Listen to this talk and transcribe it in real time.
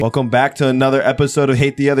Welcome back to another episode of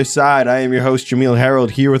Hate the Other Side. I am your host, Jamil Harold,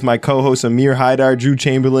 here with my co-hosts Amir Haidar, Drew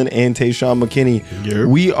Chamberlain, and Tayshawn McKinney. Yep.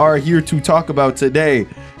 We are here to talk about today,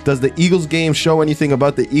 does the Eagles game show anything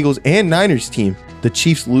about the Eagles and Niners team? The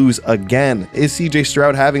Chiefs lose again. Is CJ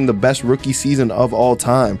Stroud having the best rookie season of all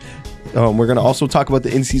time? We're going to also talk about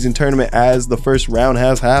the in-season tournament as the first round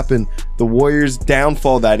has happened. The Warriors'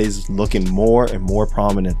 downfall that is looking more and more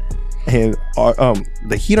prominent. And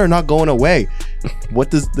the Heat are not going away. What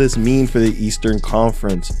does this mean for the Eastern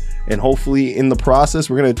Conference? And hopefully in the process,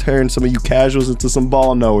 we're going to turn some of you casuals into some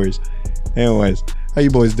ball knowers. Anyways, how you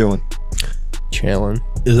boys doing? Chilling.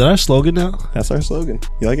 Is that our slogan now? That's our slogan.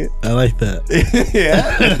 You like it? I like that.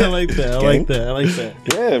 Yeah. I like that. I like that. I like that.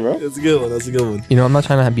 Yeah, bro. That's a good one. That's a good one. You know, I'm not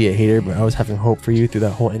trying to be a hater, but I was having hope for you through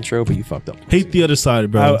that whole intro, but you fucked up. Hate the other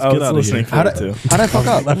side, bro. I was listening for it too. How'd I fuck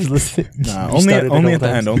up? I was listening. Nah, only at the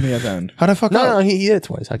end. Only at the end. How'd I fuck up? No, he did it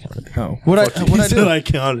twice. I counted. Oh, What I do? I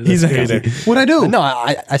counted. he's a hater. What'd I do? No,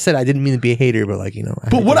 I said I didn't mean to be a hater, but like, you know.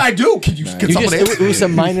 But what'd I do? Can you get You someone just, it was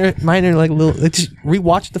some minor, like little. Like, just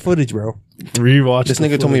rewatch the footage, bro. Rewatch. This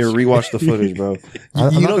nigga told me to rewatch the footage, bro.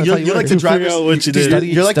 I'm You not know, gonna tell you you're like what the to do. driver's. what you did.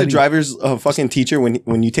 You're like the Study. driver's fucking teacher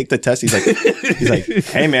when you take the test. He's like,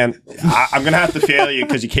 hey man, I'm gonna have to fail you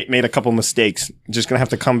because you made a couple mistakes. Just gonna have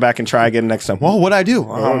to come back and try again next time. Well, what'd I do?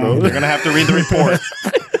 You're gonna have to read the report.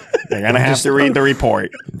 You're gonna have to read the report.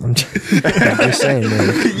 I'm just saying,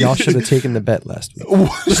 man. Y'all should have taken the bet last week.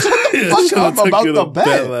 Fuck up about the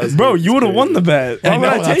bet. Bro, you would have won the bet. Why would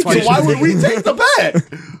I take So it? why would we take the bet?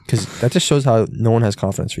 Because that just shows how no one has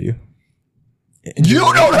confidence for you. You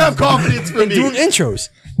don't have confidence for In doing me. intros.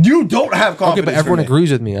 You don't have confidence. Okay, but everyone for me.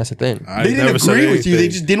 agrees with me. That's the thing. They didn't agree with you. They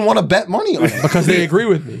just didn't want to bet money on it. Because they agree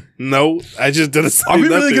with me. No, I just didn't say Are we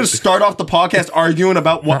really nothing. going to start off the podcast arguing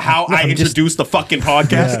about how I introduced the fucking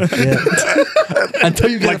podcast? Yeah. Until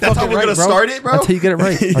you get Like, it that's how fucking we're right, gonna bro. start it, bro? Until you get it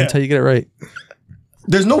right. Until you get it right.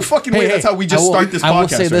 There's no fucking way that's how we just start this podcast. I will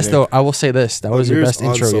say this, right though. I will say this. That was your Amir's best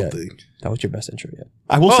on intro yet. something. That was your best intro yet.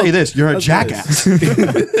 I will say this. You're a that's jackass.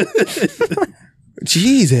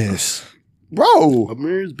 Jesus. Bro.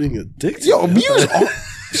 Amir's being a dick. Yo, Amir's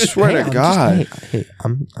swear to God. Hey,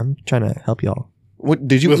 I'm trying to help y'all. What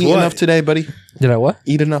did you With eat what? enough today, buddy? Did I what?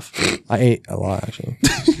 Eat enough? I ate a lot, actually.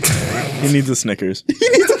 He needs a Snickers. He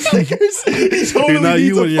needs a Snickers. He totally Not needs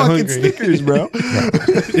you a when you're fucking hungry. Snickers, bro.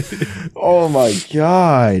 Oh my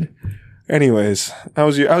God. Anyways, how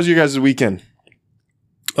was your guys' weekend?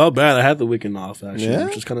 Oh, bad. I had the weekend off, actually, Yeah?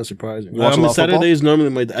 which is kind of surprising. You watch a lot of football? Saturdays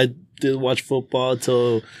normally I did watch football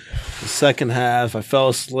till the second half. I fell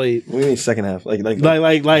asleep. What do you mean second half? Like Like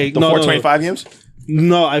the no, 425 games?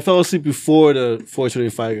 No, I fell asleep before the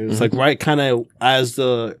 425 games. Like right kind of as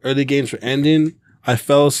the early games were ending, I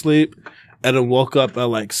fell asleep and then woke up at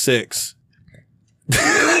like 6.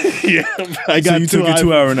 Yeah, I got So you took a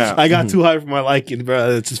 2-hour nap. I got too high for my liking,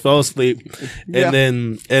 bro. I just fell asleep, Yeah.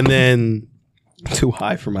 and then Too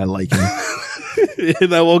high for my liking.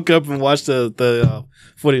 and I woke up and watched the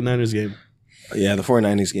 49ers game. Yeah, the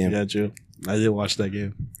 49ers game. Yeah, Drew. I did watch that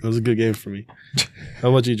game. It was a good game for me. How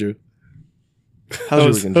about you, Drew? How's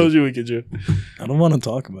your weekend? How was your weekend, Drew? I don't want to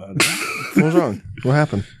talk about it. What was wrong? What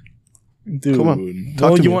happened? Dude. Come on. Talk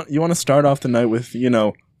Well, to you me. want to start off the night with,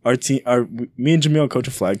 our team, me and Jamil coach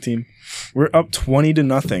a flag team. We're up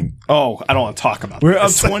 20-0. Oh, I don't want to talk about We're up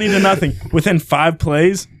 20-0. Within 5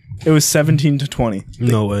 plays, it was 17-20.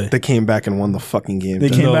 No way. They came back and won the fucking game. They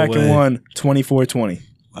came No back way. and won 24-20.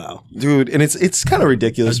 Wow. Dude, and it's kind of How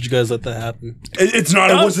ridiculous. did you guys let that happen? It's not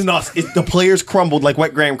It us. wasn't us. The players crumbled like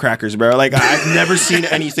wet graham crackers, bro. Like, I've never seen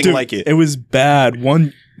anything Dude, like it. It was bad.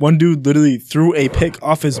 One dude literally threw a pick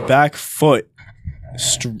off his back foot.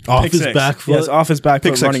 Off Pick his six. back foot? Yes, off his back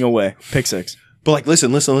Pick foot six. running away. Pick 6. But like,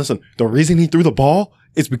 listen. The reason he threw the ball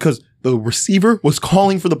is because the receiver was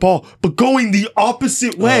calling for the ball, but going the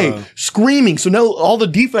opposite way, screaming. So now all the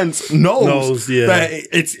defense knows yeah. that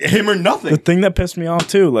it's him or nothing. The thing that pissed me off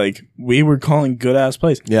too, like we were calling good ass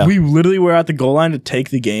plays. Yeah. We literally were at the goal line to take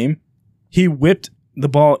the game. He whipped the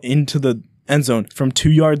ball into the end zone from 2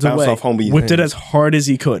 yards Bounced away. off Homie's Whipped it hands. as hard as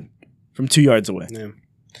he could from 2 yards away. Yeah.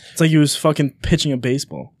 It's like he was fucking pitching a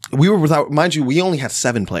baseball. We were without, mind you, we only had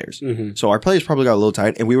 7 players. Mhm. So our players probably got a little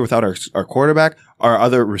tired, and we were without our quarterback, our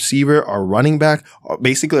other receiver, our running back.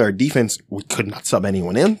 Basically, our defense, we could not sub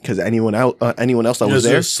anyone in because anyone else that was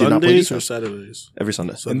there did not play Sundays or defense. Saturdays? Every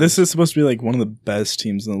Sunday. And this is supposed to be like one of the best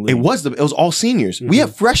teams in the league. It was all seniors. We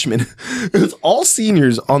have freshmen. It was all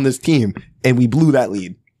seniors on this team, and we blew that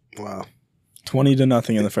lead. Wow.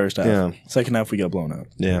 20-0 in the first half. Yeah. Second half, we got blown out.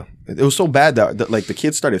 Yeah, it was so bad that like the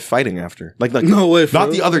kids started fighting after. Like No way, for not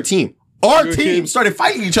real? the other team. Our Your team kids? started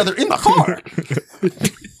fighting each other in the car.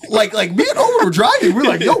 like me and Owen were driving. We're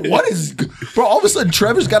like, yo, what is, bro? All of a sudden,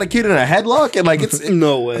 Trevor's got a kid in a headlock, and like it's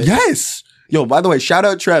No way. yes. Yo, by the way, shout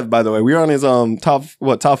out Trev. By the way, we were on his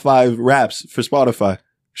top 5 raps for Spotify.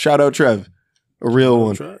 Shout out Trev, a real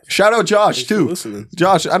one. Shout out Josh Thanks for too. listening.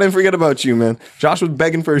 Josh, I didn't forget about you, man. Josh was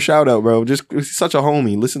begging for a shout out, bro. Just he's such a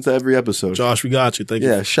homie. Listen to every episode. Josh, we got you. Thank you.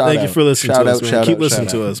 Yeah, shout Thank out. you for listening Shout to out, us, man. shout Keep out, listening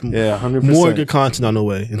shout to out. us. Yeah, 100%. More good content on the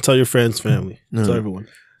way. And tell your friends, family. Tell everyone.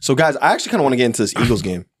 So, guys, I actually kind of want to get into this Eagles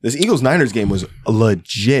game. This Eagles-Niners game was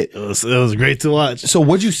legit. It was great to watch. So,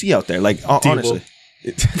 what'd you see out there? Like, honestly.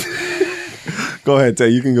 Go ahead, Tay.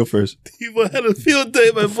 You can go first. People had a field day,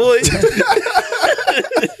 my boy.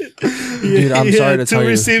 Dude, I'm sorry to tell Two you.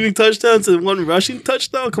 receiving touchdowns and 1 rushing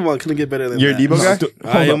touchdown. Come on, couldn't get better than You're a that. Debo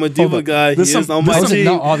guy? I am a Debo guy. He This is some- on this my some- team.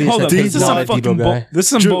 Not obvious Hold that up, he's this is not some a fucking Debo guy. This is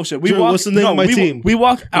some Drew, bullshit. Drew, what's the name of my team? We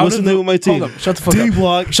walk out What's of the name of my team? Hold up, shut the fuck up.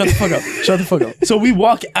 D-block. Shut the fuck up. Shut the fuck up. So we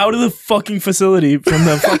walk out of the fucking facility from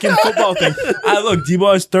the fucking football thing. I look,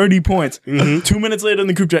 Debo has 30 points. 2 minutes later in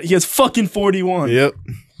the group chat, he has fucking 41. Yep.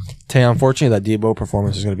 Tay, unfortunately, that Debo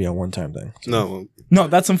performance is going to be a one-time thing. No. No,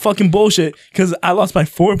 that's some fucking bullshit because I lost by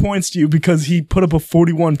 4 points to you because he put up a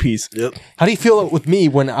 41 piece. Yep. How do you feel with me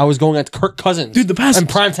when I was going at Kirk Cousins? Dude, the past- in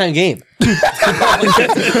primetime game.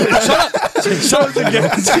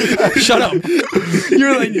 Shut up.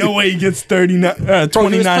 You're like, no way he gets 29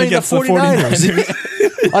 against the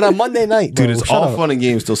 49ers. On a Monday night, bro. Dude, it's Shut all up. fun and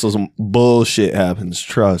games till some bullshit happens.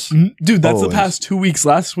 Trust. Dude, that's Always. the past 2 weeks.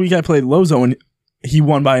 Last week I played Lozo and he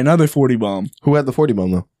won by another 40 bomb. Who had the 40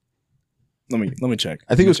 bomb, though? Let me check.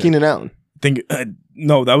 I think it was Keenan Allen.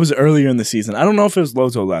 No, that was earlier in the season. I don't know if it was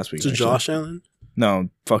Lozo last week. Is it actually. Josh Allen? No,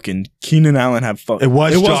 fucking Keenan Allen had It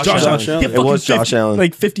was Josh Allen. He had It was fucking Josh Allen.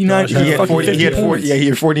 Like 59. Josh Allen. He had 40, he had 40, yeah, he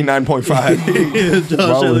had 49.5. Josh Bro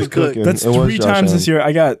was Allen cooked. cooking. That's It was 3 Josh times this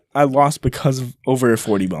Allen. year. I lost because of over a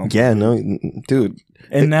 40 bomb. Yeah, no, dude.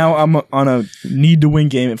 And now I'm on a need to win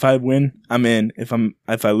game. If I win, I'm in. If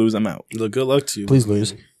I lose, I'm out. Look, good luck to you. Please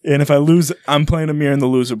lose. And if I lose, I'm playing Amir in the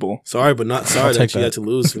loser bowl. Sorry, but not sorry I'll that take you that. had to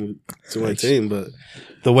lose to my team. But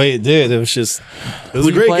the way it did, it was just it was Who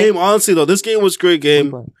a you great playing? game. Honestly, though, this game was a great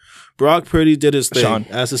game. Brock Purdy did his thing Sean.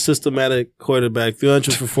 as a systematic quarterback.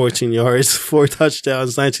 300 for 14 yards, 4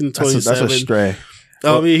 touchdowns, 19-27. That's a stray.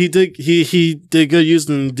 I mean, he did good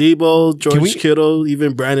using Debo, George Kittle,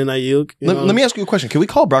 even Brandon Ayuk. Let me ask you a question. Can we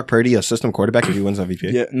call Brock Purdy a system quarterback if he wins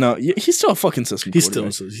MVP? Yeah, no, he's still a fucking system. He's still.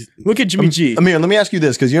 quarterback. Look at Jimmy G. Amir, let me ask you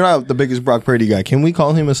this, because you're not the biggest Brock Purdy guy. Can we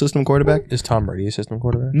call him a system quarterback? Is Tom Brady a system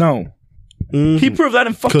quarterback? No, he proved that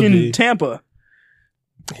in be. fucking Tampa.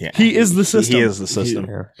 Yeah. He is the system. He is the system.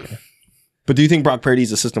 Yeah. But do you think Brock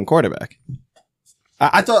Purdy's a system quarterback?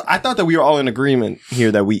 I thought that we were all in agreement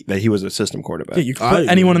here that he was a system quarterback. Yeah, you can I put agree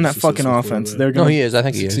anyone in he's that a fucking system offense. quarterback. They're No, gonna he is. I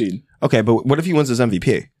think he is. succeed. Okay, but what if he wins his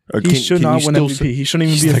MVP? Or He should can not you win still MVP. He shouldn't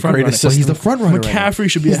even He's be a the front runner. greatest system. he's the front runner. McCaffrey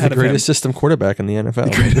should be He's the ahead of him. greatest system quarterback in the NFL.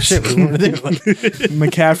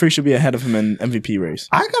 McCaffrey should be ahead of him in MVP race.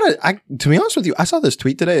 To be honest with you, I saw this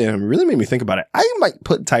tweet today and it really made me think about it. I might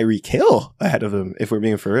put Tyreek Hill ahead of him if we're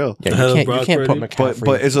being for real. Yeah, Ahead of you Brock can't put Purdy. McCaffrey.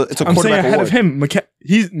 But it's a I'm saying quarterback ahead award. of him.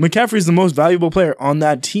 McCaffrey's the most valuable player on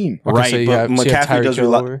that team. Okay, Right, so you but have McCaffrey Tyreek does Hill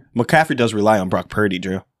rely. over? McCaffrey does rely on Brock Purdy,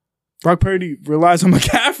 Drew. Brock Purdy relies on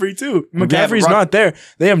McCaffrey too. but McCaffrey's Brock- not there.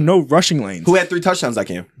 They have no rushing lanes. Who had 3 touchdowns that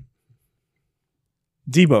game?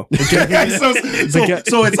 Debo.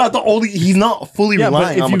 so it's not the only. He's not fully Yeah, but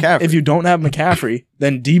relying on McCaffrey. if you don't have McCaffrey,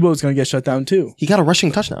 then Debo's going to get shut down too. he got a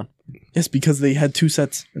rushing touchdown. Yes, because they had 2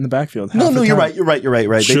 sets in the backfield. No, half the you're time. right. You're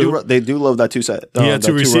right. True. They do love that 2 set. He had the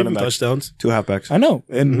 2 running receiving backs. touchdowns. 2 halfbacks. I know.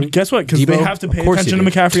 And guess what? Because Debo? they have to pay Of course he attention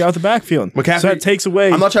to did. McCaffrey out the backfield. McCaffrey- So that takes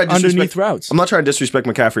away I'm not trying to underneath disrespect routes. I'm not trying to disrespect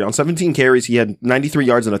McCaffrey. On 17 carries, he had 93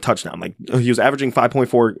 yards and a touchdown. Like he was averaging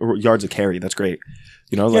 5.4 yards a carry. That's great.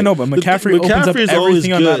 You know, like, Yeah, no, but McCaffrey opens up McCaffrey's always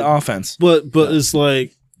everything on that good. offense. But it's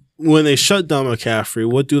like when they shut down McCaffrey,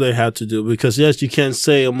 what do they have to do? Because yes, you can't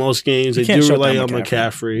say in most games they You can't do shut rely down on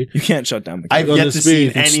McCaffrey. McCaffrey. You can't shut down McCaffrey. I've on yet the to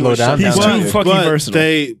speed, see slow anyone down shut now. down. He's too Dude. fucking But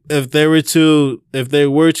versatile. if they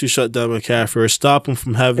were to shut down McCaffrey or stop him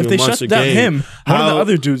from having If a they monster shut down game, him, one of how- the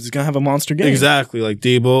other dudes is going to have a monster game. exactly like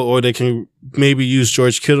Debo, or they can maybe use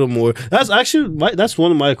George Kittle more. That's actually that's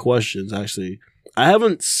one of my questions. Actually, I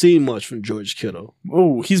haven't seen much from George Kittle.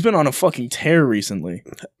 Oh, he's been on a fucking tear recently.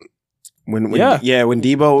 When Yeah. when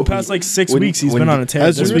Debo The past like 6 when- weeks, he's when- been on a tear.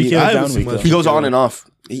 Has This he week really? he had I a haven't down seen week. much. though. he goes on and off.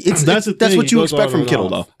 That's the that's thing, what he you goes expect on from and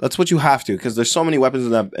Kittle, off. though. That's what you have to, because there's so many weapons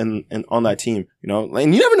in that and on that team. You know,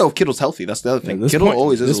 and you never know if Kittle's healthy. That's the other thing. This Kittle point-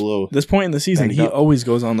 always is this- a little. This point in the season, banged he up. always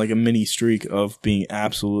goes on like a mini streak of being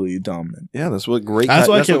absolutely dominant. Yeah, that's what great. That's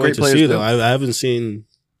what I can't what wait to see though. I haven't seen.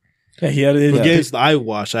 Yeah, he had his, The games that I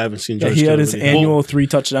watched, I haven't seen. yeah, George he had Kittle his really annual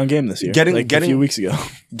 3-touchdown game this year. A few weeks ago.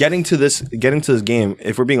 Getting to this game,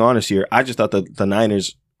 if we're being honest here, I just thought that the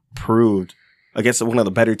Niners proved against one of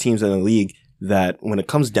the better teams in the league that when it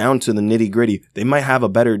comes down to the nitty gritty, they might have a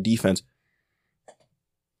better defense.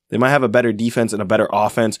 They might have a better defense and a better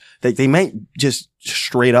offense. They might just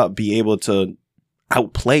straight up be able to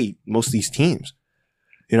outplay most of these teams,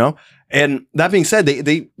 you know? And that being said,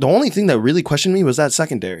 the only thing that really questioned me was that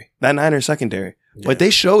Niners secondary. Yeah. But they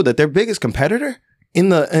showed that their biggest competitor in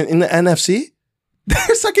the NFC,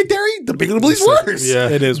 their secondary, debatably is worse. Yeah,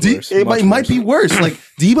 it is worse. It might be worse. Like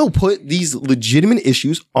Debo put these legitimate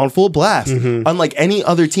issues on full blast, unlike any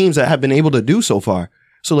other teams that have been able to do so far.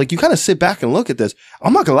 So, like, you kind of sit back and look at this.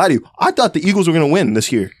 I'm not going to lie to you. I thought the Eagles were going to win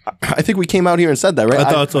this year. I think we came out here and said that, right?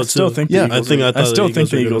 I still think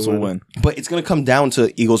the Eagles will win. But it's going to come down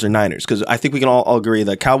to Eagles or Niners because I think we can all agree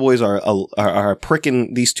that Cowboys are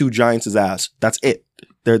pricking these two Giants' ass. That's it.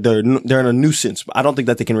 They're in a nuisance. I don't think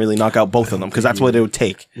that they can really knock out both of them because that's what it would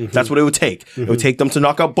take. That's what it would take. It would take them to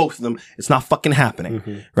knock out both of them. It's not fucking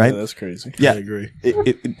happening, right? Yeah, that's crazy. Yeah, I agree.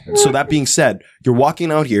 So that being said, you're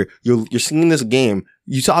walking out here. You're seeing this game.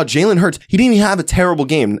 You saw Jalen Hurts. He didn't even have a terrible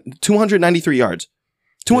game. 293 yards.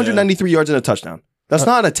 293 yards and a touchdown. That's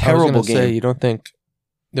not a terrible game. Say, you don't think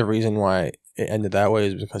the reason why it ended that way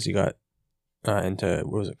is because he got into,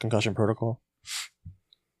 what was it, concussion protocol?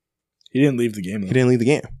 He didn't leave the game. He didn't leave the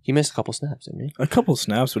game. He missed a couple snaps, didn't he? A couple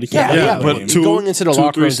snaps, but he Yeah, can't. but going into the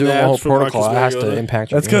locker room doing the whole protocol has to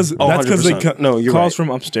impact your That's because they you're calls right. from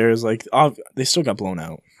upstairs. Like they still got blown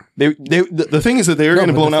out. The thing is that they were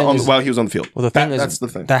getting blown out while he was on the field. Well, the thing that's the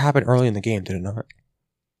thing. That happened early in the game, did it not?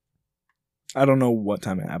 I don't know what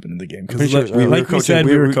time it happened in the game because, Pretty sure it was like we said,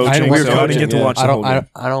 we were coaching. I didn't get to watch the whole game.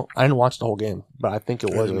 I didn't watch the whole game, but I think it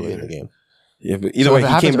was early in the game. Yeah, but either way, if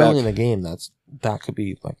it he came happens back early in the game. That could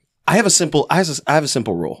be like. I have a simple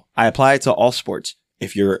rule. I apply it to all sports.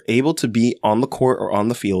 If you're able to be on the court or on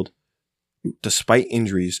the field, despite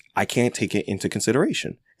injuries, I can't take it into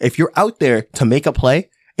consideration. If you're out there to make a play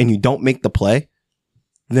and you don't make the play,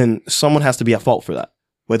 then someone has to be at fault for that.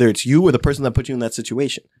 Whether it's you or the person that put you in that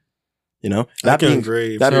situation. You know? That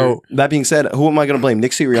being said, who am I going to blame?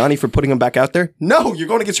 Nick Sirianni for putting him back out there? No, you're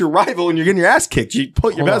going against your rival and you're getting your ass kicked. You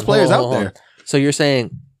put your best players out there. So you're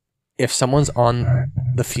saying if someone's on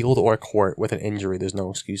the field or court with an injury, there's no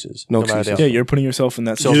excuses. No excuses. Yeah, you're putting yourself in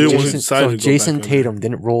that So situation. if Jason Tatum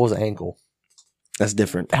didn't roll his ankle, that's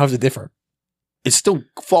different. How's it different? It still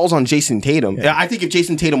falls on Jason Tatum. Yeah. I think if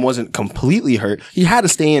Jason Tatum wasn't completely hurt, he had to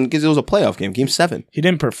stay in because it was a playoff game 7. He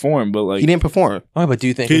didn't perform, but he didn't perform. Oh, but do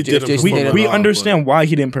you think we understand why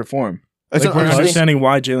he didn't perform? We're understanding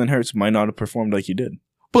why Jalen Hurts might not have performed like he did.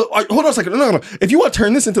 But hold on a second. No. If you want to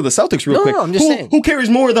turn this into the Celtics real quick, I'm just saying. Who carries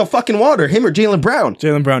more of the fucking water, him or Jaylen Brown?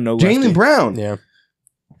 Jaylen Brown, no lefty. Jaylen Brown. Yeah.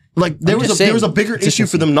 Like there was a bigger issue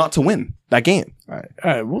for them not to win that game. All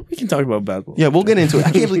right. Well, we can talk about basketball. Yeah, we'll get into it.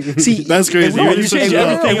 I can't believe. See, that's crazy. You change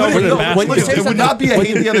everything over to basketball. It would not be a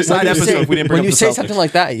Hate the Other Side episode if we didn't bring up the Celtics. When you say something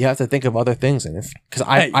like that, you have to think of other things. And because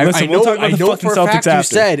I know for a fact you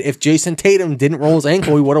said if Jason Tatum didn't roll his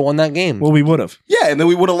ankle, we would have won that game. Well, we would have. Yeah, and then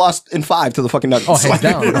we would have lost in 5 to the fucking Nuggets. Oh, hands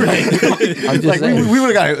down. We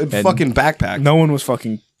would have got a fucking backpack. No one was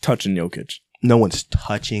fucking touching Jokic. No one's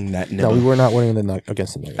touching that nigga. No, we were not winning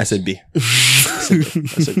against the Nuggets. I said B.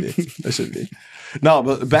 I said B. No,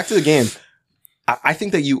 but back to the game. I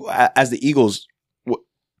think that you, as the Eagles,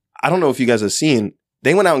 I don't know if you guys have seen,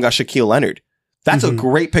 they went out and got Shaquille Leonard. That's a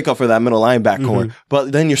great pickup for that middle linebacker core.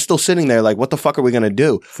 But then you're still sitting there like, what the fuck are we going to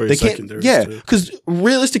do? They can't. Yeah, because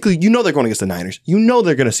realistically, you know they're going against the Niners. You know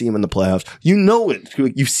they're going to see them in the playoffs. You know it.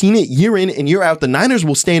 You've seen it year in and year out. The Niners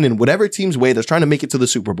will stand in whatever team's way that's trying to make it to the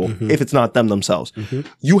Super Bowl, if it's not them themselves.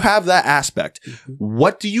 You have that aspect.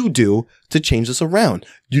 What do you do to change this around?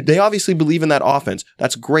 They obviously believe in that offense.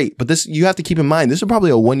 That's great. But this, you have to keep in mind, this is probably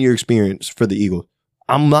a 1-year experience for the Eagles.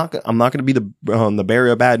 I'm not going to be the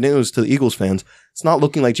bearer of bad news to the Eagles fans. It's not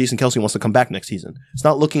looking like Jason Kelce wants to come back next season. It's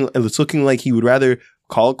looking like he would rather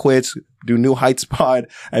call it quits, do New Heights pod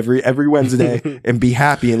every Wednesday, and be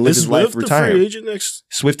happy and live his life retired. Free agent next?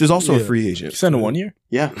 Swift is also a free agent. He signed a 1 year?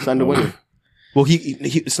 Yeah, signed a 1 year. Well,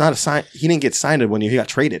 it's not a sign. He didn't get signed in 1 year. He got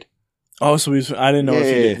traded. Oh, so I didn't know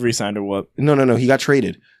if he re-signed or what. No. He got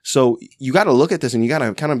traded. So you got to look at this and you got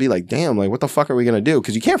to kind of be like, damn, like what the fuck are we going to do?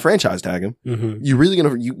 Because you can't franchise tag him. You really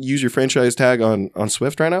going to use your franchise tag on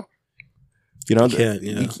Swift right now? You know,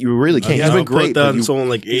 you really can't. He's been great. Put that on someone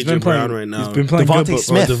like AJ Brown right now. He's been playing Devontae good.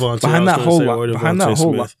 Smith. Behind that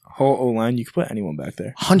whole O-line, you could put anyone back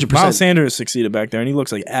there. 100%. Miles Sanders succeeded back there, and he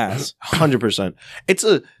looks like ass. 100%.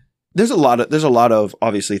 There's a lot of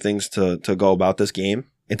obviously things to go about this game.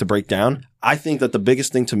 and to break down. I think that the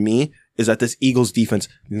biggest thing to me is that this Eagles defense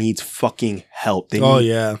needs fucking help. They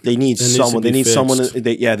need someone. They need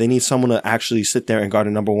someone to actually sit there and guard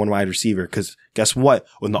a number one wide receiver. Because guess what?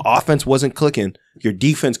 When the offense wasn't clicking, your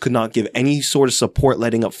defense could not give any sort of support,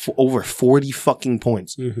 letting up over 40 fucking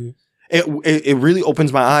points. Mm-hmm. It really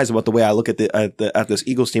opens my eyes about the way I look at this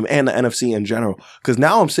Eagles team and the NFC in general. Because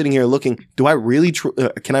now I'm sitting here looking, do I really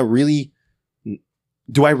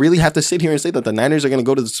have to sit here and say that the Niners are going to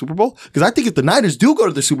go to the Super Bowl? Because I think if the Niners do go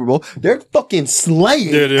to the Super Bowl, they're fucking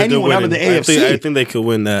slaying anyone out of the AFC. I think they could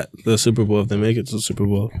win the Super Bowl if they make it to the Super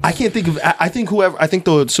Bowl. I can't think of. I think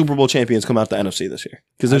the Super Bowl champions come out the NFC this year,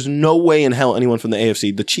 because there's no way in hell anyone from the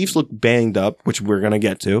AFC. The Chiefs look banged up, which we're going to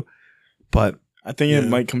get to, but I think it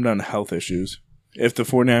might come down to health issues. If the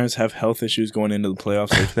 49ers have health issues going into the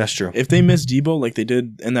playoffs, like, that's true. If they miss Debo like they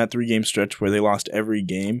did in that 3-game stretch where they lost every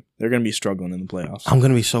game, they're going to be struggling in the playoffs. I'm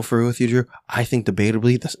going to be so for real with you, Drew. I think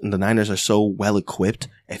debatably the Niners are so well equipped.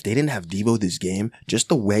 If they didn't have Debo this game, just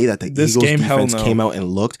the way that the Eagles defense came out and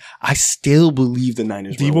looked, I still believe the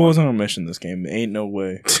Niners. Debo was on a mission this game. Ain't no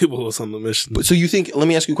way. Debo was on the mission. But, so you think? Let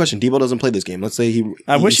me ask you a question. Debo doesn't play this game. Let's say he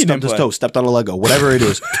stubbed his toe, stepped on a Lego, whatever it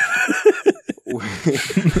is.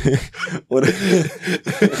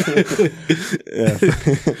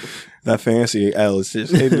 That fancy L is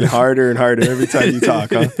just hitting harder and harder every time you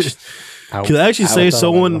talk, huh? Can I actually say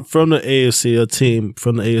someone from the AFC, a team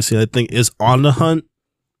from the AFC, I think is on the hunt?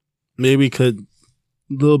 Maybe could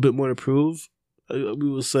a little bit more to prove, we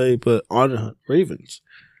will say, but on the hunt, Ravens.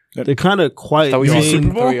 They're kind of quiet. We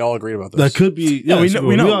all agreed about this. That could be. Yeah, we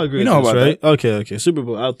all agree. We know about right? That. Okay. Super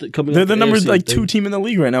Bowl. They're the number like 2 team in the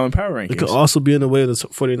league right now in power rankings. It could also be in the way of the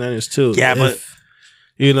 49ers too. Yeah, but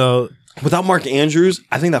without Mark Andrews,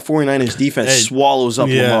 I think that 49ers defense swallows up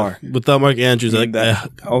Lamar. Without Mark Andrews,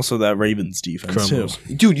 also that Ravens defense crumbles.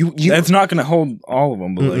 Dude, that's not going to hold all of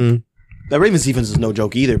them, but like. The Ravens defense is no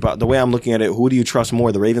joke either, but the way I'm looking at it, who do you trust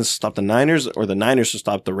more? The Ravens to stop the Niners or the Niners to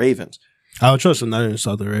stop the Ravens? I would trust the Niners to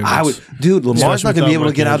stop the Ravens. Lamar's not going to be able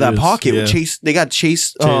to get out of that pocket. Yeah. They got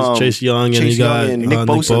Chase Young and Nick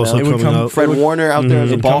Bosa. Coming out. Fred Warner out there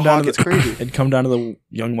as a ball hawk. It's crazy. It'd come down to the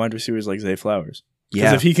young wide receivers like Zay Flowers.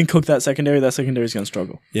 Because if he can cook that secondary is going to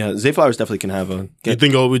struggle. Yeah, Zay Flowers definitely can have a... You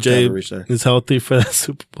think OBJ is healthy for that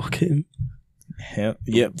Super Bowl game? Hell,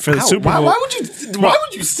 yeah, for the Super Bowl. Why would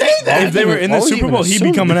you say that? If they were in the Super Bowl, he'd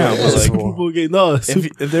be coming out. Super Bowl game. No,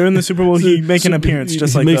 if they're in the Super Bowl, he'd make an appearance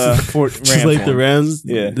just like the Rams.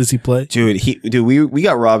 Yeah, does he play? Dude, we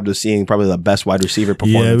got robbed of seeing probably the best wide receiver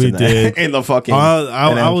performance. In the fucking.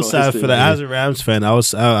 I was sad for that. As a Rams fan, I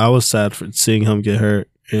was sad for seeing him get hurt.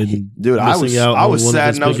 Dude, I was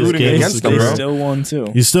sad and I was rooting against them, bro. He still won too.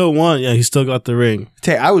 He still won. Yeah, he still got the ring.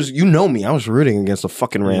 Tay, I was rooting against the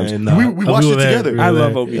fucking Rams. Yeah, we watched it together. I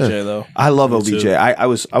love OBJ though. I love OBJ. I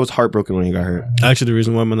was heartbroken when he got hurt. Actually, the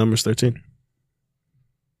reason why my number's 13.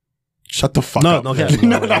 Shut the fuck up. No cap.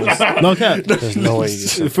 No cap. There's no way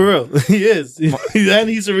for real. He is. And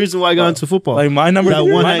he's the reason why I got into football. Like my number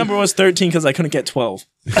was 13 because I couldn't get 12.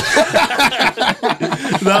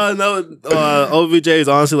 OBJ is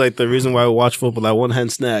honestly like the reason why I watch football. That one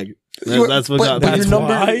hand snag. That's what got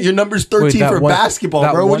me. Your number's 13 for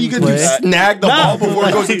basketball, bro. What are you gonna do? Snag the ball before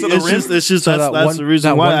it goes into the rim? It's just that's the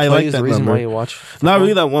reason why I like that number. Why you watch not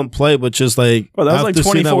really that one play, but just like that was like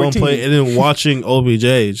 2014. That one play, and then watching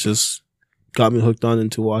OBJ just got me hooked on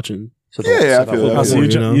into watching. I feel that. So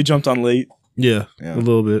you jumped on late. Yeah, a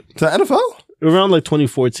little bit. To the NFL? Around like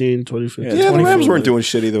 2014, 2015. Yeah, the Rams weren't doing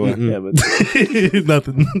shit either way. Yeah, but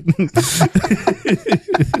nothing.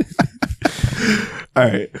 All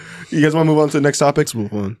right. You guys want to move on to the next topic? Let's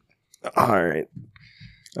move on. All right.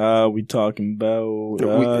 We talking about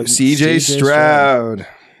CJ Stroud.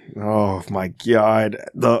 Oh my God!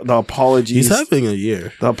 The apologies. He's having a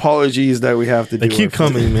year. The apologies that we have to do. They keep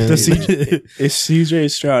coming, man. Is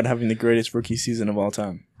CJ Stroud having the greatest rookie season of all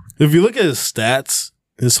time? If you look at his stats,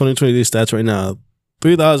 his 2023 stats right now,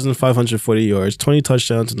 3,540 yards, 20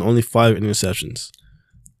 touchdowns, and only 5 interceptions.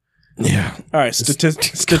 Yeah. All right.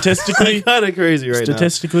 Statistically, kind of crazy right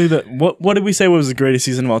statistically, now. What did we say was the greatest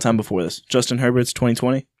season of all time before this? Justin Herbert's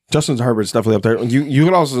 2020. Justin Herbert's definitely up there. You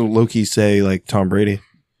could also low-key say like Tom Brady.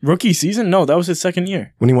 Rookie season? No, that was his second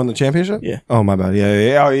year. When he won the championship? Yeah. Oh, my bad.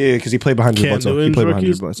 Yeah. Oh, yeah, because he played behind Drew Bledsoe. He played behind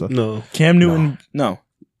Drew Bledsoe. No. Cam Newton, no.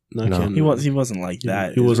 Cam He wasn't like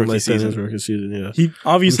that. He wasn't like that in his rookie season, yeah. He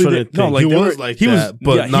obviously he was like that,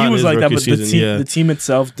 but not his rookie season. The team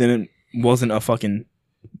itself wasn't a fucking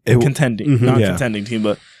contending team,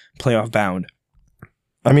 but playoff bound.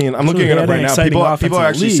 I mean, I'm looking it up right now. People are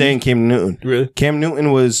actually saying Cam Newton. Really? Cam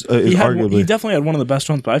Newton was he definitely had one of the best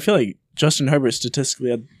runs, but I feel like Justin Herbert statistically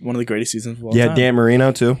had one of the greatest seasons of all time. Yeah, Dan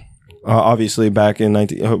Marino too. Obviously back in Ben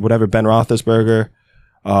Roethlisberger,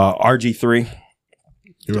 RG3.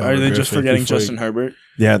 Are they just forgetting Justin Herbert?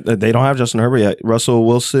 Yeah, they don't have Justin Herbert yet. Russell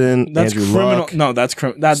Wilson, That's Andrew criminal. Luck. No, that's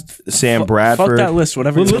criminal. That's Sam Bradford. Fuck that list.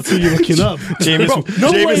 Whatever. What list are you looking up? Jameis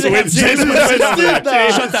Winston.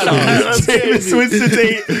 Shut that Jameis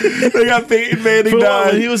Winston. They got Peyton Manning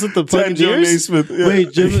died. He was at the Buccaneers.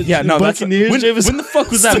 Buccaneers. Wait, Yeah, no, that's when the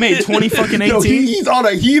fuck was that made? 2018. Yo, he's on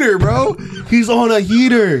a heater, bro. He's on a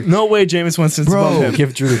heater. No way, Jameis Winston's above him.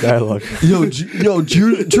 Give Drew the dialogue. Yo,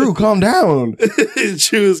 Drew, calm down.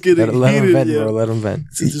 She was getting Let him heated, vent, yo. bro. Let him vent.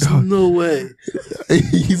 There's no way.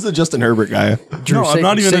 He's a Justin Herbert guy. Drew, No, I'm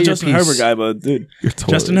not even a your Justin piece. Herbert guy, but dude, You're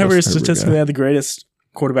totally Justin a Herbert Justin Herbert statistically guy. had the greatest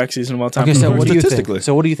quarterback season of all time. Okay, so what do you think? Statistically.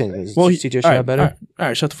 So what do you think? Is Well, CJ Stroud better? All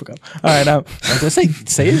right, shut the fuck up. All right, now Let's say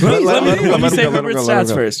it. let me say go, Herbert's let him stats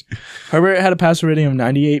go. first. Herbert had a passer rating of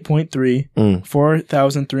 98.3,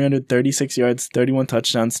 4,336 yards, 31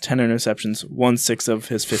 touchdowns, 10 interceptions, 1/6 of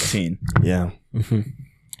his 15. Yeah.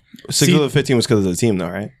 6 of the 15 was because of the team, though,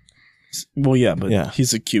 right? Well, yeah, but Yeah.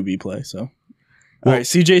 he's a QB play, so. All right,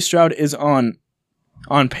 CJ Stroud is on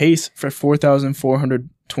pace for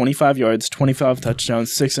 4,425 yards, 25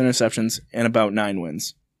 touchdowns, 6 interceptions, and about 9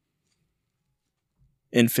 wins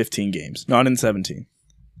in 15 games, not in 17.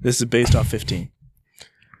 This is based off 15.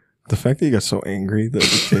 The fact that you got so angry that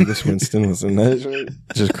Jameis Winston was in that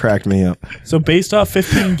just cracked me up. So based off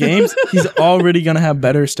 15 games, he's already going to have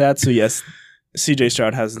better stats. So yes, CJ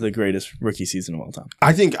Stroud has the greatest rookie season of all time.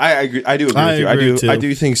 I think I agree. I do agree with you. agree too. I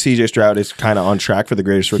do think CJ Stroud is kind of on track for the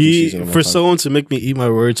greatest rookie season of all For time. someone to make me eat my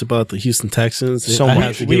words about the Houston Texans, So I much.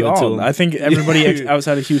 have to We give it to all, him. I think everybody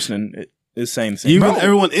outside of Houston is saying the same. Even Bro.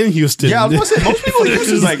 everyone in Houston. Yeah, I was going to say, most people in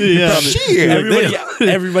Houston's like, Yeah. shit.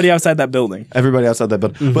 Everybody outside that building. Everybody outside that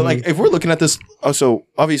building. But like, if we're looking at this, so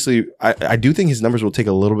obviously, I do think his numbers will take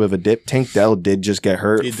a little bit of a dip. Tank Dell did just get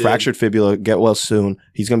hurt, He did. fractured fibula, get well soon.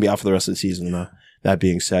 He's going to be out for the rest of the season, though. That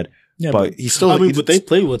being said, Yeah, but he's still. I mean, but they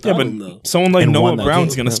play with Yeah, him, but though. someone like And Noah won that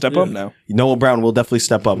Brown's game. going to step up now. Noah Brown will definitely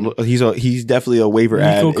step up. He's definitely a waiver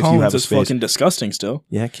ad Nico if you Collins have a is space. fucking disgusting still.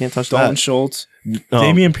 Yeah, can't touch Dalton that. Schultz. No.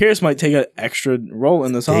 Damian Pierce might take an extra role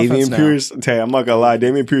in this offense Damian now. Pierce. I'm not gonna lie.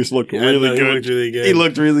 Damian Pierce looked Yeah, really no, good. He looked really good. He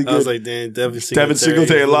looked really good. I was like, damn, Devin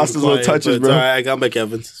Singletary lost his little touches, but bro. it's all right, I got Mike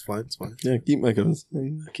Evans. It's fine. It's fine. yeah, keep Mike Evans.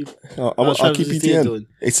 Keep, I'll keep ETN.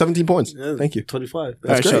 It's 17 points. yeah, Thank you. 25. All right,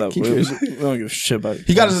 That's shut great. up. Keep We yours. don't give a shit about it.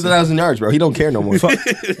 He got us 1,000 yards, bro. He don't care no more.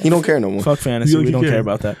 He don't care no more. Fuck fantasy. We don't care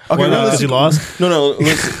about that. Okay, Because he lost. No.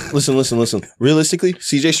 Listen. Realistically,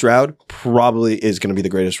 CJ Stroud probably is going to be the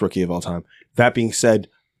greatest rookie of all time. That being said,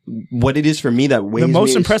 what it is for me that weighs The most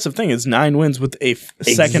me is- impressive thing is 9 wins with a second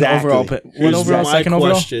Exactly. overall pick. What Here's overall? my Second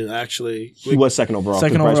overall? question, actually. He was second overall.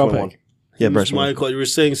 Second 'cause Bryce overall won pick. one. Yeah, Here's Bryce my won. question. You were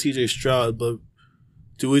saying CJ Stroud, but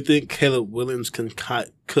do we think Caleb Williams could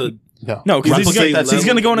No, because Replicate that he's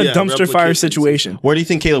going to go in a Yeah, dumpster fire replicate situation. Where do you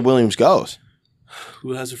think Caleb Williams goes?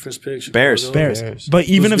 who has the first pick? Chicago? Bears. Bears. But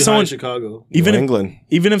even Who's if behind someone, Chicago, even New if, England.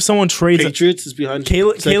 even if someone trades, Patriots is behind.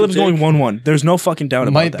 Caleb's second going pick. 1-1. There's no fucking doubt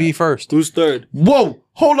about Might that. be first. Who's third? Whoa,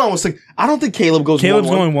 hold on one second. I don't think Caleb goes 1-1. Caleb's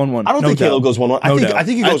going 1-1. I don't No think doubt. Caleb goes 1-1. No I doubt.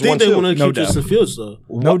 think he I goes think they 1-2. want to No keep doubt. Justin Fields though.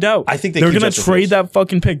 No doubt. I think they're keep going to Justin trade Fields. that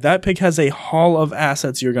fucking pick. That pick has a haul of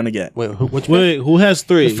assets you're going to get. Wait, which pick? Wait, who has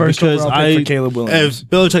three? The first because overall pick for Caleb Williams. If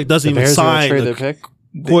Belichick doesn't The even Bears are gonna sign trade the their pick.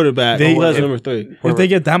 quarterback, They- who has if- number 3? If they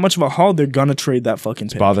get that much of a haul, they're going to trade that fucking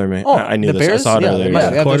pick. Bother me. Oh, I knew the this. Bears? I saw it Yeah, earlier. they might. Yeah.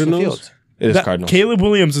 They have Justin Cardinals? Fields. It is That- Cardinals. Caleb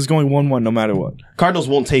Williams is going 1-1 no matter what. Cardinals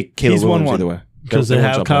won't take Caleb He's Williams 1-1. either way. Because they won't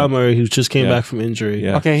have jump Kyle on. Murray, who just came Yeah. back from injury.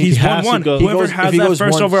 Yeah. Okay, He He's has to 1-1. go. Whoever goes- has if he that goes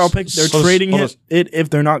first one- overall pick, they're hold on, trading hold it if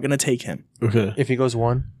they're not going to take him. Okay. If he goes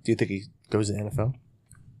 1, do you think he goes to the NFL?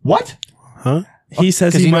 What? Huh? He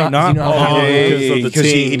says 'Cause he you might know- not. you know- Oh, because of the Because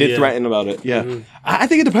team, he did yeah. threaten about it. Yeah, Mhm. I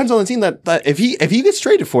think it depends on the team. That if he gets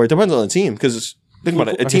traded for it, depends on the team. Because think about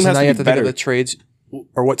it, a Okay, team so has now to you be have to think better. of the trades,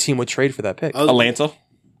 or what team would trade for that pick. I was- Atlanta.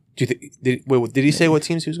 Do you think? Did he say what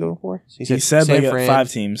teams he was going for? He said San like Fran.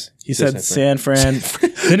 5 teams. He said San San Fran.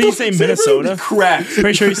 Didn't he say Minnesota? Crap.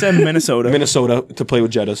 Pretty sure he said Minnesota. Minnesota to play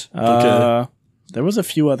with Jettas. There was a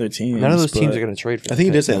few other teams. None of those teams but are going to trade for that I think he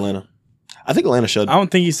pick. did say Atlanta. I think Atlanta should. I don't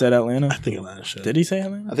think he said Atlanta. I think Atlanta should. Did he say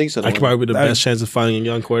Atlanta? I think he said I Atlanta. could probably be the That- best chance of finding a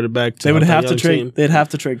young quarterback. They would help that have to young trade. team. They'd have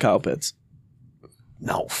to trade Kyle Pitts.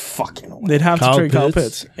 No fucking way. They'd have Kyle to trade Kyle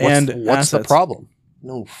Pitts? Pitts. What's, And what's the assets. problem?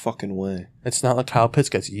 No fucking way. It's not like Kyle Pitts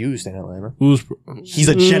gets used in Atlanta. Who's He's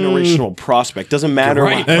a generational prospect. Doesn't matter.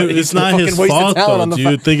 right. what- It's not fucking his wasted fault, talent though. on the Do you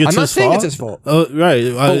fu- think it's I'm not his saying fault? it's his fault. Oh, right.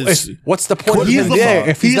 Oh, what's the point of He's him there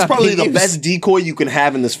if he's not probably being the used? best decoy you can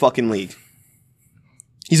have in this fucking league.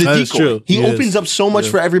 He's a That decoy. is true. He He opens is. up so much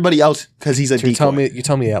for everybody else because he's a So decoy. you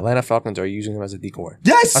tell me the Atlanta Falcons are using him as a decoy.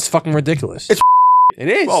 Yes. That's fucking ridiculous. It's it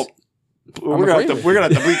is. Well, we're gonna have to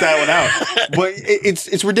bleep that one out. But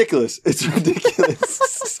it's ridiculous. It's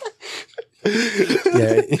ridiculous.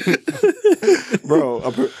 Yeah.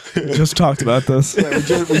 Bro, We just talked about this.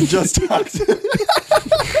 we just talked.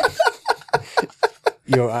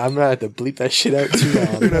 Yo, I'm gonna have to bleep that shit out too.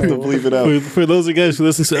 We're gonna have to bleep it out. For those of you guys who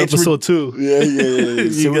listen to episode 2, Yeah.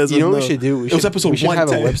 you guys You know would what we should do? It was episode we should have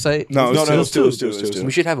a 110. website. No, it was two.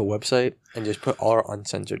 We should have a website and just put all our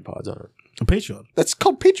uncensored pods on it. a Patreon. That's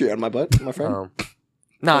called Patreon, my friend.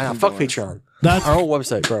 Nah, fuck Patreon. That's Our own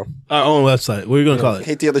website, bro. our own website. What are you gonna call it?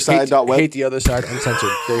 Hate the other side. Web. Hate the other side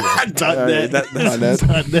uncensored. There you go.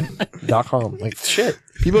 .net. Like shit.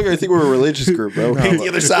 People are gonna think we're a religious group, bro. Hate the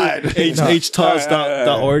other side.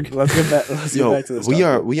 HTOS.org. Let's get back to this.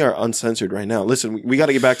 we are uncensored right now. Listen, we got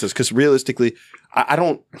to get back to this because realistically, I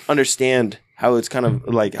don't understand how it's kind of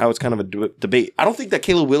a debate. I don't think that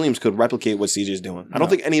Caleb Williams could replicate what CJ's doing. I don't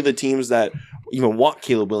think any of the teams that even want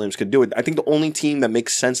Caleb Williams could do it. I think the only team that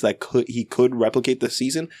makes sense that he could replicate this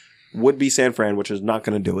season would be San Fran, which is not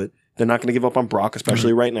going to do it. They're not going to give up on Brock,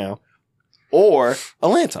 especially right now, or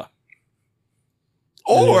Atlanta.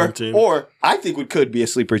 Or I think what could be a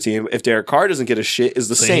sleeper team if Derek Carr doesn't get a shit is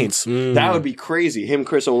the Saints. That would be crazy. Him,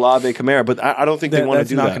 Chris Olave, Kamara. But I don't think they want to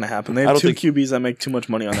do that. That's not going to happen. They have two QBs that make too much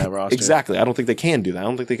money on that roster. Exactly. I don't think they can do that. I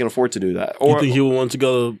don't think they can afford to do that. You Or think he will want to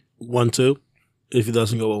go 1-2 if he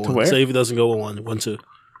doesn't go 1-1? where? Say if he doesn't go 1-2.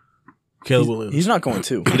 Caleb Williams. He's not going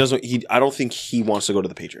 2. he doesn't. I don't think he wants to go to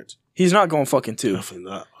the Patriots. He's not going fucking 2. Definitely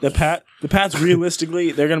not. The Pats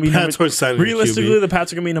realistically, they're going to be Pats are signing a realistically, QB. the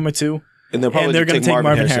Pats are going to be number 2. And they're Going to take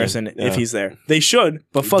Marvin Harrison if he's there. They should,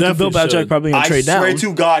 but fucking Bill Definitely Belichick should. probably going to trade down. I swear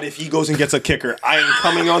to God, if he goes and gets a kicker, I am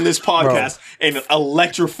coming on this podcast and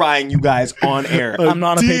electrifying you guys on air. I'm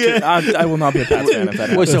not a Patriot. I will not be a Pats fan if that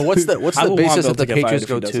happens. Wait, so what's I the will want basis Bill that the to get fired Patriots if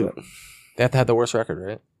he go does to? that. They have to have the worst record,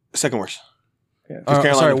 right? Second worst.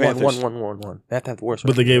 Sorry, Panthers. one. They have to have the worst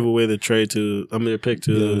But record. they gave away the trade to their pick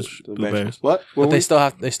to the Bears. What? But they still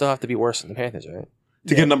have to be worse than the Panthers, right?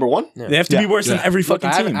 to get number one? Yeah. They have to be worse than every Look,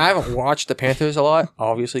 fucking team. I haven't watched the Panthers a lot,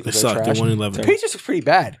 obviously, They because they're suck. trash. They won The 11. Patriots look pretty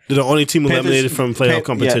bad. They're the only team eliminated from playoff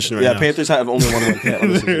competition right now. Yeah, Panthers have only one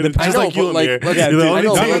win. I know, like you, but like, Amir. let's, Yeah, dude, I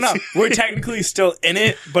know, no, but no, let's- We're technically still in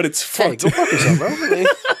it, but it's Hey, fucked. go fuck yourself, bro.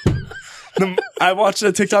 I watched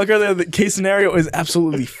a TikTok earlier. The case scenario is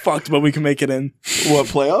absolutely fucked, but we can make it in. What,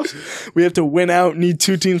 playoffs? We have to win out, need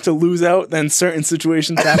 2 teams to lose out, then certain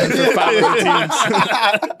situations happen for 5 other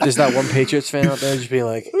teams. There's that one Patriots fan out there just being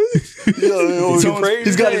like,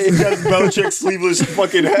 He's got his Belichick sleeveless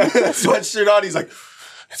fucking sweatshirt on. He's like,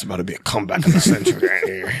 it's about to be a comeback in the century right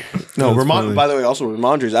here. No, funny. by the way, also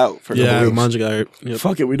Ramondre's out for a Yeah, couple weeks. Ramondre got hurt. Yep.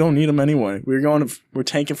 Fuck it, we don't need him anyway. We're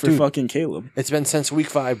tanking for fucking Caleb. it's been since week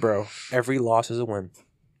 5, bro. Every loss is a win.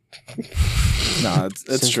 Nah, it's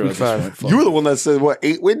Since true. week At this 5. point. Fuck. You were the one that said, what,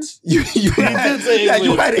 8 wins? You did say 8 wins.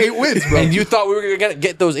 You had 8 wins, bro. And you thought we were going to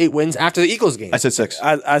get those 8 wins after the Eagles game. I said 6.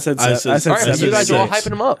 I said I 7. said All right, seven. you guys are all Six.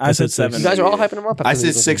 hyping him up. I said 7. You guys are all hyping him up. after I the said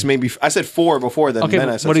Eagles 6, game. maybe. I said 4 before then. Okay, then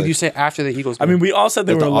I but said what did 6. you say after the Eagles I game? mean, we all said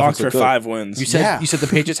they That were the locked offense for looked good. 5 wins. You said Yeah. you said the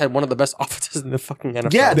Patriots had one of the best offenses in the fucking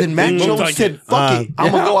NFL. Yeah, then Mac looked Jones like said, it. fuck it.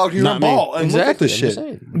 I'm going to go out here not and me. ball and look at exactly. this I'm just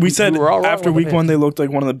shit. saying. we said We were all wrong after on week the 1 they looked like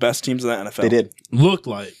one of the best teams in the NFL. They did. Looked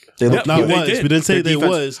like. They looked Not good. was. did. We didn't say Their they defense-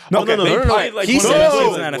 was. No, No, They no. played like He one of the said- best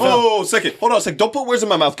teams in the NFL. Oh, second. Hold on a second. Don't put words in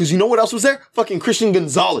my mouth because you know what else was there? Fucking Christian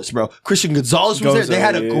Gonzalez, bro. Christian Gonzalez was there. They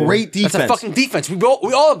had a yeah. great defense. That's a fucking defense. We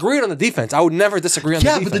all agreed on the defense. I would never disagree on the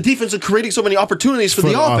Yeah, defense. but the defense is creating so many opportunities for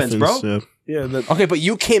the offense, bro. Yeah. Yeah, Okay, but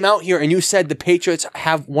you came out here and you said the Patriots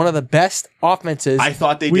have one of the best offenses. I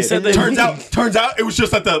thought they We did. said they- turns out it was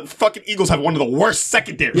just that the fucking Eagles have one of the worst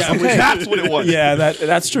secondaries. Yeah, okay. That's what it was. yeah,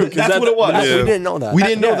 that's true. 'cause That's what it was. we Yeah. didn't know that. We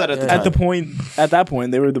didn't know that at the time. At that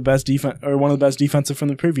point, they were the best defense or one of the best defensive from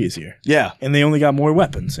the previous year, Yeah. and they only got more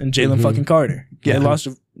weapons and Jalen fucking Carter. Yeah.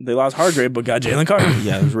 They lost Hargrave, but got Jalen Carter.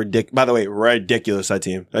 Yeah, it was ridiculous. By the way, ridiculous, that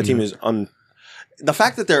team. That team is the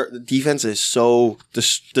fact that their defense is so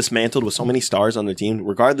dismantled with so many stars on the team,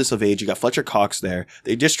 regardless of age. You got Fletcher Cox there.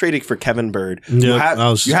 They just traded for Kevin Bird. Yeah, you I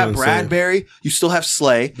was just have gonna say. Bradbury. You still have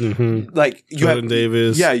Slay. Mm-hmm. Like you Jordan have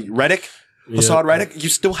Davis. Yeah, Reddick. Hassan Reddick. You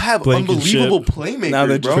still have Blankenship. unbelievable playmakers, Now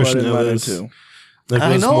they bro. just Christian brought in Leonard Ellis. too.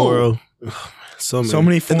 I know. Morrow. So many. So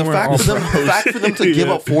many And the former fact, for them to give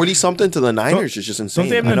Yeah. up 40 something to the Niners is just insane. Don't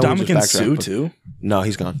they have I know we just Ndamukong backtracked, Suh but- too? No,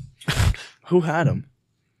 he's gone. Who had him?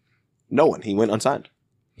 No one. He went unsigned.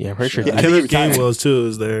 yeah, I'm pretty sure. Yeah, I think he Kenneth retired. Gainwell too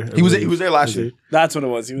is there. He was there last year. That's what it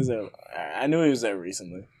was. He was there. I knew he was there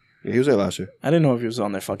recently. Yeah, he was there last year. I didn't know if he was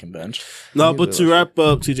on their fucking bench. No, but to wrap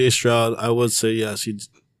up TJ Stroud, I would say yes.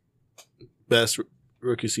 best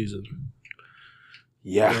rookie season.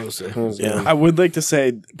 Yeah. I would like to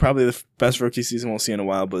say probably the best rookie season we'll see in a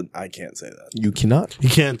while, but I can't say that. You cannot. You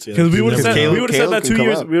can't say that. Because we would have said that 2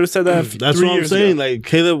 years. We would have said that. That's 3 what I'm years saying. ago. Like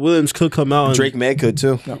Caleb Williams could come out. Drake May could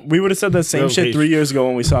too. No, we would have said that same shit 3 years ago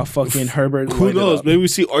when we saw fucking Herbert. Who knows? Maybe we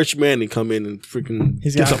see Arch Manning come in and freaking.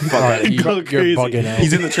 He's got you're bugging out.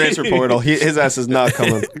 He's in the transfer portal. His ass is not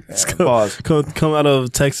coming. Pause. Come out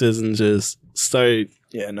of Texas and just start.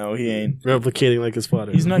 Yeah, no, he ain't replicating like his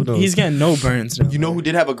father. He's not. He's getting no burns now. You know who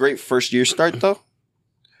did have a great first year start though?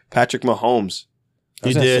 Patrick Mahomes.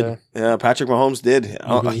 He did. Yeah, Patrick Mahomes did.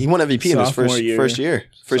 He won MVP in his first year.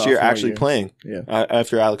 First year actually playing. Yeah.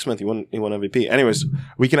 After Alex Smith, he won MVP. Anyways,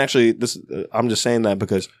 we can actually. I'm just saying that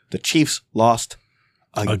because the Chiefs lost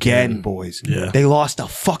again, boys. Yeah. They lost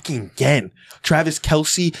again. Travis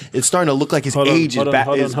Kelce, it's starting to look like his age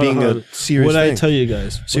is being a serious What did thing. I tell you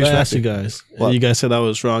guys? What I asked you guys? You guys said I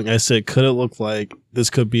was wrong. I said, could it look like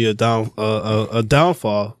this could be a downfall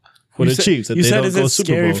for the Chiefs? You said, is it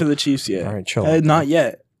scary for the Chiefs yet? All right, chill. Not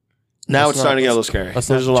yet. Now it's starting to get a little scary.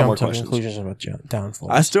 There's a lot more questions. Conclusions about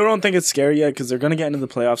downfall. I still don't think it's scary yet because they're going to get into the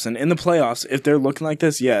playoffs. And in the playoffs, if they're looking like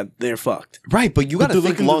this, yeah, they're fucked. Right, but you got to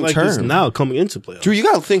think long term. Now coming into playoffs. Drew, you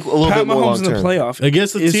got to think a little bit more long term. in the playoff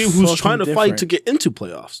against a team who's trying to fight to get into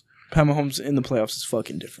playoffs. Pat Mahomes in the playoffs is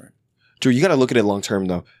fucking different. Drew, you got to look at it long term,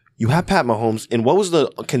 though. You have Pat Mahomes, and what was the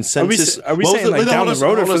consensus? Are we saying down the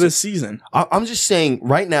road or for this season? I'm just saying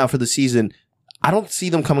right now for the season, I don't see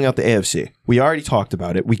them coming out the AFC. We already talked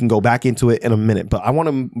about it. We can go back into it in a minute, but I want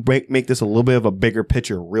to make this a little bit of a bigger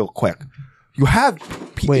picture real quick. You have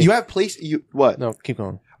what? No, keep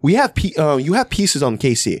going. You have pieces on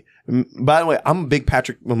KC. By the way, I'm a big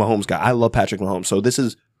Patrick Mahomes guy. I love Patrick Mahomes. So this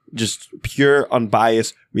is just pure,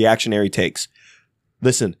 unbiased, reactionary takes.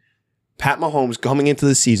 Listen, Pat Mahomes coming into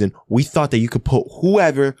the season, we thought that you could put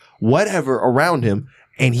whoever, whatever around him,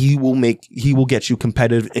 and he will get you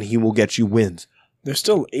competitive and he will get you wins. They're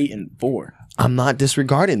still 8-4. I'm not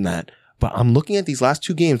disregarding that, but I'm looking at these last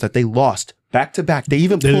two games that they lost back to back. They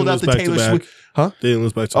even pulled out the Taylor Swift. Huh? They didn't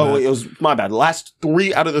lose back to back. Oh, it was my bad. The last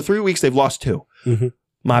 3 out of the 3 weeks, they've lost 2. Mm-hmm.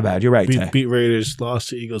 My bad. You're right. Beat Raiders, lost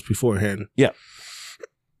to Eagles beforehand. Yeah.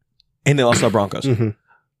 And they lost to the Broncos. Mm-hmm.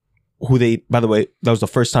 By the way, that was the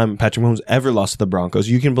first time Patrick Mahomes ever lost to the Broncos.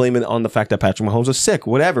 You can blame it on the fact that Patrick Mahomes was sick,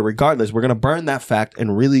 whatever. Regardless, we're going to burn that fact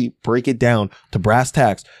and really break it down to brass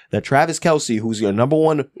tacks that Travis Kelce, who's your number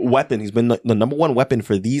one weapon, he's been the number one weapon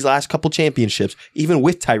for these last couple championships, even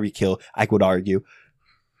with Tyreek Hill, I would argue,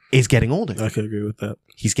 is getting older. I could agree with that.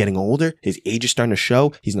 He's getting older. His age is starting to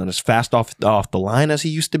show. He's not as fast off the line as he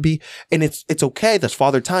used to be. And it's okay. That's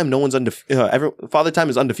father time. No one's father time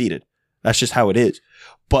is undefeated. That's just how it is.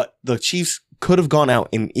 But the Chiefs could have gone out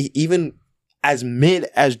and even as mid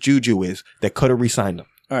as Juju is, they could have re-signed him.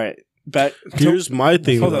 All right. Here's my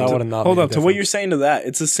thing. Hold up. To what you're saying to that,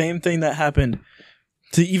 it's the same thing that happened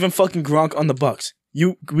to even fucking Gronk on the Bucks.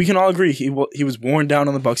 We can all agree he was worn down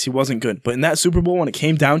on the Bucks. He wasn't good. But in that Super Bowl, when it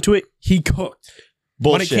came down to it, he cooked.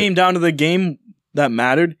 Bullshit. When it came down to the game that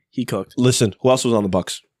mattered, he cooked. Listen, who else was on the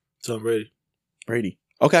Bucks? Tom Brady.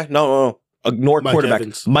 Okay, no. Ignore quarterback.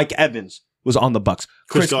 Evans. Mike Evans was on the Bucks.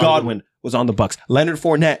 Chris Godwin was on the Bucks. Leonard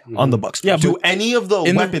Fournette on the Bucks. Yeah, do any of the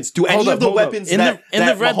weapons that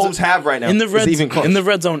Mahomes have right now in the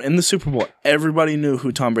red zone in the Super Bowl, everybody knew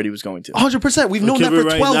who Tom Brady was going to. 100%. We've known that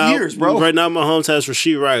for 12 years, bro. Right now, Mahomes has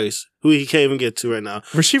Rasheed Rice, who he can't even get to right now.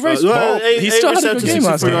 Rasheed Rice, he still had a good game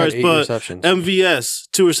last night. But MVS,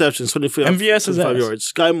 2 receptions, 25 yards.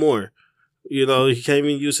 Sky Moore. You know, he can't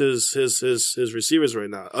even use his receivers right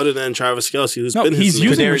now, other than Travis Kelce, he's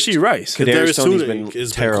using Rasheed Rice. Kadarius Toney's been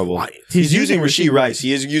terrible. He's using Rasheed Rice.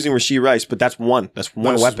 He is using Rasheed Rice, but that's one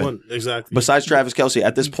weapon. Exactly. Besides Travis Kelce,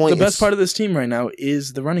 at this point, the best part of this team right now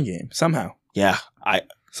is the running game. Somehow,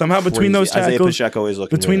 between those tackles,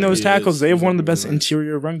 they have one of the best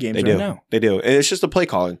interior run games right now. They do. And it's just a play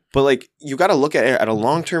calling, but you got to look at it at a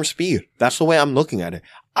long term speed. That's the way I'm looking at it.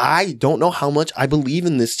 I don't know how much I believe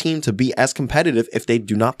in this team to be as competitive if they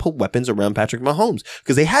do not put weapons around Patrick Mahomes,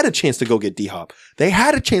 because they had a chance to go get D-Hop. They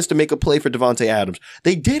had a chance to make a play for Devontae Adams.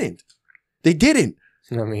 They didn't. I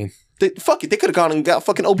mean, they could have gone and got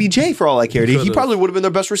fucking OBJ for all I cared. He probably would have been their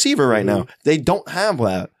best receiver right now. They don't have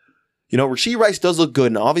that. You know, Rasheed Rice does look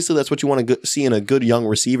good, and obviously that's what you want to see in a good young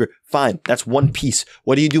receiver. Fine, that's one piece.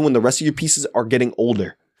 What do you do when the rest of your pieces are getting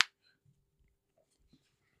older?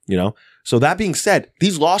 You know? So that being said,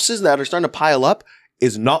 these losses that are starting to pile up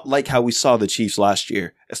is not like how we saw the Chiefs last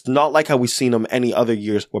year. It's not like how we've seen them any other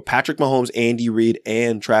years with Patrick Mahomes, Andy Reid,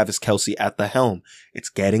 and Travis Kelce at the helm. It's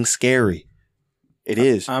getting scary. It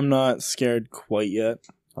is. I'm not scared quite yet.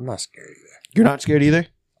 I'm not scared either. You're not scared either?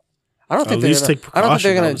 I don't think At least they're take gonna. I don't think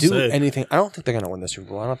they're gonna precautions, I do would say. anything. I don't think they're gonna win the Super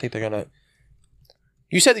Bowl. I don't think they're gonna.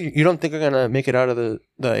 You said that you don't think they're gonna make it out of the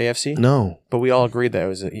AFC. No, but we all agreed that it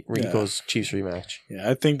was a Eagles Chiefs rematch. Yeah,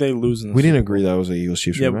 I think they lose. We didn't agree that was a Eagles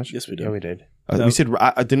Chiefs rematch. Yes, we did. Yeah, we did. We said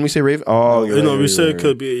didn't we say Raven? Oh, We said it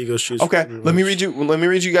could be an Eagles Chiefs. Okay, let me read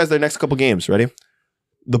you guys their next couple games. Ready?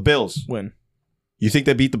 The Bills win. You think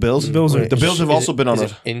they beat the Bills? The Bills have also been on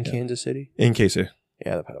it in Kansas City. In KC.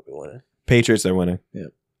 Yeah, they'll probably winning. Patriots, they're winning. Yeah.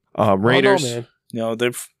 Raiders. Man. No,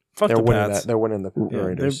 they're winning Pats. that. They're winning the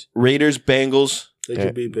Raiders. Raiders, Bengals. They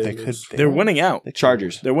could be Bengals. They're winning out.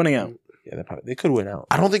 Chargers. They're winning out. Yeah, they could win out.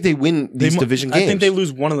 I don't think they win these division games. I think they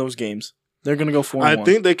lose one of those games. They're gonna go 4-1. I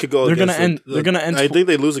think they could go. They're gonna end. They're gonna end. I think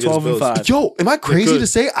they lose against 12-5. Yo, am I crazy to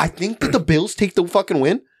say I think that the Bills take the fucking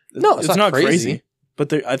win? No, it's not crazy.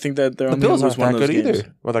 But I think that they're the only Bills gonna lose aren't one that of good those games.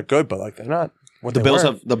 either. Well, they're good, but like they're not. What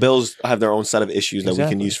The Bills have their own set of issues that we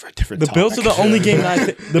can use for a different. The Bills are the only game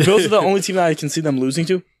that the Bills are the only team that I can see them losing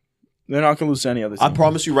to. They're not going to lose to any other team. I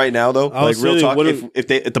promise you right now, though, like real talk,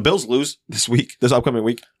 if the Bills lose this upcoming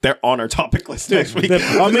week, they're on our topic list next week. Honestly,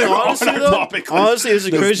 it's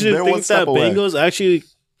crazy to think that Bengals actually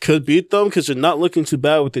could beat them because they're not looking too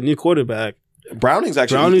bad with the new quarterback. Browning's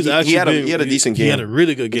actually he had a decent game. He had a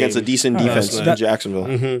really good game against a decent defense in Jacksonville.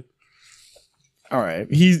 Mm-hmm. All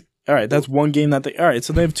right. That's one game that they. All right,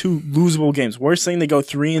 so they have 2 losable games. We're saying they go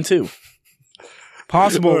 3-2.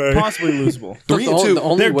 Possibly losable.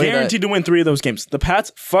 3-2. They're guaranteed to win 3 of those games. The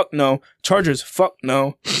Pats, fuck no. Chargers, fuck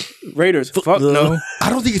no. Raiders, fuck no. I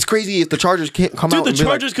don't think it's crazy if the Chargers can't come out. Dude, the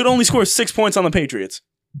Chargers could only score 6 points on the Patriots.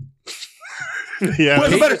 Yeah,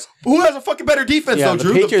 who has a fucking better defense though,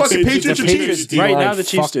 Drew? The fucking Patriots or Chiefs? Right now, the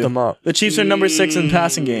Chiefs do. Them up. The Chiefs are number 6 in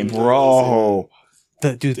passing game. Bro.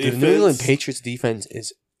 The New England Patriots defense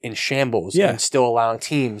is in shambles and still allowing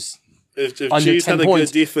teams if under Chiefs 10 had a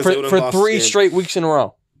points good defense, for 3 straight weeks in a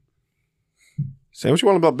row. Say what you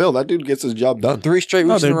want about Bill. That dude gets his job done. 3 straight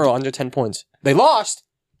weeks in a row under 10 points. They lost.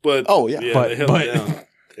 But but they held it down.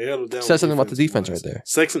 They held it down. Says something about the defense right there.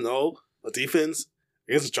 6-0, a defense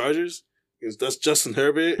against the Chargers. That's Justin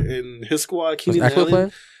Herbert and his squad. Was Eckler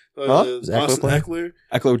playing? Austin Eckler.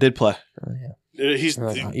 Eckler did play. Oh, yeah. He's you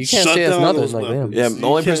can't shut say it's down nothing those like weapons. them. Yeah, the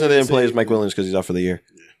only person that didn't play is Mike Williams because he's out for the year.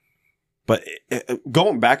 Yeah. But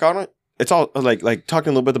going back on it, it's all like talking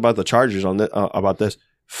a little bit about the Chargers on about this.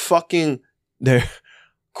 Fucking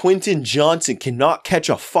Quentin Johnson cannot catch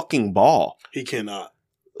a fucking ball. He cannot.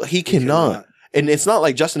 He cannot. And it's not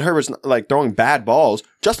like Justin Herbert's like throwing bad balls.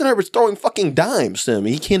 Justin Herbert's throwing fucking dimes to him.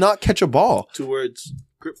 He cannot catch a ball. 2 words.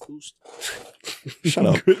 Grip boost. Shut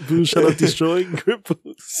up. Grip boost. Shut up. Destroying. Grip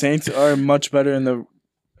boost. Saints are much better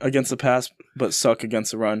against the pass, but suck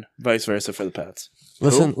against the run. Vice versa for the Pats.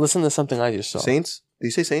 Listen to something I just saw. Saints? Did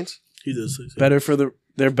you say Saints? He does say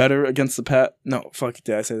They're better against the pass. No, fuck.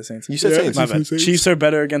 Did I say the Saints? You said Saints. My bad. Chiefs are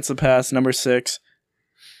better against the pass, number 6.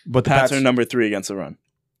 But the Pats are number 3 against the run.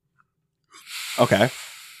 Okay.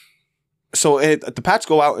 So the Pats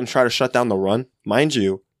go out and try to shut down the run. Mind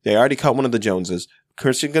you, they already cut one of the Joneses.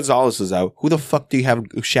 Christian Gonzalez is out. Who the fuck do you have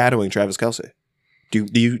shadowing Travis Kelce? Do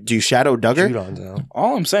you shadow Duggar? Judon's out.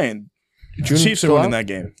 All I'm saying, Chiefs are winning that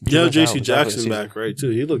game. Yeah, Judon's J.C. out Jackson for the back, right, too.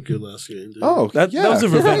 He looked good last game. Oh, that was a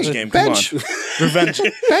revenge game. Come Bench. on. Revenge.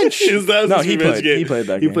 Bench. No, he played that game. He played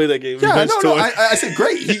that game. Yeah, Revenge no. tour. I said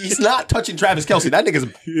great. He's not touching Travis Kelce. That nigga's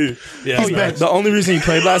Yeah, he's benched. The only reason he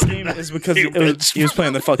played last game is because he was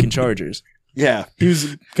playing the fucking Chargers. yeah. He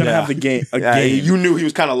was gonna have the game. You knew he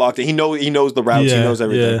was kind of locked in. He knows the routes. He Yeah, knows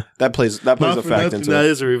everything. yeah. That plays a fact into that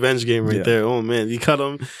it. is a revenge game right there. Oh man, you cut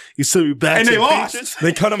him. You still be back. And to they the lost. Patriots.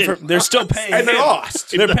 They cut him for. They're still paying. And they him.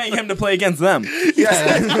 lost. They're paying him to play against them.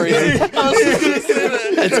 Yeah, That's crazy.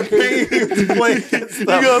 it's paying him to play against You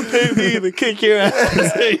them. gonna pay me to kick your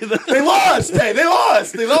ass? They lost. Hey, they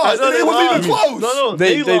lost. They lost. I know They wasn't even close. No,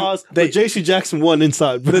 They- they lost. they- But J.C. Jackson won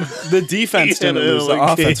inside. The defense didn't lose. The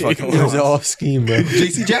offense fucking It was lost. all scheme, bro.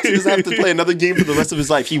 J.C. Jackson doesn't have to play another game for the rest of his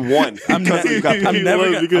life. He won. I'm never He won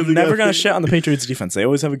because he never got gonna paid. shit on the Patriots defense. They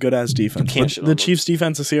always have a good ass defense. can't But shit on the them. Chiefs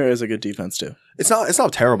defense this year is a good defense too. It's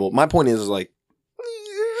not terrible. My point is like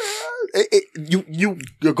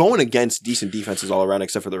you're going against decent defenses all around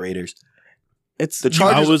except for the Raiders. It's The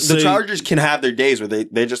Chargers. The Chargers can have their days where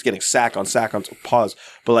they're just getting sack on pause,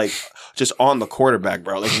 but like just on the quarterback,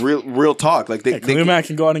 bro. Like real talk. Like Khalil Mack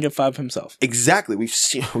can go out and get 5 himself. exactly. We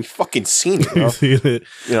fucking seen it, bro.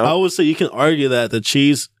 You know? I would say you can argue that the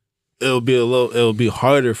Chiefs it'll be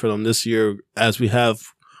harder for them this year as we have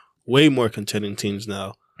way more contending teams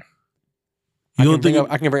now. I can bring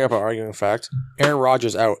up an arguing fact. Aaron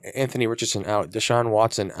Rodgers out, Anthony Richardson out, Deshaun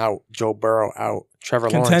Watson out, Joe Burrow out, Trevor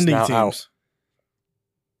Lawrence Contending now teams. out.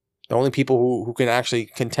 The only people who can actually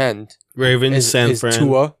contend Ravens, San Fran.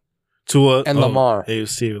 Tua. And Lamar.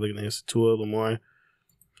 AFC, we're looking at AFC. Tua, Lamar.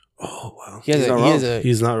 Oh, wow.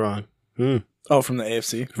 He's not wrong. Oh, from the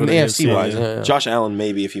AFC? From the AFC wise. Yeah. Josh Allen,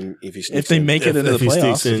 maybe, if he sneaks if they make it into the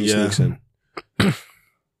playoffs. If he sneaks in.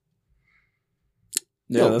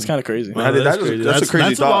 Yeah, that's kind of crazy. Wow, that's a crazy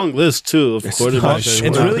that's thought. a long list, too, of quarterbacks.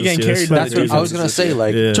 It's really getting carried by That's what I was going to say.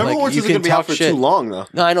 Like, Trevor Lawrence isn't going to be out for too long, though.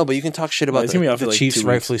 No, I know, but you can talk shit about the Chiefs,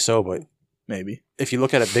 rightfully so, but maybe. If you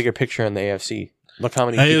look at a bigger picture in the AFC, look how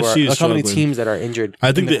many teams that are injured.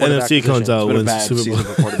 I think the NFC comes out wins the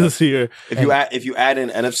Super Bowl this year. If you add in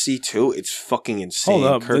NFC too, it's fucking insane.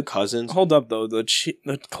 Hold up, Kirk Cousins. Hold up, though.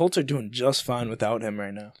 The Colts are doing just fine without him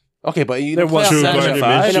right now. Okay, but in a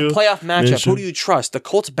playoff matchup, who do you trust? The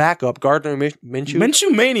Colts backup, Gardner Minshew?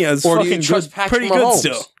 Minshew Mania is fucking pretty good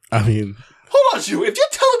still. I mean... Hold on, you. If you're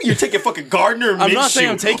telling me you're taking fucking Gardner Minshew, I'm not saying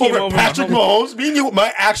I'm taking him over Patrick Mahomes. Me and you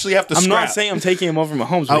might actually have to. I'm not saying I'm taking him over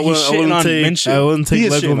Mahomes. But he's shitting on Minshew. I wouldn't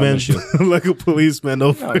take Lego policeman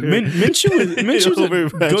over. Minshew's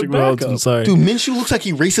a good backup. I'm sorry, dude. Minshew looks like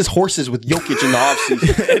he races horses with Jokic in the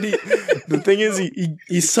offseason. The thing is,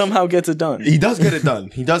 he somehow gets it done. He does get it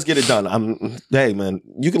done. Hey, man,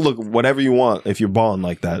 you can look whatever you want if you're balling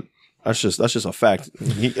like that. That's just a fact.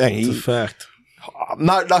 It's a fact. I'm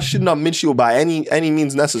not shitting on Minshew by any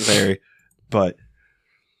means necessary, but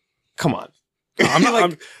come on.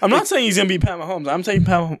 I'm not saying he's gonna be Pat Mahomes. I'm taking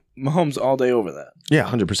Pat Mahomes all day over that. Yeah,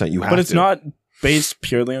 100%. You have, but it's not based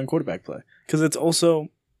purely on quarterback play because it's also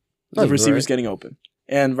the receivers getting open.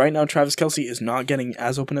 And right now, Travis Kelce is not getting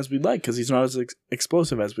as open as we'd like because he's not as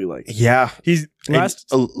explosive as we like. Yeah, he's last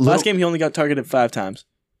game he only got targeted 5 times.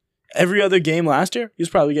 Every other game last year, he was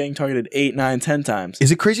probably getting targeted 8, 9, 10 times. Is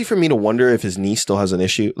it crazy for me to wonder if his knee still has an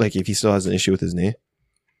issue? Like, if he still has an issue with his knee?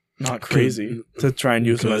 Not crazy to try and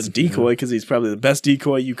use him as a decoy because he's probably the best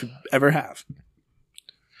decoy you could ever have.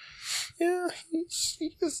 Yeah,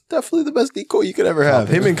 he's definitely the best decoy you could ever have.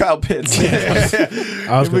 Him and Kyle Pitts.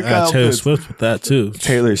 I was going to add Taylor Swift with that, too.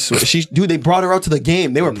 Taylor Swift. Dude, they brought her out to the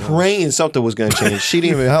game. They were praying something was going to change. She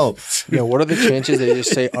didn't even help. Yeah, what are the chances they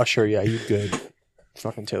just say, Usher, yeah, you good?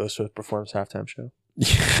 Fucking Taylor Swift performs halftime show.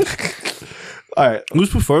 All right. Who's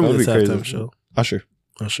performing this halftime show? Usher.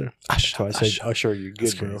 So I said, Usher, you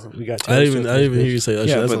good, bro. We got I didn't even hear you say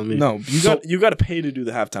Usher. That's on me. No, you got to pay to do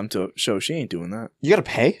the halftime show. She ain't doing that. You got to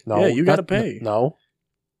pay? No. Yeah, you got to pay. No.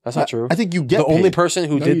 That's not true. I think you get the paid. only person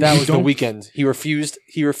who did that was The Weeknd. He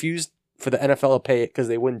refused for the NFL to pay it because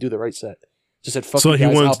they wouldn't do the right set. Just said, fuck so he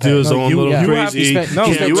wanted to do his own little crazy. He spent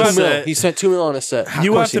 $2 million on a set.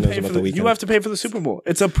 You have to pay for the Super Bowl.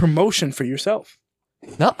 It's a promotion for yourself.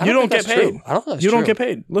 No, you don't get paid. I don't think that's you true. don't get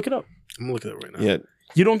paid. Look it up. I'm looking at it right now. Yeah,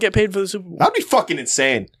 you don't get paid for the Super Bowl. That'd be fucking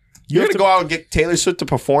insane. You're gonna go out and get Taylor Swift to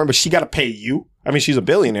perform, but she got to pay you. I mean, she's a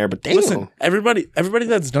billionaire, but damn. Listen, everybody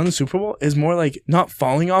that's done the Super Bowl is more like not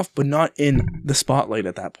falling off, but not in the spotlight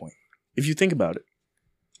at that point. If you think about it,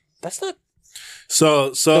 that's not. So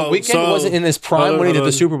The Weeknd wasn't in his prime when he did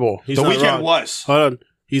the Super Bowl. The Weeknd was. Hold on,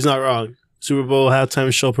 he's not wrong. Super Bowl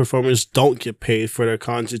halftime show performers don't get paid for their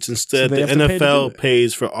concerts. Instead, the NFL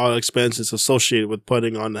pays for all expenses associated with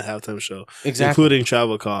putting on the halftime show, including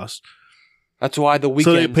travel costs. That's why the Weeknd.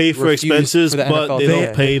 So they pay for expenses, but they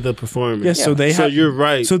don't pay the performance. Yeah, so you're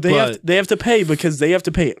right. So they have to pay because they have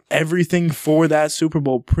to pay everything for that Super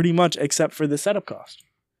Bowl, pretty much except for the setup cost.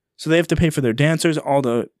 So they have to pay for their dancers, all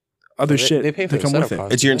the other shit they pay for to come with it.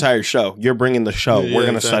 It's your entire show. You're bringing the show. We're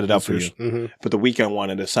going to set it up for you. Mm-hmm. But the Weeknd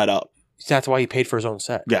wanted to set up. That's why he paid for his own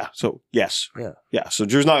set. Yeah. So yes. Yeah. So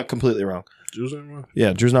Drew's not completely wrong. Drew's not wrong.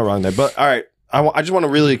 Yeah, Drew's not wrong there. But all right, I just want to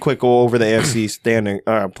really quick go over the AFC standing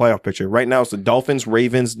playoff picture. Right now, it's the Dolphins,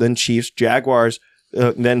 Ravens, then Chiefs, Jaguars.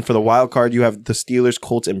 Then for the wild card, you have the Steelers,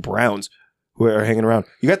 Colts, and Browns who are hanging around.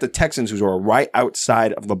 You got the Texans who are right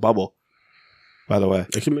outside of the bubble. By the way,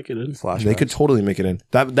 they can make it in. They could totally make it in.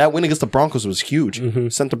 That win against the Broncos was huge. Mm-hmm.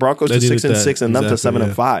 Sent the Broncos to 6-6 and them to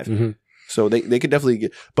 7-5. Mm-hmm. So they could definitely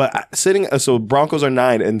get. But so Broncos are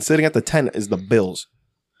 9 and sitting at the 10 is the Bills.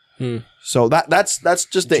 So that's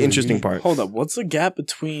just the interesting part. Hold up, what's the gap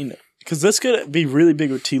between? Because this could be really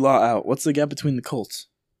big with T-Law out. What's the gap between the Colts?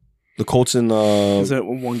 The Colts in is it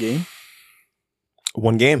one game?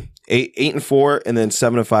 One game, 8-4, and then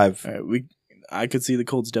 7-5. All right, I could see the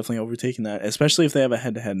Colts definitely overtaking that, especially if they have a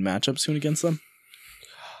head-to-head matchup soon against them.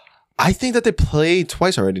 I think that they played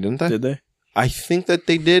twice already, didn't they? Did they? I think that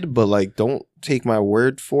they did, but don't take my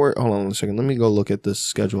word for it. Hold on a second. Let me go look at this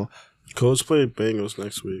schedule. Colts play Bengals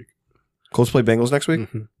next week. Colts play Bengals next week?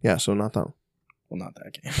 Mm-hmm. Yeah, so not that. Well, not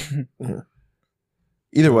that game. Yeah.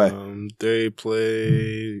 Either way. They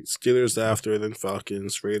play Steelers after, then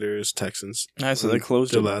Falcons, Raiders, Texans. Nice, so they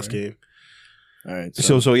closed their last game. All right.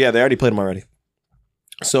 So yeah, they already played him already.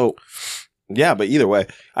 So yeah, but either way,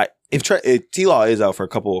 if T-Law is out for a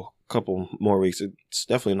couple more weeks, it's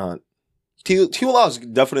definitely not. T-Law is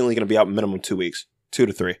definitely going to be out minimum 2 weeks, 2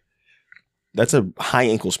 to 3. That's a high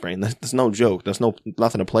ankle sprain. That's no joke. That's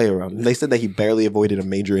nothing to play around. They said that he barely avoided a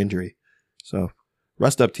major injury. So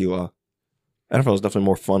rest up, T-Law. NFL is definitely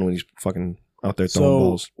more fun when he's fucking out there throwing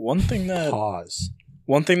balls. One thing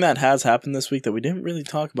that has happened this week that we didn't really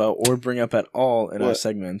talk about or bring up at all in our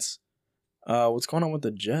segments. What's going on with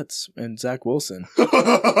the Jets and Zach Wilson? Who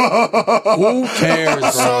cares, bro?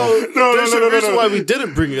 So there's a reason why we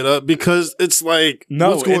didn't bring it up, because it's like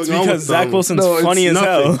it's because Zach Wilson's funny as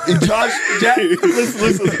hell.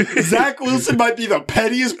 Listen, Zach Wilson might be the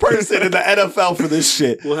pettiest person in the NFL for this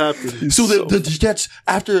shit. What happened? So the Jets,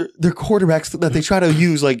 after their quarterbacks that they try to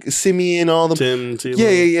use, like Simeon, all the Tim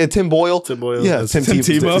Tebow. Yeah, Tim Boyle. Yeah, Tim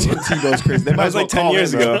Tebow. Tim Tebow's crazy. They might as well like 10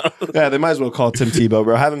 years ago. Yeah, they might as well call Tim Tebow,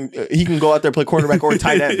 bro. Have him. He can go out there, play quarterback or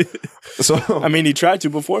tight end. So I mean, he tried to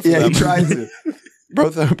before for them. He tried to.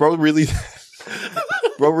 Bro really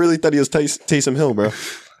thought he was Taysom Hill, bro.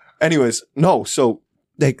 Anyways, no. So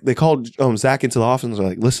they called Zach into the office and they're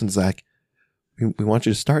like, "Listen, Zach, we want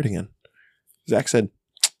you to start again." Zach said,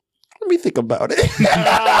 "Let me think about it."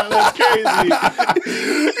 That's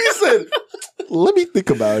crazy. He said, "Let me think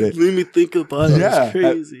about it." Let me think about it. Yeah, that's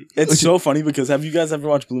crazy. It's so funny because have you guys ever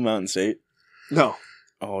watched Blue Mountain State? No.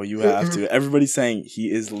 Oh, you have to. Everybody's saying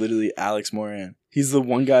he is literally Alex Moran. He's the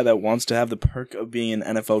one guy that wants to have the perk of being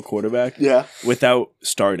an NFL quarterback without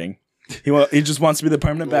starting. He just wants to be the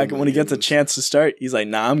permanent back, and when he gets a chance to start, he's like,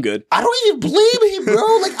 nah, I'm good. I don't even blame him,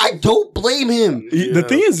 bro. Like, I don't blame him. The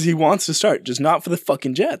thing is, he wants to start, just not for the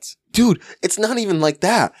fucking Jets. Dude, it's not even like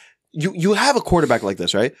that. You have a quarterback like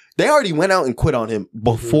this, right? They already went out and quit on him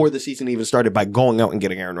before the season even started by going out and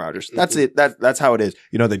getting Aaron Rodgers. That's it. That's how it is.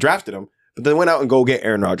 You know, they drafted him. But they went out and go get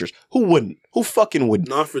Aaron Rodgers. Who wouldn't? Who fucking wouldn't?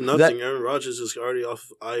 Not for nothing. Aaron Rodgers is already off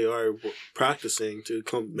IR practicing to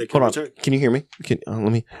come make a return. Can you hear me? Let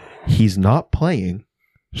me. He's not playing.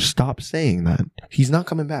 Stop saying that. He's not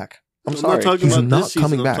coming back. I'm sorry. Not talking He's about not this season.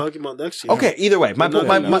 coming back. I'm talking about next year. Okay, either way.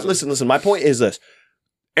 Listen. My point is this.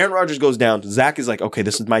 Aaron Rodgers goes down. Zach is like, okay,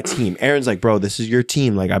 this is my team. Aaron's like, bro, this is your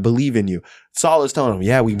team. Like, I believe in you. Saul is telling him,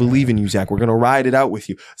 yeah, we believe in you, Zach. We're going to ride it out with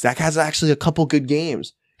you. Zach has actually a couple good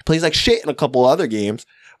games. Plays like shit in a couple other games,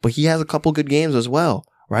 but he has a couple good games as well,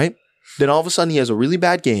 right? Then all of a sudden he has a really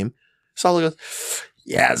bad game. Solid goes,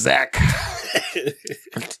 yeah, Zach.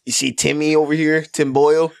 You see Timmy over here, Tim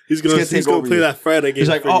Boyle? He's gonna play that Friday game. He's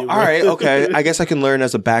like, all right, okay. I guess I can learn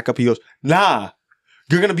as a backup. He goes, nah,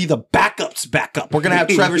 you're going to be the backup's backup. We're going to have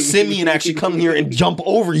Trevor Simeon actually come here and jump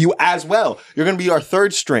over you as well. You're going to be our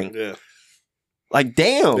third string. Yeah. Like,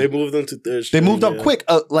 damn. They moved him to third string. They moved up quick.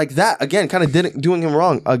 Like that. Again, kind of doing him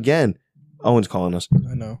wrong. Again. Owen's calling us.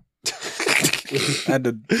 I know. I had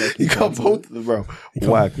to. You called both of them, bro.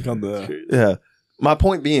 Whack. Yeah. My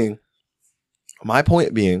point being,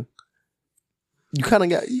 you kind of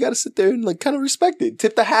got to sit there and like kind of respect it.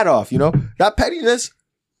 Tip the hat off, you know? That pettiness,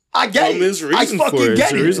 I get it. I fucking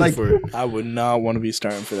get it. Like, I would not want to be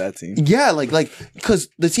starting for that team. Yeah, like, because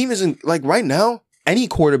the team isn't, like, right now, any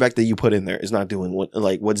quarterback that you put in there is not doing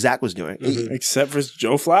what Zach was doing. Mm-hmm. Except for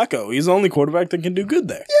Joe Flacco. He's the only quarterback that can do good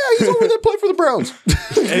there. Yeah, he's over there playing for the Browns.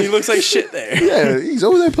 And he looks like shit there. Yeah, he's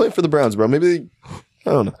over there playing for the Browns, bro. Maybe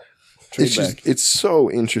I don't know. It's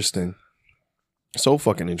so interesting. So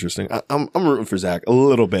fucking interesting. I'm rooting for Zach a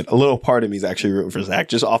little bit. A little part of me is actually rooting for Zach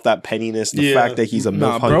just off that pettiness, the fact that he's a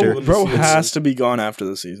MILF hunter. Bro has to be gone after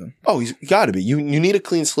the season. Oh, he's got to be. You need a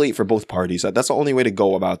clean slate for both parties. That's the only way to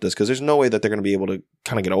go about this because there's no way that they're going to be able to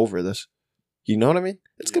kind of get over this. You know what I mean?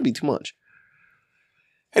 It's going to be too much.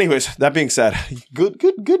 Anyways, that being said, good.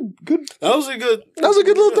 That was a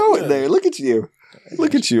good little throw in there. Look at you.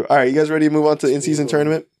 Look at you. All right, you guys ready to move on to in-season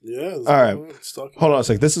tournament? Yeah. All right. Hold on a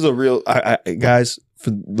sec. This is a real... guys,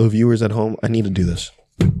 for the viewers at home, I need to do this.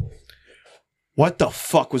 What the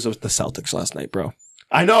fuck was with the Celtics last night, bro?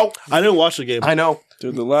 I know. I didn't watch the game. I know.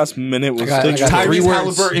 Dude, the last minute was... Tyrese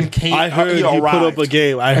Halliburton came... I heard he put up a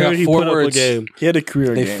game. He had a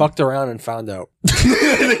career game. They fucked around and found out.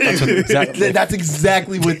 That's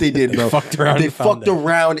exactly what they did, bro. They fucked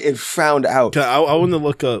around and found out. I want to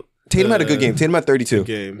look up... Tatum had a good game. Tatum had 32.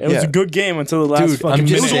 It was a good game until the last fucking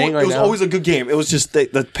minute. It was always a good game. It was just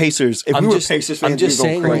the Pacers. If we were Pacers fans, I'm just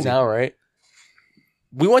saying crazy. right now, right?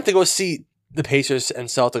 We went to go see the Pacers and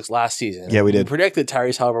Celtics last season. Yeah, we did. We predicted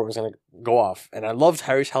Tyrese Halliburton was going to go off, and I loved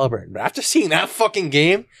Tyrese Halliburton. But after seeing that fucking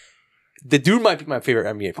game, the dude might be my favorite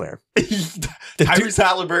NBA player. Tyrese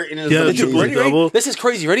Halliburton is the triple-double. This is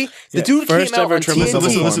crazy. Ready? The dude came out on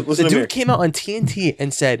TNT. Listen, the dude came out on TNT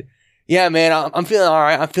and said, Yeah, man, I'm feeling all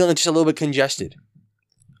right. I'm feeling just a little bit congested.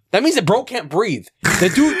 That means that bro can't breathe.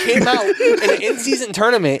 The dude came out in an in-season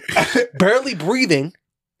tournament, barely breathing,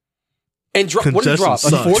 and what did he drop?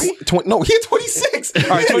 Like 40? No, he had 26. All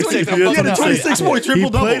right, 26. He had a 26-point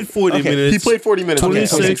triple-double. He played 40 minutes. He played 40 minutes.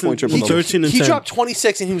 26-point triple-double. 13 and 10. He dropped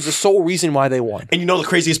 26, and he was the sole reason why they won. And you know the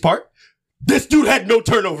craziest part? This dude had no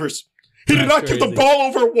turnovers. He did not give the ball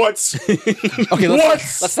over once. Okay,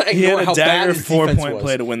 let's not ignore how bad his defense 4-point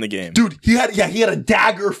play to win the game. Dude, he had a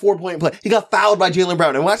dagger 4-point play. He got fouled by Jaylen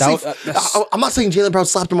Brown. And when I'm not saying Jaylen Brown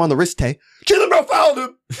slapped him on the wrist, Tay. Jaylen Brown fouled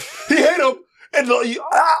him. He hit him. And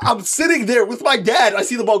I'm sitting there with my dad. I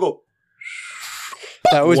see the ball go.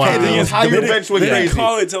 That was the entire bench went crazy. They didn't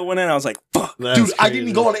call it till it went in. I was like, fuck. Dude, I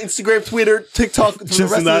didn't go on Instagram, Twitter, TikTok for the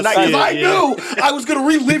rest of the night because I knew I was going to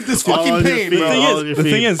relive this fucking pain, bro. The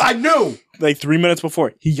thing is, I knew. Like 3 minutes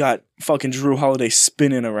before, he got fucking Drew Holiday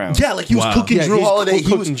spinning around. Yeah, like he was cooking Drew Holiday.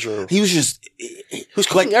 He was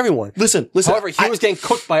cooking everyone. Listen. However, he was getting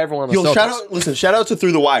cooked by everyone on the Celtics. Shout out to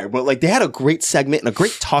Through the Wire. But like they had a great segment and a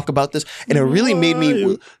great talk about this, and it really made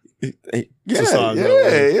me. That's how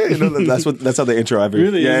they intro every.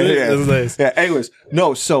 Really? Yeah. That's nice. Yeah. Anyways,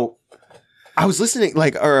 no. So I was listening,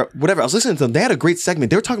 or whatever. I was listening to them. They had a great segment.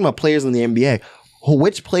 They were talking about players in the NBA,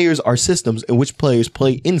 which players are systems and which players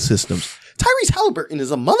play in systems. Tyrese Halliburton is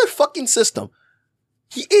a motherfucking system.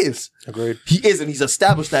 He is. Agreed. He is, and he's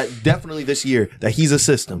established that definitely this year that he's a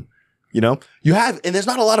system. You know, and there's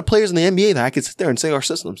not a lot of players in the NBA that I could sit there and say are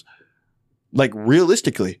systems. Like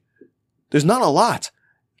realistically, there's not a lot.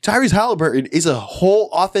 Tyrese Halliburton is a whole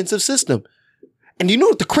offensive system. And you know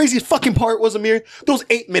what the craziest fucking part was, Amir? Those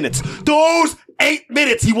 8 minutes. Those 8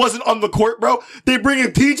 minutes he wasn't on the court, bro. They bring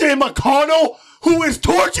in TJ McConnell, who is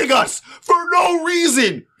torching us for no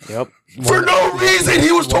reason. Yep. For no reason,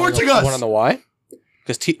 he was torching us. Want to know why?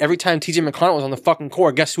 Because every time TJ McConnell was on the fucking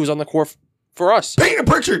court, guess who was on the court for us? Peyton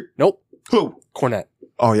Pritchard. Nope. Who? Cornette.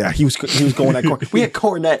 Oh yeah, he was going that court. We had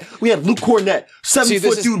Cornette. We had Luke Cornette,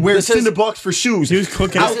 7-foot dude wearing $10 for shoes. He was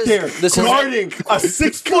cooking out there guarding a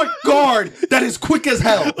 6-foot guard that is quick as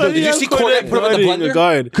hell. Did you see Cornette put him in the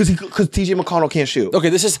blender? Because TJ McConnell can't shoot. Okay,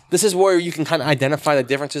 this is where you can kind of identify the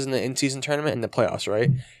differences in the in-season tournament and the playoffs,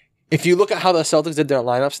 right? If you look at how the Celtics did their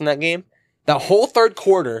lineups in that game, that whole third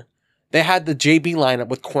quarter, they had the JB lineup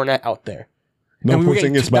with Cornette out there. No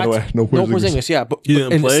Porzingis, by the way. No Porzingis, yeah. But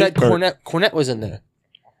instead, Cornette was in there.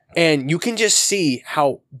 And you can just see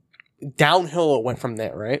how downhill it went from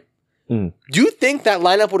there, right? Do you think that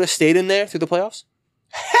lineup would have stayed in there through the playoffs?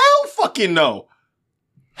 Hell fucking no.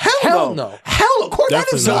 Hell no.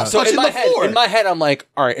 Cornette is not touching the floor. In my head, I'm like,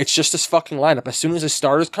 all right, it's just this fucking lineup. As soon as the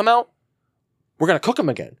starters come out, we're going to cook them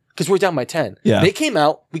again. Because we're down by 10. Yeah. They came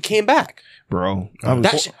out, we came back. Bro.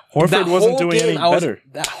 Horford wasn't doing any better.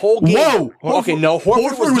 That whole game. Whoa. Okay, no.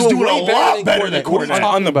 Horford was doing a lot better than Cornette.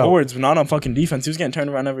 On the boards, but not on fucking defense. He was getting turned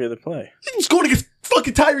around every other play. He was going against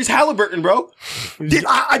fucking Tyrese Halliburton, bro.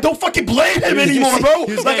 I don't fucking blame him anymore, bro.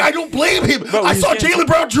 I don't blame him. I saw Jaylen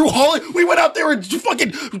Brown, Drew Holiday. We went out there and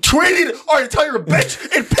fucking traded our entire bench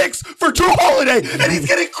and picks for Drew Holiday, and he's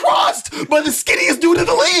getting crossed by the skinniest dude in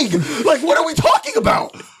the league. Like, what are we talking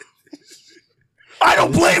about? I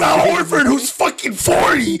don't blame Al Horford, who's fucking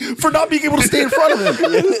 40, for not being able to stay in front of him.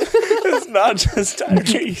 It's not just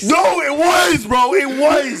Tyrese. No, it was, bro. It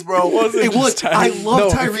was. I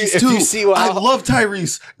love Tyrese, too. I love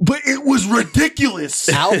Tyrese, but it was ridiculous.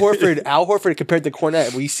 Al Horford compared to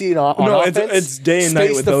Cornette, we see it on offense. It's day and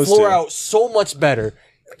night with those two. Space the floor out so much better.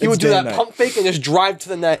 He would do that pump fake and just drive to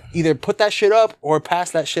the net, either put that shit up or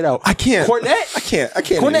pass that shit out. I can't. Cornette? I can't.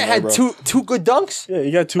 Cornette had two good dunks. Yeah,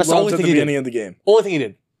 you got two lobs at the beginning of the game. Only thing he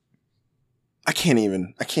did. I can't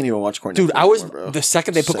even watch Cornette. Dude, the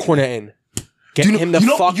second they put Cornette in, get him the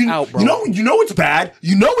fuck out, bro. You know it's bad.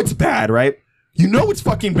 You know it's bad, right? You know it's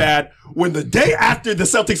fucking bad when the day after the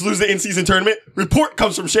Celtics lose the in-season tournament, report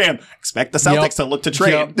comes from Sham. Expect the Celtics to look to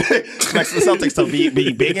trade. Expect the Celtics to be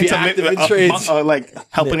big into trades. Like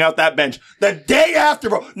helping out that bench. The day after,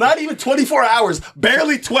 bro, not even 24 hours,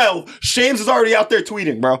 barely 12, Shams is already out there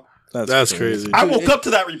tweeting, bro. That's crazy. I woke up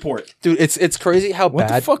to that report. Dude, it's crazy how bad. What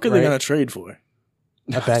the fuck are they going to trade for?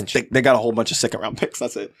 A bench. They got a whole bunch of second round picks.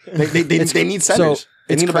 That's it. They need centers. So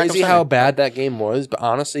it's crazy how bad that game was, but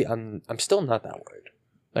honestly, I'm still not that worried.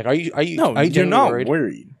 Like, are you? No, you're not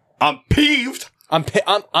worried. I'm peeved. I'm pissed.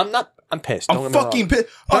 I'm fucking pissed.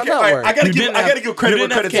 Okay, I gotta give credit where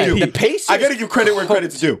credit's due. The pace. I gotta give credit where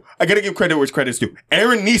credit's due.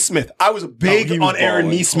 Aaron Nesmith. I was big on Aaron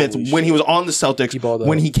Nesmith when he was on the Celtics.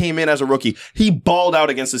 When he came in as a rookie, he balled out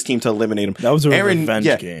against his team to eliminate him. That was a revenge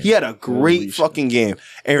game. He had a great fucking game.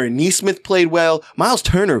 Aaron Nesmith played well. Miles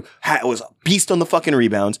Turner was beast on the fucking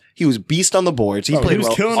rebounds. He was beast on the boards. He played He was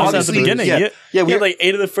well. killing us at the Honestly, beginning. Yeah, He had like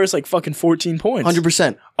 8 of the first like fucking 14 points.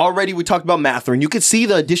 100%. Already we talked about Mathurin. You could see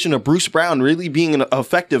the addition of Bruce Brown really being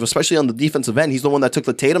effective, especially on the defensive end. He's the one that took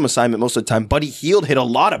the Tatum assignment most of the time. Buddy Hield hit a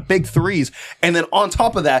lot of big threes. And then on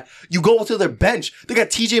top of that, you go to their bench. They got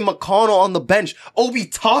TJ McConnell on the bench. Obi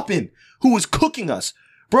Toppin, who was cooking us.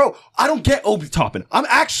 Bro, I don't get Obi Toppin. I'm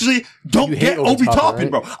actually don't get Obi Toppin,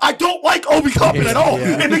 right? Bro. I don't like Obi Toppin at all.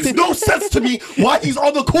 Yeah. It makes no sense to me why he's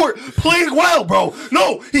on the court playing well, bro.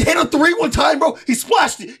 No, he hit a 3 one time, bro. He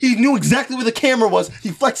splashed it. He knew exactly where the camera was.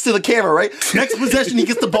 He flexed to the camera, right? Next possession, he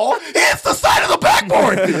gets the ball. He hits the side of the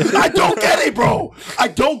backboard. I don't get it, bro. I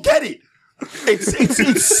don't get it.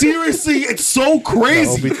 It's seriously, it's so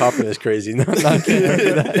crazy. Obi Toppin is crazy. No, not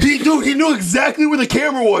he knew exactly where the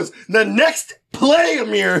camera was. The next play,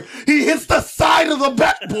 Amir, he hits the side of the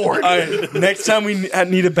backboard. All right, next time we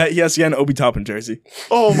need to bet, he has to get an Obi Toppin jersey.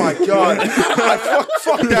 Oh my god,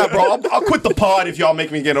 fuck that, bro. I'll quit the pod if y'all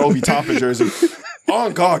make me get an Obi Toppin jersey. Oh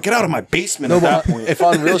god, get out of my basement at that point. If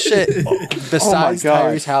on real shit, besides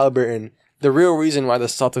Tyrese Halliburton, the real reason why the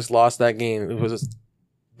Celtics lost that game was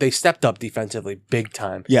they stepped up defensively big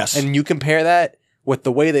time. Yes. And you compare that with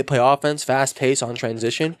the way they play offense, fast pace on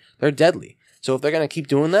transition, they're deadly. So if they're going to keep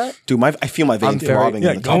doing that... Dude, I feel my veins throbbing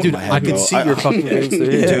in the top of my head, I can see your fucking veins through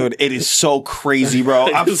here. Dude, it is so crazy,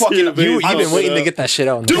 bro. I'm fucking... You've been waiting to get that shit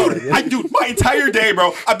out. Dude, my entire day,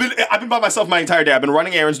 bro. I've been by myself my entire day. I've been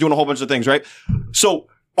running errands, doing a whole bunch of things, right? So...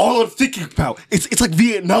 all I'm thinking about, it's like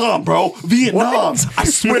Vietnam, bro. Vietnam. What? I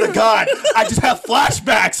swear to God, I just have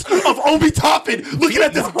flashbacks of Obi Toppin looking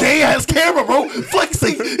at this gay ass camera, bro,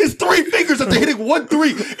 flexing his 3 fingers after hitting 1 3.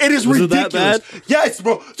 It is ridiculous. That bad? Yes,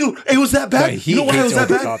 bro. Dude, it was that bad. You know why it was that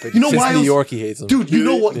bad? You know why? New York, he hates him. Dude, you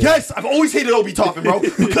know what? Yeah. Yes, I've always hated Obi Toppin, bro.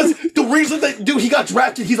 Because the reason that, dude, he got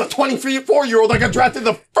drafted, he's a 24-year-old that got drafted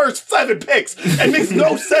the first 7 picks. It makes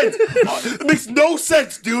no sense. It makes no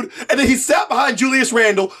sense, dude. And then he sat behind Julius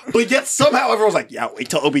Randle, but yet somehow everyone's like, yeah, wait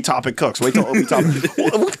till Obi Toppin cooks. Wait till Obi Toppin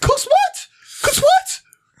cooks what? Cooks what?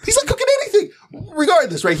 He's not cooking anything.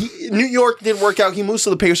 Regardless, right? New York didn't work out. He moves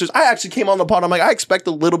to the Pacers. I actually came on the pod. I'm like, I expect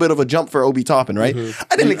a little bit of a jump for Obi Toppin, right? Mm-hmm.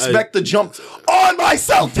 I didn't expect the jump on my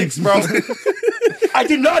Celtics, bro. I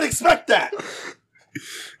did not expect that.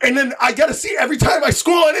 And then I gotta see every time I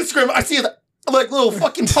scroll on Instagram, I see a like little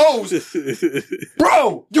fucking pose.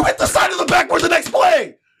 Bro, you hit the side of the backboard the next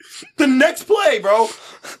play. The next play, bro.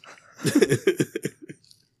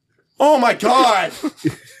 Oh my god.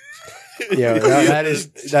 Yeah, that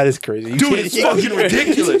is crazy. Dude, it's fucking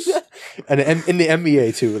ridiculous. And in the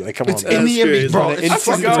NBA too. Like, come on, man. In the NBA, bro. I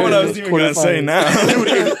forgot what I was even gonna say now.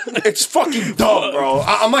 Dude, it's fucking dumb, bro.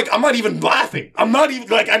 I'm not even laughing. I'm not even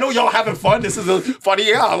like, I know y'all having fun. This is funny.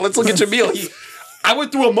 Yeah, let's look at Jamil. I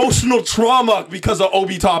went through emotional trauma because of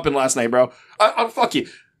Obi Toppin last night, bro. I'm fuck you.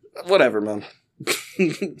 Whatever, man.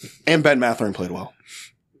 And Ben Mathurin played well.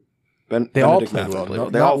 They all played well.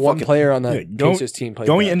 Not one player on that Pacers team played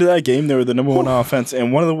going into that game, they were the number 1 offense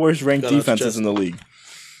and one of the worst ranked defenses in the league.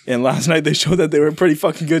 And last night they showed that they were pretty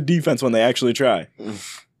fucking good defense when they actually try.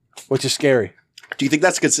 Which is scary. Do you think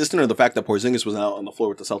that's consistent or the fact that Porzingis was out on the floor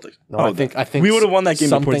with the Celtics? No, I think we would have won that game.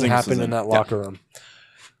 Something happened in that locker room.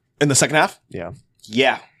 In the second half? Yeah.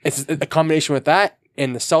 Yeah. It's a combination with that.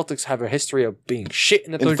 And the Celtics have a history of being shit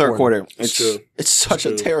in the third quarter. It's true. It's such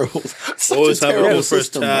a terrible,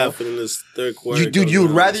 system, half in this third quarter. You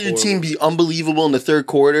would rather your team be unbelievable in the third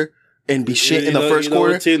quarter and be shit in the first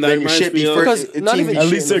quarter than your shit be first. At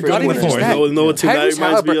least they're good with points. No, what team that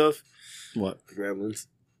reminds me of? What? The Gremlins.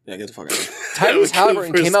 Yeah, get the fuck out of here. Tyrese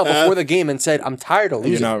Halliburton came out before the game and said, "I'm tired of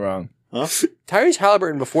losing." You're not wrong. Huh? Tyrese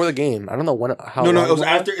Halliburton before the game. I don't know how. No, it was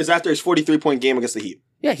after. It's after his 43-point game against the Heat.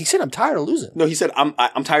 Yeah, he said, "I'm tired of losing." No, he said, "I'm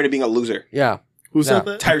tired of being a loser." Yeah. Who said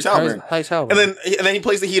that? Tyrese Halliburton. Tyrese Halliburton. And then he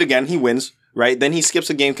plays the Heat again. He wins. Right? Then he skips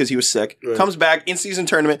a game because he was sick. Right. Comes back in season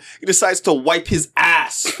tournament. He decides to wipe his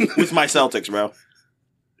ass with my Celtics, bro.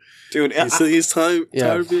 Dude, he's tired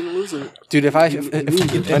of being a loser. Dude, if I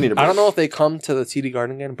don't know if they come to the TD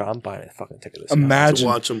Garden again, but I'm buying a fucking ticket. Imagine to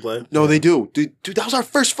watch them play. No, they do, dude. That was our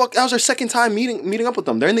that was our second time meeting up with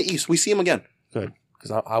them. They're in the East. We see them again. Good,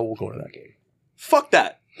 because I will go to that game. Fuck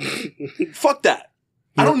that. Fuck that.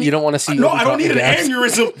 You don't want to see. No, I don't need an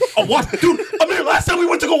aneurysm. Dude, I mean, last time we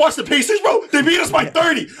went to go watch the Pacers, bro, they beat us by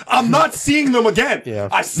 30. I'm not seeing them again. Yeah.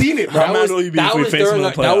 I've seen it, bro.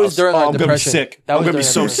 That was during our depression. I'm gonna be sick. I'm gonna be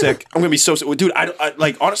so sick. I'm gonna be so sick, dude. I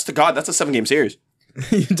like, honest to God, that's a 7-game series.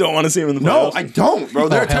 You don't want to see him in the No, playoffs? I don't, bro.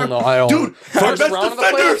 They're hell no, I don't. Dude, our best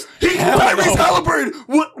defender, Tyrese Halliburton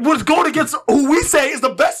was going against who we say is the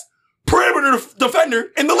best perimeter defender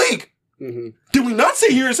in the league. Did we not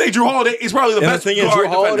sit here and say Drew Holiday is probably the best guard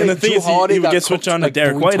defender? And the thing is, he would get switched on to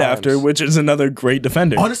Derek White after, which is another great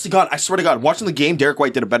defender. Honest to God, I swear to God, watching the game, Derek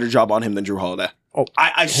White did a better job on him than Drew Holiday. Oh,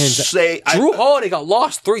 I say Drew Holiday got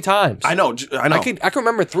lost 3 times. I know. I can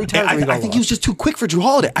remember 3 times. I think he was just too quick for Drew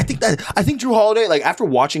Holiday. I think Drew Holiday, like after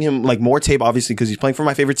watching him, like more tape, obviously because he's playing for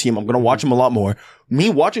my favorite team, I'm gonna watch him a lot more. Me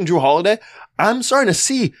watching Drew Holiday, I'm starting to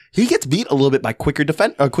see he gets beat a little bit by quicker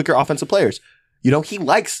offensive players. You know, he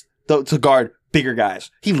likes to guard bigger guys.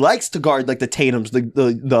 He likes to guard like the Tatums,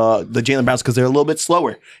 the Jaylen Browns because they're a little bit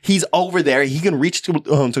slower. He's over there. He can reach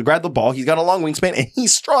to grab the ball. He's got a long wingspan and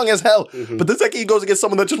he's strong as hell. But the second he goes against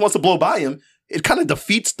someone that just wants to blow by him, it kind of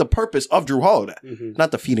defeats the purpose of Drew Holiday.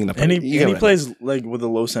 Not defeating the purpose. And he plays like with a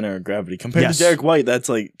low center of gravity compared to Derek White. That's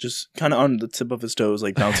like just kind of on the tip of his toes,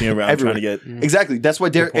 like bouncing around trying to get exactly. That's why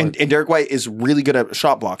Derek and Derek White is really good at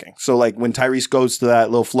shot blocking. So like when Tyrese goes to that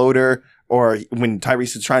little floater, or when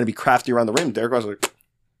Tyrese is trying to be crafty around the rim, Derek White's like,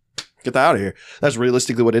 get that out of here. That's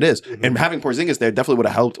realistically what it is. And having Porzingis there definitely would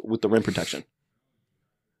have helped with the rim protection.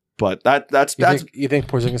 But that's you think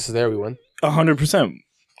Porzingis is there, we win? 100%.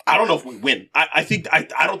 I don't know if we win. I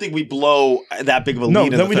don't think we blow that big of a lead. No,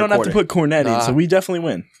 in then we don't have to put Kornet in, so we definitely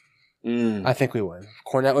win. I think we win.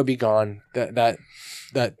 Kornet would be gone. That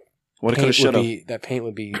what could have should have. That paint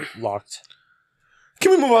would be locked.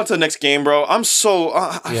 Can we move on to the next game, bro? I'm so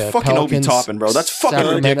fucking Obi Toppin, bro. That's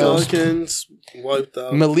fucking ridiculous. Pelicans wiped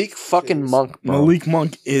out. Malik fucking Monk, bro. Malik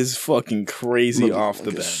Monk is fucking crazy off the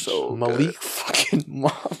bench. So Malik fucking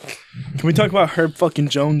Monk. Can we talk about Herb fucking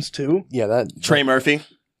Jones too? Yeah, Trey Murphy.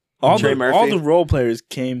 All the role players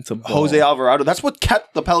came to ball. Jose Alvarado. That's what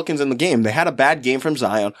kept the Pelicans in the game. They had a bad game from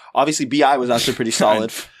Zion. Obviously, BI was actually pretty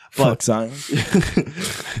solid. Fuck Zion.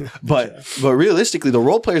 but realistically, the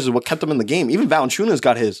role players is what kept them in the game. Even Valanciunas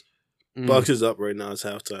got his. Bucks is up right now. It's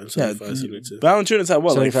halftime. 75-72. Valanciunas had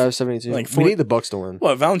what? 75-72. Like we need the Bucks to win.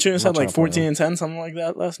 What? Valanciunas had like 14 and 10, something like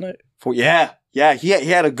that last night. Yeah. He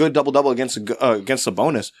had a good double-double against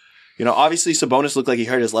Sabonis. You know, obviously Sabonis looked like he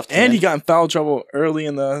hurt his left hand. And he got in foul trouble late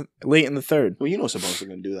in the third. Well, you know Sabonis is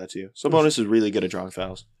going to do that to you. Sabonis is really good at drawing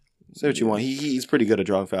fouls. Say what you want. He's pretty good at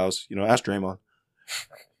drawing fouls. You know, ask Draymond.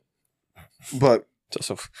 But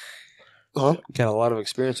Joseph got a lot of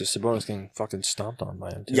experience with Sabonis getting fucking stomped on by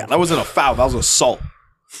him too. Yeah, that wasn't a foul. That was assault.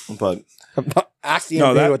 But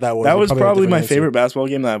that was probably my favorite basketball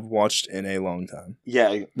game that I've watched in a long time.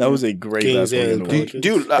 Yeah, that was a great basketball game.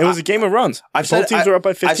 Dude, it was a game of runs. Both teams were up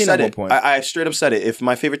by 15 at one point. I straight up said it. If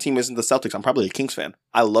my favorite team isn't the Celtics, I'm probably a Kings fan.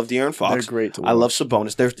 I love De'Aaron Fox. They're great to watch. I love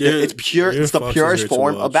Sabonis. It's pure. It's the purest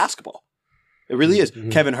form of basketball. It really is.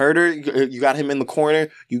 Kevin Huerter, you got him in the corner.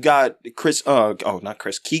 You got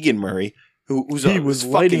Keegan Murray, who's a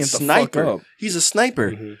fucking sniper. He's a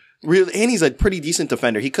sniper. Really, and he's a pretty decent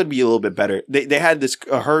defender. He could be a little bit better. They had this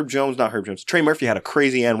Trey Murphy had a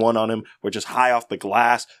crazy N1 on him, which is high off the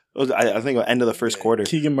glass. I think at the end of the first quarter.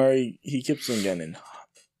 Keegan Murray, he keeps on getting in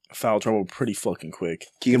foul trouble pretty fucking quick.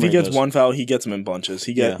 If he gets one foul, he gets them in bunches.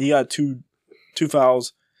 He got two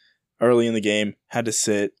fouls early in the game, had to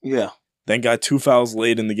sit. Yeah. Then got 2 fouls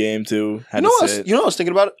late in the game too. Had to sit. You know what I was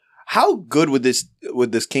thinking about it? How good would this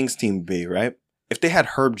Kings team be, right? If they had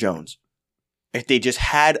Herb Jones. If they just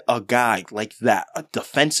had a guy like that, a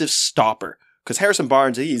defensive stopper. Because Harrison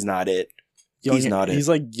Barnes, he's not it. He's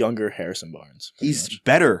like younger Harrison Barnes. He's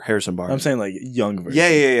better Harrison Barnes. I'm saying like young version.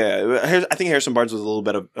 Yeah. I think Harrison Barnes was a little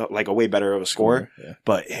bit of like a way better of a scorer. Yeah.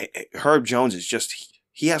 But Herb Jones is just,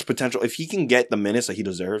 he has potential. If he can get the minutes that he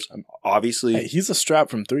deserves, obviously. Hey, he's a strap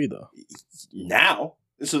from 3 though. Now.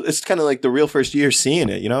 It's kind of like the real first year seeing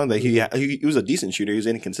it, you know? Like he was a decent shooter. He was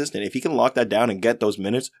inconsistent. If he can lock that down and get those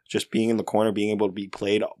minutes, just being in the corner, being able to be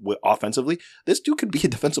played offensively, this dude could be a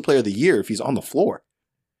defensive player of the year if he's on the floor.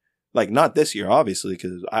 Like, not this year, obviously,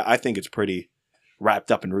 because I think it's pretty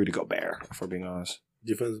wrapped up in Rudy Gobert, if we're being honest.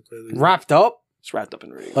 Defensive player of the year. Wrapped up? It's wrapped up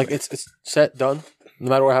in Rudy Like, Gobert. it's set, done,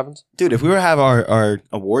 no matter what happens? Dude, if we were to have our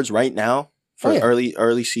awards right now for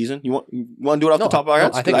early season, you want to do it off the top of our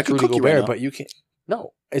heads? I think it's Rudy Gobert, but you can't.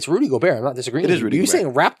 No, it's Rudy Gobert. I'm not disagreeing. It is Rudy Gobert. Gobert. You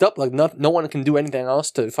saying wrapped up like no one can do anything else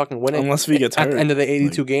to fucking win it unless he gets hurt at the end of the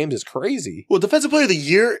 82 games is crazy. Well, Defensive Player of the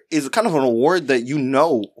Year is kind of an award that you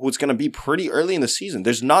know who's going to be pretty early in the season.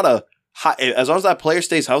 There's not a high, as long as that player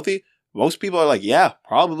stays healthy. Most people are like, yeah,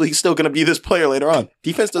 probably still going to be this player later on.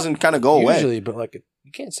 Defense doesn't kind of go away. Usually, but like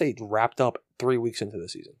you can't say wrapped up 3 weeks into the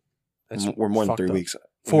season. We're more than 3 weeks.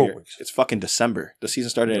 4 weeks. It's fucking December. The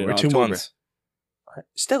season started in October. 2 months.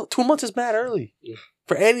 Still, 2 months is mad early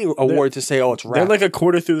for any award to say, "Oh, it's wrapped." They're like a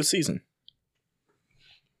quarter through the season.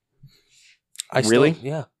 Really?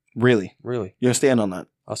 Yeah. Really? You're gonna stand on that?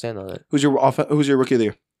 I'll stand on it. Who's your rookie of the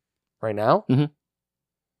year right now? Mm-hmm.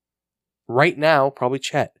 Right now, probably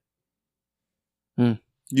Chet. Do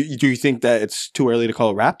you think that it's too early to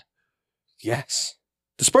call it wrapped? Yes.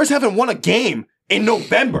 The Spurs haven't won a game in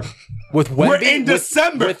November. With Wemby, We're in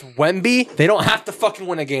December. With Wemby, they don't have to fucking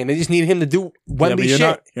win a game. They just need him to do Wemby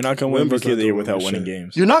shit. You're not going to win Rookie of the Year without winning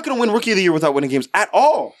games. You're not going to win Rookie of the Year without winning games at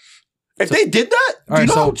all. If they did that, All right, you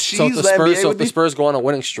know how so cheese if the NBA if would the be? Spurs go on a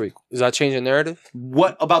winning streak, does that change the narrative?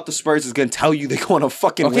 What about the Spurs is going to tell you they go on a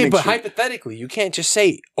fucking Okay, winning but streak? hypothetically, you can't just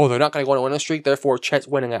say, "Oh, they're not going to go on a winning streak, therefore Chet's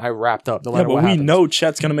winning it. I wrapped up." No Yeah, matter but what we happens. know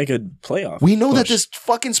Chet's going to make a playoff. We know that push. this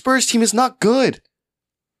fucking Spurs team is not good.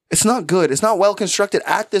 It's not good. It's not well constructed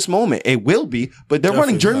at this moment. It will be, but they're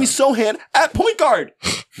running Jeremy Sohan at point guard.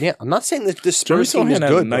 Yeah, I'm not saying that this Jeremy Spurs team is Sohan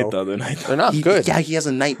had a good. night the Though. other night. They're not He good. has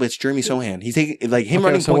a night, but it's Jeremy Sohan. He's taking like him Okay,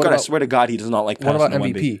 running so point what guard. I about- swear to God, he does not like. What about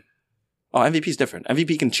passing to MVP? Wemby. Oh, MVP is different.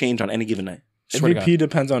 MVP can change on any given night. Swear to God. MVP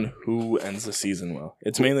depends on who ends the season well.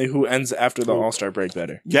 It's mainly who ends after the All-Star break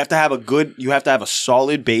better. You have to have a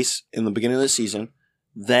solid base in the beginning of the season,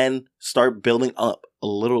 then start building up a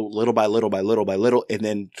little by little, and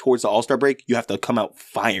then towards the All-Star break, you have to come out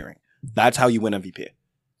firing. That's how you win MVP.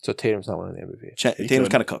 So Tatum's not winning the MVP. Tatum's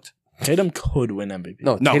kind of cooked. Tatum could win MVP.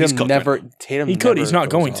 No, No, he's Tatum cooked never. right Tatum. He could, he's not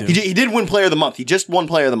going to. He did win Player of the Month. He just won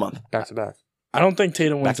Player of the Month. Back to back. I don't think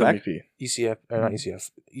Tatum wins Back-to-back? MVP. ECF or not ECF.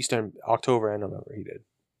 Eastern October and November. He did.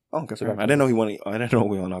 Oh, good for him. I didn't know he won. I didn't know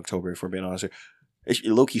we won in October. If we're being honest here,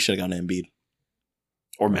 Loki should have gone to Embiid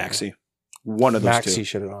or Maxey. One of those Maxey two.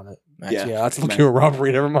 should have on it. Yeah. Yeah, that's looking at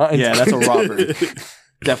robbery. Never mind. Yeah, that's a robbery.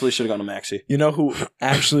 Definitely should have gone to Maxey. You know who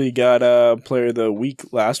actually got Player of the Week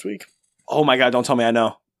last week? Oh my God! Don't tell me I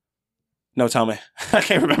know. No, tell me. I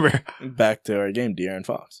can't remember. Back to our game, De'Aaron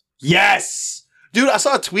Fox. Yes, dude. I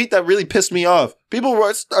saw a tweet that really pissed me off. People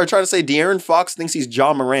are trying to say De'Aaron Fox thinks he's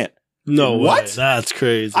John Morant. No, What? way. That's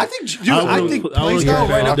crazy. I think, dude. I think wouldn't- play style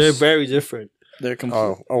right now. They're very different. They're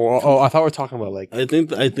complete. Oh! I thought we were talking about like. I think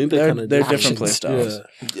they're kind of they're different play styles.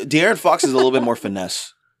 Yeah. De'Aaron Fox is a little bit more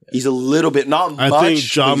finesse. He's a little bit not I much. think but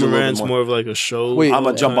John he's a little bit Morant's more of like a show. Wait, I'm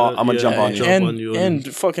a jump on. I'm a jump on you. on you And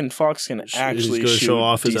fucking Fox can actually he's gonna shoot show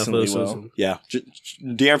off his decently athleticism. well. Yeah,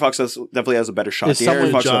 De'Aaron Fox definitely has a better shot. Is De'Aaron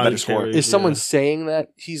someone Fox is a John better scorer. Kerry? Is someone Yeah. saying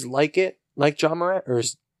that he's like John Morant, or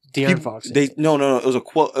is De'Aaron Fox? No. It was a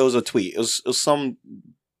quote. It was a tweet. It was some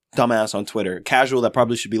dumbass on Twitter, casual that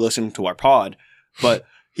probably should be listening to our pod, but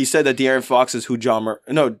he said that De'Aaron Fox is who John Morant.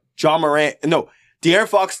 No, De'Aaron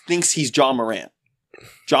Fox thinks he's John Morant.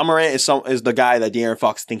 John Morant is the guy that De'Aaron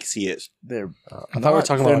Fox thinks he is. They're I thought we were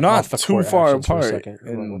talking they're about not off the too court far actions for a apart second.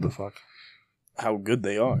 in- What the fuck? how good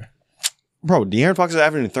they are. Bro, De'Aaron Fox is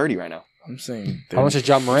averaging 30 right now. I'm saying How much is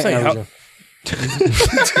John Morant saying averaging?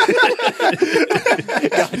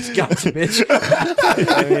 Gotcha, bitch.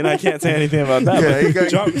 I mean, I can't say anything about that. Yeah, you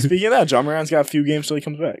but got- speaking of that, John Morant's got a few games till he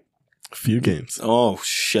comes back. A few games. Oh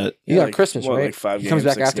shit! You got like, Christmas, what, right? like 5 He comes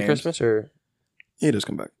games, back 6 after games? Christmas, or He does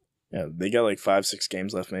come back. Yeah, they got like 5-6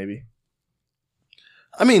 games left, maybe.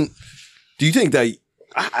 I mean, do you think that?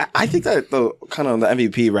 I think that the kind of the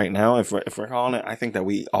MVP right now, if we're calling it, I think that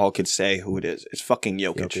we all could say who it is. It's fucking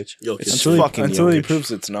Jokic. Jokic. It's Until fucking he Jokic.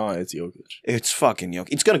 proves it's not, it's Jokic. It's fucking Jokic.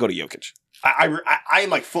 It's gonna go to Jokic. I am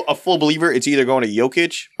like a full believer. It's either going to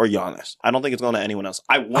Jokic or Giannis. I don't think it's going to anyone else.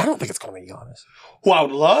 I don't think it's gonna be Giannis. Who I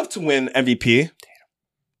would love to win MVP.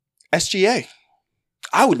 SGA.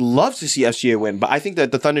 I would love to see SGA win, but I think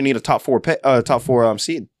that the Thunder need a top four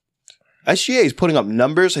seed. SGA is putting up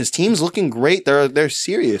numbers. His team's looking great. They're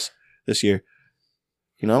serious this year.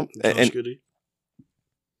 You know, and Goody.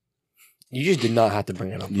 You just did not have to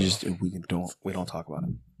bring it up. you just we don't talk about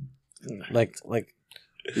it. like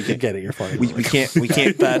you get it. You're funny. We can't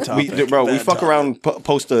Bad topic. bro. We Bad fuck topic. around,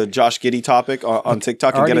 post a Josh Giddey topic on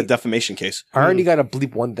TikTok and get a Already- defamation case. I already got to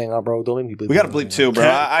bleep one thing out, bro. Don't make me bleep. We got to one bleep thing too, bro.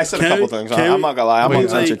 I said a couple things. I'm not gonna lie. I'm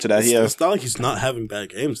uncensored today. Yeah. It's not like he's not having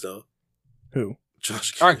bad games though. Who?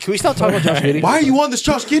 Josh. All right, can we stop talking about Josh Giddey? Why are you on this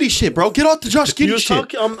Josh Giddey shit, bro? Get off the Josh Giddey You're shit.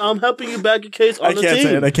 talking. I'm helping you back your case on the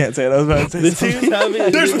team. I can't say it. I was about to say The something. team's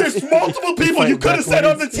having. There's multiple people you could have said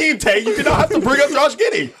on the team, Tay. You did not have to bring up Josh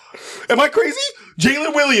Giddey. Am I crazy?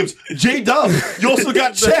 Jalen Williams, J Dub. You also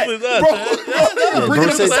got Chet, bro. Yeah, Bringing Bro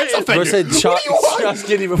up the sex said offender. Josh What do you want?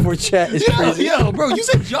 Giddey before Chet is crazy. Yeah, bro. You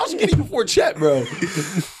said Josh Giddey before Chet, bro.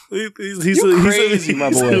 He's crazy, my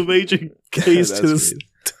he's boy. a major case to this.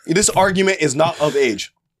 This argument is not of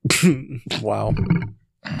age. Wow.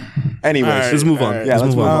 Anyways, All right. Let's move on. All right. Yeah,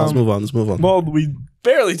 Let's move on. Let's move on. Well, we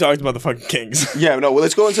barely talked about the fucking Kings. yeah, no. Well,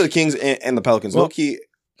 let's go into the Kings and the Pelicans. Well- Low key,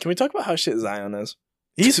 Can we talk about how shit Zion is?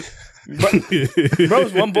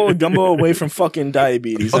 Bro's one bowl of gumbo away from fucking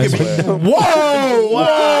diabetes. I okay, swear. but,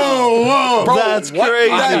 whoa, whoa. Bro, That's what?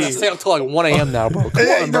 crazy. I gotta stay up till like 1 a.m. now, bro. Come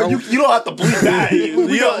on, bro. You don't have to believe that.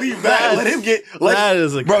 We don't leave that. Let him get. That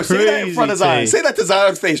is a bro, say that in front of Zion. take. Say that to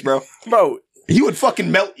Zion's face, bro. Bro, He would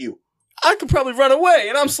fucking melt you. I could probably run away,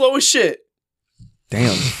 and I'm slow as shit.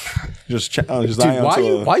 Damn. Just Dude,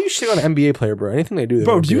 Zion why you shit on an NBA player, bro? Anything they do,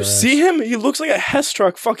 Bro, do you see him? He looks like a Hess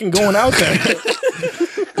truck fucking going out there.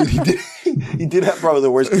 He did have probably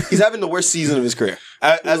the worst. He's having the worst season of his career.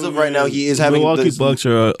 As of right now, he is having Milwaukee this, Bucks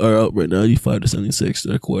are up right now, 85-76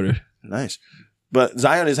 their quarter. Nice. But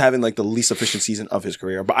Zion is having like the least efficient season of his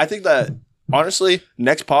career. But I think that honestly,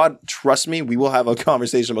 next pod, trust me, we will have a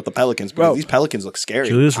conversation about the Pelicans because Bro. these Pelicans look scary.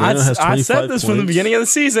 Julius Randle has 25 I said this from the points. beginning of the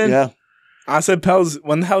season. Yeah. I said Pels,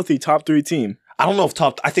 when healthy, top 3 team. I don't know if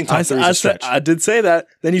I think top I, three is I a stretch. said I did say that.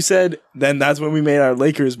 Then you said, then that's when we made our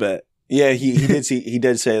Lakers bet. Yeah, he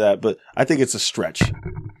did say that, but I think it's a stretch.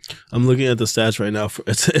 I'm looking at the stats right now.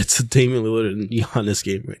 It's a Damian Lillard and Giannis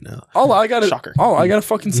game right now. All I gotta Shocker.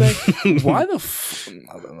 fucking say, why the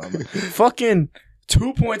fucking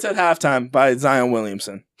 2 points at halftime by Zion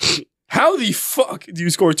Williamson? How the fuck do you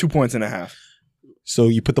score 2 points and a half? So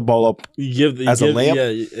you put the ball up as a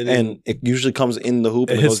layup, and it usually comes in the hoop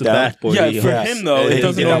and it hits goes the down. backboard. Yeah, He for hits. him though, And it he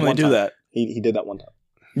doesn't did that normally one do time. that. He did that one time.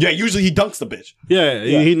 Yeah, usually he dunks the bitch. Yeah,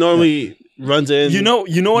 he normally runs in. You know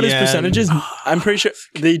what his Yeah. percentage is? I'm pretty sure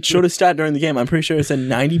they showed a stat during the game. I'm pretty sure it said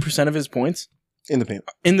 90% of his points In the paint.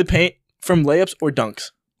 in the paint from layups or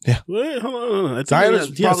dunks. Wait, hold on. I think Zion he is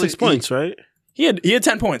had 6 probably- points, right? He had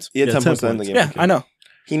 10 points. He had Yeah, 10 10 points in the game. Yeah, I know.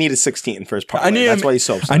 He needed 16 in first part. I need That's him- why he's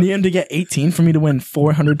so upset. I need him to get 18 for me to win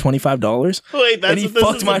 $425. Wait, And he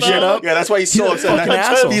fucked my shit up. Yeah, that's why he's so He's a upset. fucking He's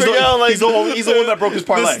asshole. the, he's the one that broke his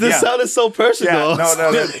parlay. This Yeah. sounded so personal.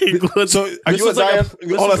 Yeah, no. So are you a Zion?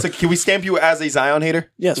 Hold on a second. Can we stamp you as a Zion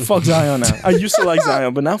hater? Yes, fuck Zion now. I used to like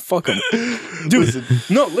Zion, but now fuck him. Dude,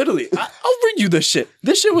 no, literally. I'll read you this shit.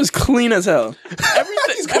 This shit was clean as hell.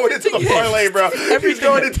 Everything, He's going into the everything parlay, bro. He's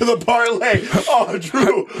going into the parlay. Oh,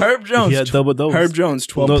 Drew. Herb Jones. He had double doubles. Herb Jones,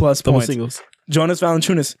 12 plus double points. singles. Jonas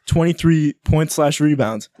Valanciunas, 23 points /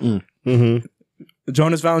 rebounds. Mm-hmm.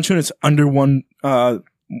 Jonas Valanciunas, under one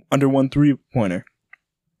 3-pointer.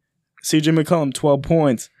 CJ McCollum, 12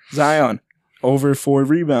 points. Zion, over 4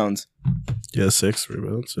 rebounds. Yeah, 6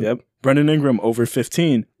 rebounds. Yep. Brendan Ingram, over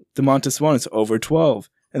 15. DeMontis Sabonis, over 12.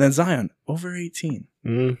 And then Zion, over 18.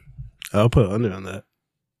 Mm. I'll put under on that.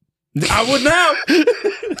 I would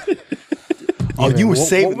now. Oh, you were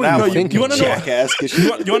saving were that you one. thinking? You wanna know- Jackass. You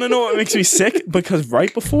want to know what makes me sick? Because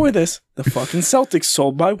right before this, the fucking Celtics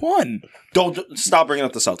sold by 1. Don't stop bringing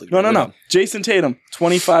up the Celtics. No. Jason Tatum,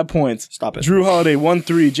 25 points. Stop it. Drew Holiday, 1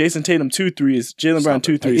 3. Jason Tatum, 2 threes. Jaylen Brown,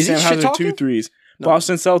 2 threes. Is he Sam Hauser, shit-talking? 2 threes.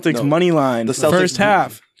 Boston Celtics, No. money line. The Celtics- first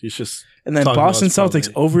half. He's just And then talking Boston about his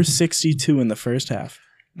Celtics, parlay. over 62 in the first half.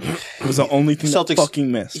 It was the only thing Celtics- that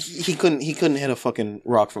fucking missed. He couldn't hit a fucking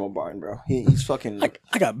rock from a barn, bro. He's fucking. I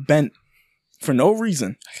got bent for no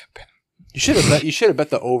reason. You should have bet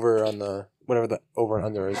the over on the whatever the over and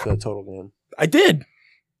under is for the total game. I did.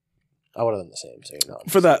 I would have done the same. So you know.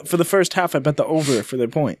 For the first half, I bet the over for their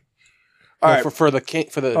point. All No, right. for the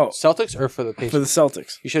Oh. Celtics or for the Pacers? For the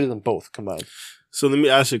Celtics. You should have done both combined. So let me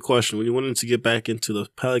ask you a question. When you wanted to get back into the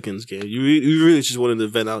Pelicans game, you really just wanted to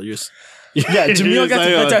vent out your... Yeah, Jamil your got to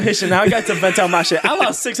Zion. vent out his shit. Now I got to vent out my shit. I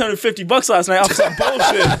lost $650 last night off some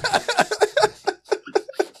bullshit.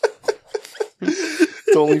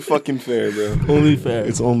 It's only fucking fair, bro. Only fair.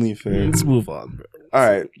 It's only fair. Let's move on, bro. All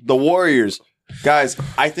right. The Warriors. Guys,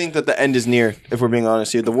 I think that the end is near, if we're being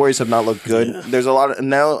honest here. The Warriors have not looked good. Yeah. There's a lot of,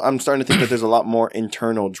 now I'm starting to think that there's a lot more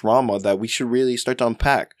internal drama that we should really start to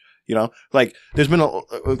unpack. You know? Like, there's been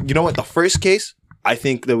you know what? The first case, I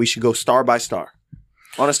think that we should go star by star.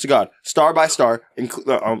 Honest to God. Star by star.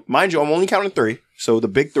 Mind you, I'm only counting 3. So the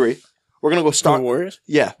big 3. We're going to go star. The Warriors?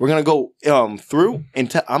 Yeah, we're going to go through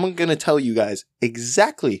and I'm going to tell you guys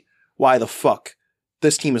exactly why the fuck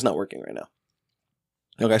this team is not working right now.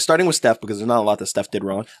 Okay, starting with Steph, because there's not a lot that Steph did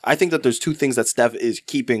wrong. I think that there's 2 things that Steph is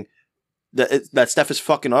keeping, that Steph is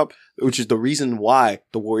fucking up, which is the reason why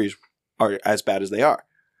the Warriors are as bad as they are.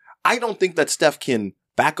 I don't think that Steph can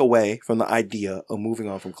back away from the idea of moving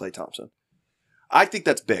on from Klay Thompson. I think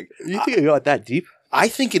that's big. You think it got that deep? I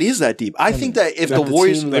think it is that deep. I think that if the the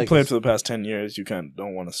Warriors... team, They like- played for the past 10 years. You kind of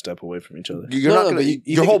don't want to step away from each other. You're No, not no, gonna, but you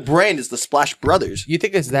your think- whole brand is the Splash Brothers. You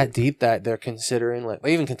think it's that deep that they're considering, like, or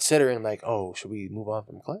even considering, like, oh, should we move on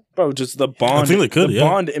from Clay? Bro, just the bond. think they could, the yeah.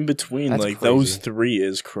 bond in between, That's like, crazy. those 3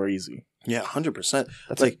 is crazy. Yeah, 100%.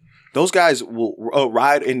 That's like those guys will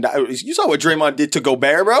ride and die. You saw what Draymond did to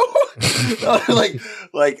Gobert, bro.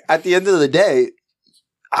 like at the end of the day,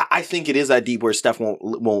 I think it is that deep where Steph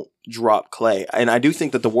won't drop Clay. And I do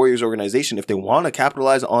think that the Warriors organization, if they want to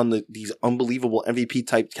capitalize on these unbelievable MVP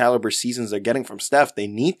type caliber seasons they're getting from Steph, they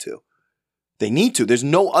need to. They need to. There's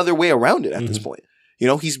no other way around it at this point. You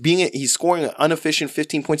know, he's scoring an inefficient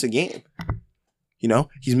 15 points a game. You know,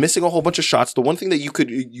 he's missing a whole bunch of shots. The one thing that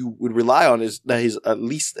you would rely on is that his at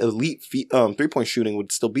least elite 3-point shooting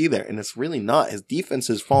would still be there, and it's really not. His defense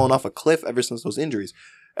has fallen off a cliff ever since those injuries.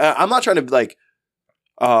 I'm not trying to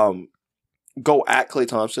go at Klay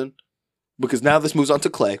Thompson, because now this moves on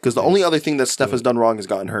to Klay, because the only other thing that Steph has done wrong is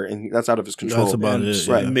gotten hurt, and that's out of his control. That's about it.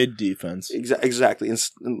 Right. Mid defense. Exactly. And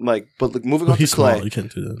moving on to Klay. You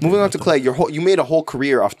can't do that. Moving on to Klay, you made a whole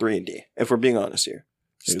career off 3-and-D, if we're being honest here.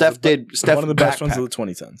 Steph one of the best ones of the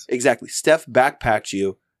 2010s. Exactly. Steph backpacked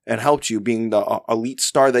you and helped you, being the elite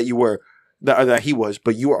star that you were, that he was,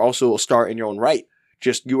 but you were also a star in your own right.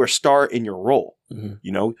 Just you were a star in your role. Mm-hmm.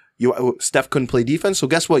 You know, Steph couldn't play defense, so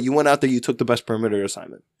guess what? You went out there, you took the best perimeter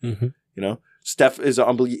assignment. Mm-hmm. You know, Steph is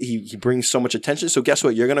he brings so much attention. So guess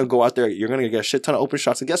what? You're gonna go out there, you're gonna get a shit ton of open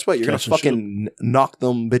shots, and guess what? You're gonna fucking knock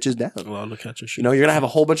them bitches down. A lot of catch and shoot. You know, you're gonna have a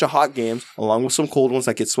whole bunch of hot games along with some cold ones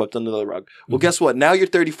that get swept under the rug. Well, guess what? Now you're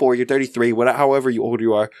 34, you're 33, however old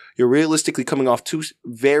you are. You're realistically coming off two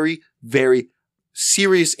very, very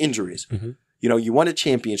serious injuries. Mm-hmm. You know, you won a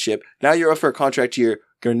championship. Now you're up for a contract year.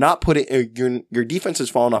 You're not putting your defense has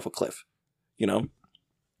fallen off a cliff. You know,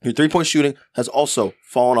 your 3-point shooting has also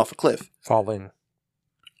fallen off a cliff. Falling.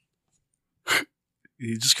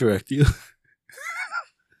 He just correct you.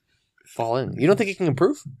 Falling. You don't think he can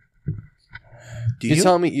improve? You're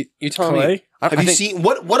telling me? You're telling me? Have you seen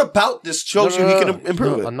what about this shows you he can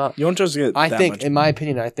improve it? I'm not. You don't just get. I think, in my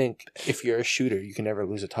opinion, if you're a shooter, you can never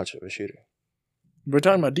lose a touch of a shooter. We're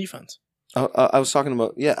talking about defense. I was talking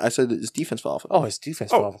about, I said that his defense fell off. His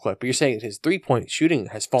defense fell off a cliff. But you're saying his 3-point shooting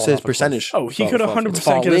has fallen off a cliff. His percentage. Oh, he could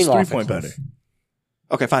 100% get his 3-point better.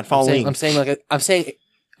 Okay, fine. Falling. I'm saying.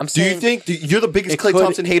 Do you think you're the biggest Klay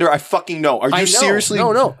Thompson hater I fucking know? Are you seriously?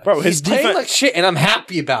 No. Bro, he's playing like shit, and I'm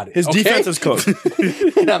happy about it. His defense is cooked.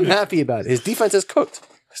 And I'm happy about it. His defense is cooked.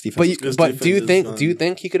 But do you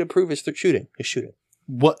think he could improve his shooting?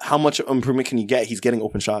 How much improvement can he get? He's getting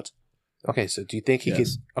open shots. Okay, so do you think he could?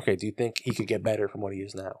 Okay, do you think he could get better from what he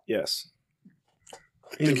is now? Yes.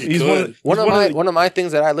 He's one of my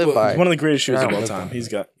things that I live by. He's one of the greatest shooters of all time. He's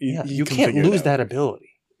got. You can't lose that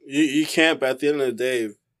ability. You can't. But at the end of the day,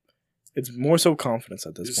 it's more so confidence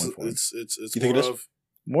at this point. It's you think it is?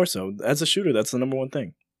 More so as a shooter. That's the number one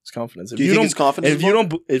thing. It's confidence. Do you think it's confidence? If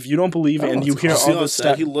you don't believe it and you hear all the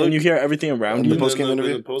stats and you hear everything around you, the post game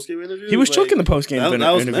interview, he was choking the post game interview.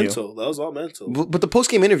 That was mental. That was all mental. But the post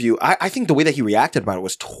game interview, I think the way that he reacted about it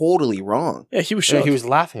was totally wrong. Yeah, he was shook. He was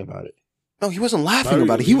laughing about it. No, he wasn't laughing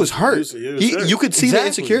about it. He was hurt. You could see the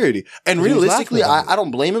insecurity. And realistically, I don't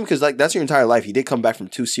blame him, because that's your entire life. He did come back from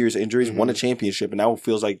 2 serious injuries, won a championship, and now it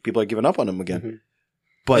feels like people are giving up on him again. Mm-hmm.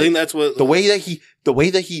 But I think that's what the way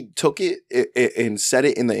that he took it and said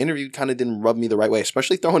it in the interview kind of didn't rub me the right way,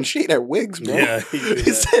 especially throwing shade at Wiggs, bro. Yeah,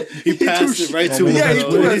 he passed it right to him. Yeah,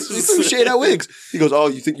 he threw shade at Wiggs. He goes, "Oh,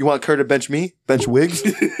 you think you want Kerr to bench me? Bench Wiggs?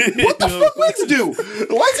 What the fuck Wiggs do?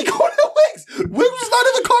 Why is he going at Wiggs? Wiggs was not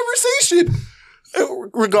in the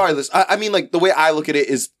conversation." Regardless, I mean, like, the way I look at it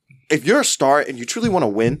is, if you're a star and you truly want to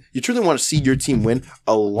win, you truly want to see your team win,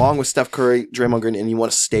 along with Steph Curry, Draymond Green, and you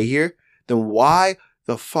want to stay here, then why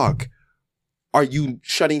the fuck are you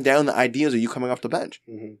shutting down the ideas of you coming off the bench?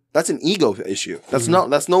 Mm-hmm. That's an ego issue. That's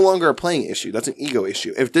no longer a playing issue. That's an ego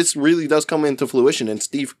issue. If this really does come into fruition and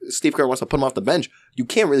Steve Kerr wants to put him off the bench, you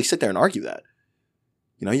can't really sit there and argue that.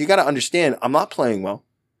 You know, you got to understand, I'm not playing well.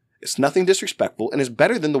 It's nothing disrespectful, and it's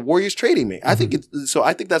better than the Warriors trading me. I think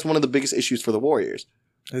that's one of the biggest issues for the Warriors.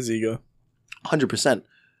 His ego. 100%.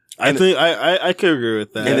 I think I could agree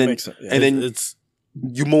with that. And then it's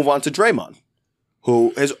you move on to Draymond,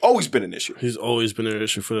 who has always been an issue. He's always been an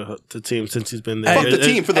issue for the team since he's been there. Fuck the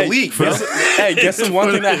team, for the league, bro. Guess the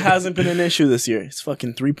one thing that hasn't been an issue this year? It's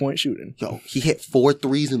fucking 3-point shooting. Yo, he hit 4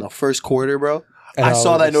 threes in the first quarter, bro. I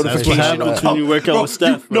saw that notification. That's what happens when you work out with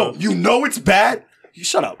Steph, bro. You know it's bad. You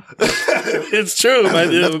shut up. It's true. Am I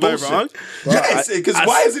wrong? Yes, because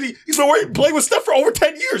why isn't he? He's been playing with Steph for over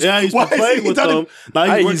 10 years. Yeah, he's been playing with them.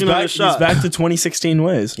 Now he's working on his shot. He's back to 2016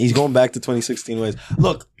 ways. He's going back to 2016 ways.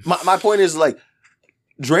 Look, my point is, like,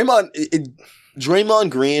 Draymond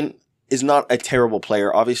Green is not a terrible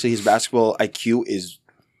player. Obviously, his basketball IQ is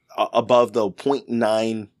above the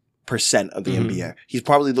 0.9% of the NBA. He's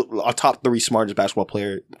probably a top 3 smartest basketball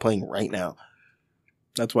player playing right now.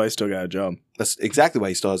 That's why he still got a job. That's exactly why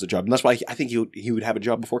he still has a job. And that's why I think he would have a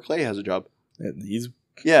job before Klay has a job. He's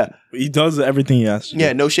Yeah. He does everything he has to do.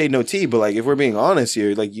 Yeah, no shade, no tea. But like, if we're being honest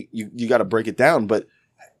here, like you got to break it down. But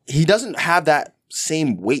he doesn't have that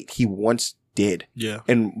same weight he once did. Yeah.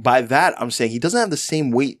 And by that, I'm saying he doesn't have the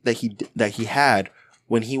same weight that he had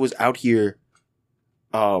when he was out here,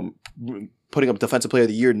 putting up Defensive Player of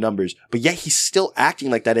the Year numbers. But yet he's still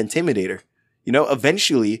acting like that intimidator. You know,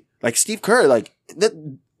 eventually, like Steve Kerr, like that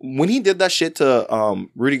when he did that shit to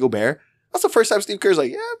Rudy Gobert, that's the first time Steve Kerr's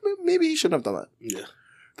like, yeah, maybe he shouldn't have done that. Yeah.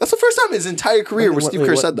 That's the first time in his entire career where Steve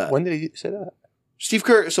Kerr said that. When did he say that? Steve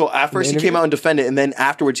Kerr, so at first he came out and defended, and then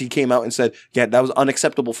afterwards he came out and said, yeah, that was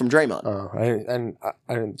unacceptable from Draymond. Oh,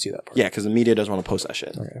 I didn't see that part. Yeah, because the media doesn't want to post that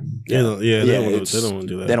shit. Okay. They don't want to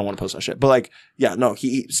do that. They don't want to post that shit. But like, yeah, no,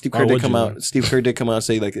 Steve Kerr did come out. Steve Kerr did come out and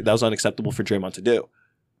say like that was unacceptable for Draymond to do.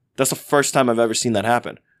 That's the first time I've ever seen that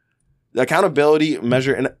happen. The accountability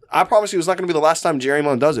measure, and I promise you, it's not going to be the last time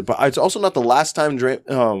Draymond does it. But it's also not the last time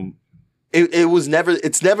it's never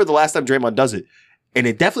the last time Draymond does it, and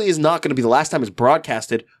it definitely is not going to be the last time it's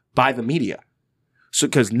broadcasted by the media. So,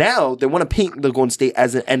 because now they want to paint the Golden State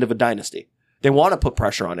as the end of a dynasty. They want to put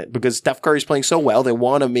pressure on it because Steph Curry's playing so well. They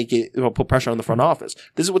want to make it put pressure on the front office.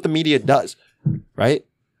 This is what the media does, right?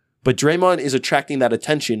 But Draymond is attracting that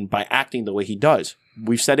attention by acting the way he does.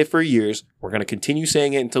 We've said it for years. We're going to continue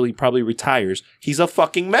saying it until he probably retires. He's a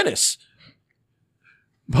fucking menace.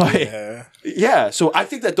 But yeah, so I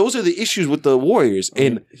think that those are the issues with the Warriors.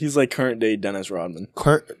 And he's like current day Dennis Rodman.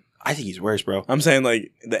 I think he's worse, bro. I'm saying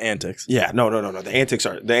like the antics. Yeah, no. The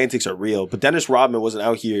antics are real. But Dennis Rodman wasn't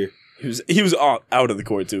out here. He was out of the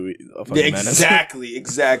court too. Yeah, exactly.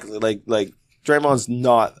 Like Draymond's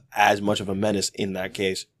not as much of a menace in that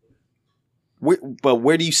case. But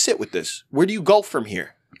where do you sit with this? Where do you go from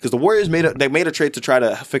here? Because the Warriors made a trade to try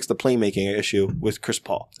to fix the playmaking issue with Chris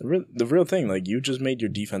Paul. The real thing, like you just made your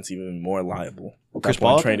defense even more liable. Chris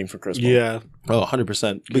Paul trading for Chris Paul. Yeah. Oh,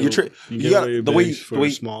 100%. But you got the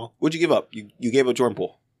way small. What'd you give up? You gave up Jordan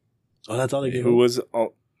Poole. Oh, that's all they gave up. Who was?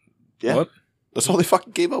 Yeah. What? That's all they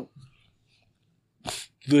fucking gave up.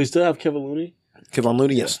 Do they still have Kevin Looney? Kevin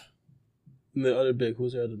Looney, yes. And the other big.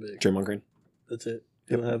 Who's the other big? Draymond Green. That's it.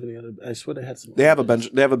 They don't have any other. I swear they had some. They have a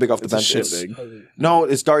bench. They have a big off the bench. Big. No,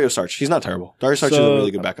 it's Dario Saric. He's not terrible. Dario Saric is a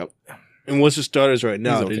really good backup. And what's the starters right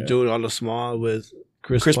now? Okay. They're doing it on the small with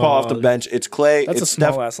Chris Paul off the bench. It's Clay. That's it's a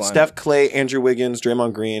small ass line. Steph, Clay, Andrew Wiggins,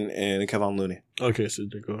 Draymond Green, and Kevin Looney. Okay, so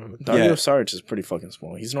they're going. Dario Saric is pretty fucking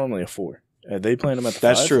small. He's normally a 4. Are they playing him at the 5?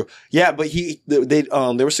 That's true. Yeah, but they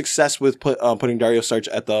were success with putting Dario Saric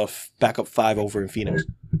at the backup 5 over in Phoenix.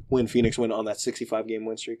 When Phoenix went on that 65-game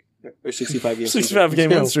win streak. Or 65-game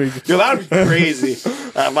win streak. You're allowed to be crazy.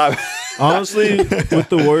 Honestly, with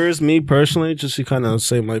the Warriors, me personally, just to kind of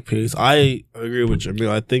say my piece, I agree with you. I mean,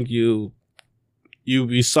 I think you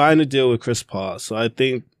signed a deal with Chris Paul, so I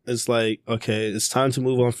think it's like, okay, it's time to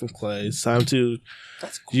move on from Clay. It's time to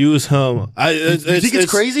use him. You think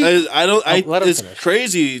it's crazy? It's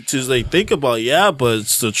crazy to like think about, yeah, but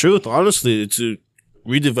it's the truth. Honestly, to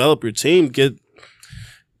redevelop your team, get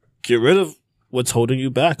rid of what's holding you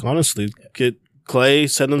back. Honestly, get Clay,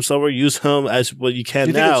 send him somewhere, use him as what you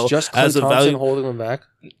can now. It's just Klay as a Thompson value holding him back.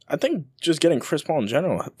 I think just getting Chris Paul in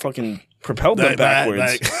general fucking propelled them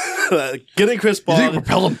backwards. Getting Chris Paul, you think it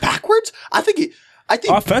propelled him backwards? I think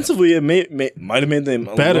offensively, it might have made them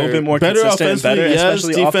a little bit more better consistent and better, yes,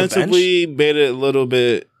 especially defensively, made it a little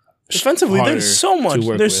bit. Defensively, they're so much.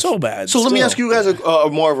 They're so bad. So let me ask you guys a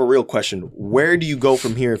more of a real question. Where do you go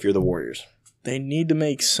from here if you're the Warriors? They need to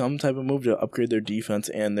make some type of move to upgrade their defense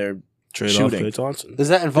and their trade shooting. off Klay Thompson. Does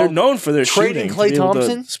that involve? They're known for their trading shooting. Klay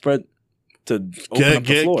Thompson? Spread to open up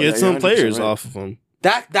the floor. Get some players right. off of them.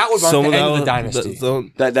 That would mark the end of the dynasty.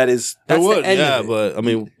 That's the end of it. But I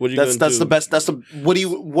mean, what are you going to do? That's the best. What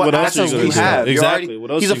else assets are do you you gonna have? do? Exactly.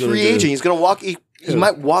 What else He's a are you gonna free do? agent. He's going to walk. He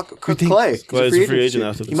might walk Clay. Clay's a free agent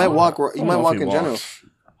after this. He might walk. He might walk in general.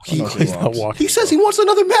 He says he wants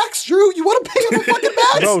another max, Drew. You want to pay him a fucking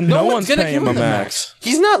max? Bro, no one's gonna paying give him a the max.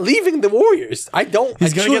 He's not leaving the Warriors. I don't think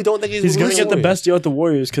he's going gonna to get the best deal at the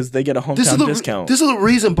Warriors because they get a hometown discount. This is the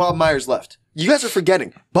reason Bob Myers left. You guys are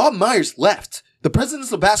forgetting. Bob Myers left. The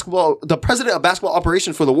president of basketball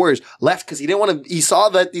operations for the Warriors left because he didn't want to. He saw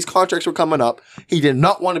that these contracts were coming up. He did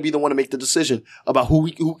not want to be the one to make the decision about who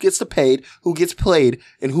gets paid, who gets played,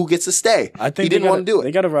 and who gets to stay. I think he didn't want to do it.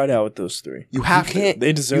 They got to ride out with those 3. You have to.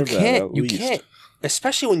 They deserve that. At least. You can't,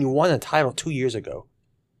 especially when you won a title 2 years ago.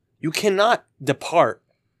 You cannot depart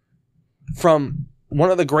from one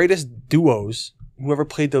of the greatest duos who ever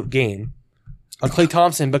played the game. Klay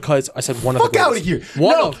Thompson, because I said one of the Fuck out of here.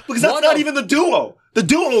 Because that's not even the duo. The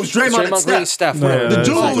duo is Draymond and Green, Steph. Steph. The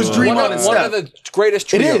duo is Draymond and Steph. One of the greatest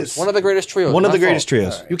trios. It is. One of the greatest trios. One of the greatest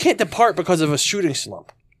trios. You can't depart because of a shooting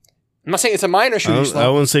slump. I'm not saying it's a minor shooting slump. I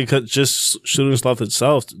wouldn't say just shooting slump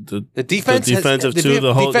itself. The defense, the defensive too.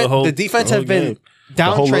 The whole defense have been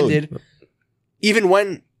downtrended, even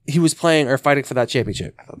when he was playing or fighting for that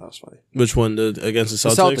championship. I thought that was funny. Which one? Against the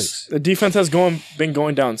Celtics? The defense has been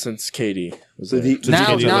going down since KD.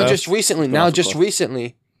 Now just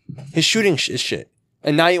recently, his shooting is shit,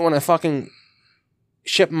 and now you want to fucking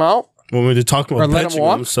ship him out? When we were talking about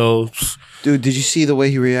benching him, so dude, did you see the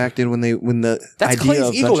way he reacted when the that's idea Klay's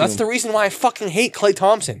of ego? benching That's him? the reason why I fucking hate Klay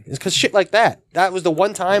Thompson. Is because shit like that. That was the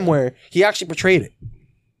one time where he actually portrayed it.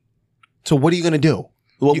 So what are you gonna do?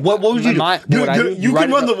 What would you do? You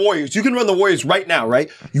can run the Warriors. You can run the Warriors right now,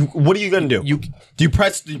 right? What are you gonna do? Do you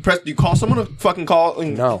press? Do you call someone to fucking call?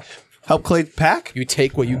 And No. Help Klay pack? You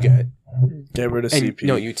take what you get. Get rid of And CP.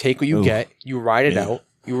 no, you take what you get. You ride it out.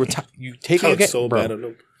 You take what you get. so bro. bad on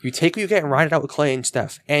him. You take what you get and ride it out with Klay and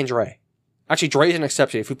Steph and Dre. Actually, Dre's an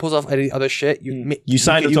exception. If he pulls off any other shit, You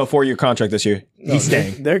signed him to a 4-year contract this year. He's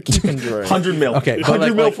staying. They're keeping Dre. 100 mil. Okay, but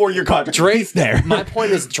 100 mil 4-year contract. He's there. My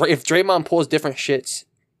point is, if Draymond pulls different shits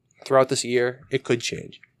throughout this year, it could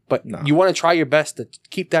change. But you want to try your best to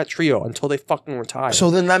keep that trio until they fucking retire. So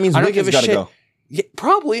then that means Wiggins got to go. Yeah,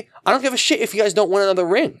 probably. I don't give a shit if you guys don't win another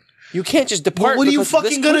ring. You can't just depart. What are you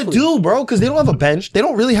fucking gonna do, bro? Because they don't have a bench. They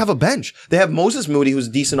don't really have a bench. They have Moses Moody, who's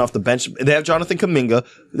decent off the bench. They have Jonathan Kuminga.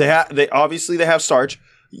 They obviously they have Sarge,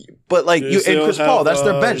 but like and Chris Paul. That's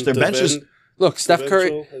their bench. Their bench is look. Steph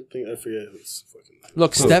Curry. I forget who's fucking.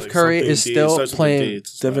 Look, Steph Curry is still playing.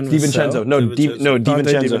 DiVincenzo.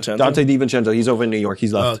 Dante DiVincenzo. He's over in New York.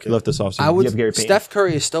 He's left. He left this offseason. Steph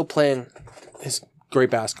Curry is still playing his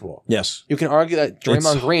great basketball. Yes. You can argue that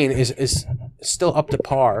Draymond Green is still up to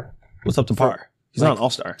par. What's up to par? He's not an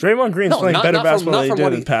all-star. Draymond Green's playing better basketball than he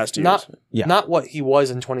did in past years. Not what he was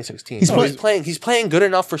in 2016. He's playing good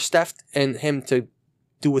enough for Steph and him to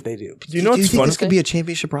do what they do. Do you think this could be a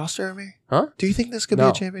championship roster, Amir? Huh? Do you think this could be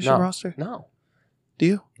a championship roster? No. Do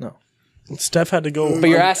you? No. Steph had to go. But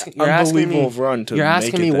you're asking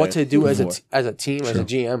me what to do as a team, as a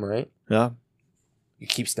GM, right? Yeah. You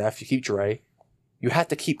keep Steph, you keep Dre. You have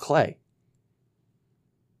to keep Klay.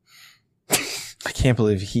 I can't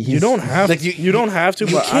believe you don't have you don't have to,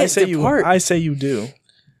 but I say you do.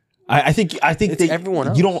 I think it's everyone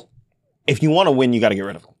else. You don't. If you want to win, you got to get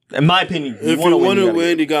rid of them. In my opinion, if you want to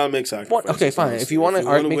win, you gotta make sacrifices. Okay, fine. If you want to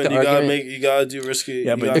make the argument, you gotta do risky.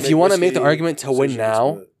 Yeah, but if you want to make the argument to win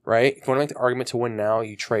now, right? If you want to make the argument to win now,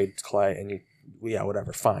 you trade Klay and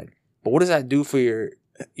whatever, fine. But what does that do for your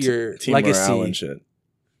team legacy morale and shit?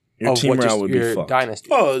 Your team morale would be fucked. Dynasty.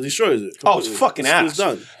 Oh, it destroys it. Oh, it's fucking ass. It's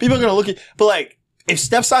done. People are gonna look at, but like, if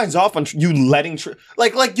Steph signs off on you letting,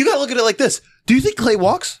 like you gotta look at it like this. Do you think Klay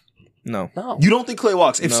walks? No. You don't think Klay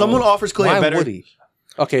walks? If someone offers Klay a better, would he?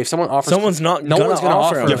 Okay, if someone offers, no one's gonna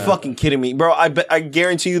offer him. You're fucking kidding me, bro. I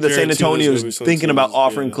guarantee you that San Antonio's thinking about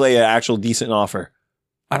offering Klay an actual decent offer.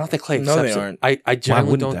 I don't think Klay accepts aren't. I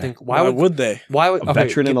genuinely don't think. Why would they? Why would a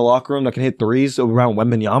veteran in the locker room that can hit threes around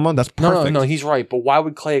Wembanyama? That's perfect. No, he's right. But why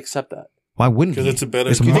would Klay accept that? Why wouldn't he? Because it's a better.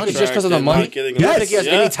 It's you think it's just because of the money? You don't think he has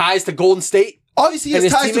any ties to Golden State? Obviously, he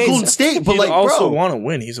has ties to Golden State, but he like, also bro, want to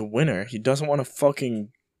win. He's a winner. He doesn't want to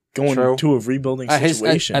fucking go into a rebuilding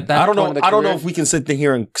situation. At that I don't know if we can sit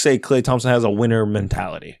here and say Klay Thompson has a winner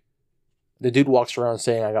mentality. The dude walks around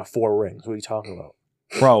saying, "I got 4 rings." What are you talking about?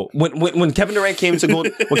 Bro, when Kevin Durant came to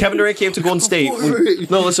Golden State, when Kevin Durant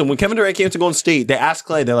came to Golden State, they asked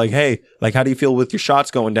Klay, they're like, "Hey, like, how do you feel with your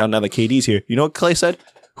shots going down now that KD's here?" You know what Klay said?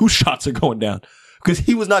 Whose shots are going down? Because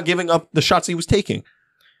he was not giving up the shots he was taking.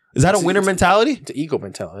 Is that a winner mentality? It's an ego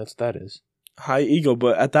mentality. That's what that is. High ego,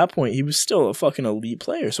 but at that point, he was still a fucking elite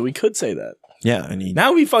player, so we could say that. Yeah, and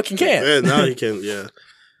now he fucking can't. Yeah, now he can. Yeah.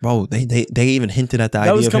 Bro, they even hinted at the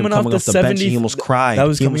idea of him coming off the bench. He almost cried. That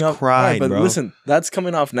was coming off. Cried, but bro. Listen, that's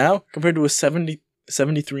coming off now compared to a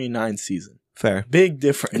 73-9 season. Fair. Big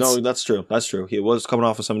difference. No, that's true. That's true. He was coming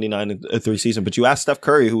off a 79-3 season. But you asked Steph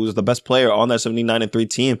Curry, who was the best player on that 79-3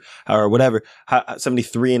 team, or whatever,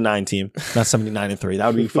 73-9 team, not 79-3. That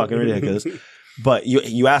would be fucking ridiculous. But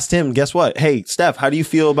you asked him, guess what? Hey, Steph, how do you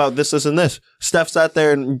feel about this, and this? Steph sat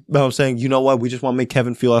there and saying, you know what? We just want to make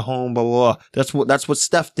Kevin feel at home, blah, blah, blah. That's what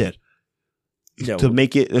Steph did. Yeah, to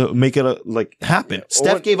make it happen. Yeah,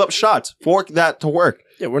 Steph gave up shots for that to work.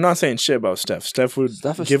 Yeah, we're not saying shit about Steph. Steph would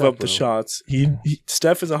give up the shots.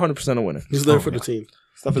 Steph is 100% a winner. He's there for the team.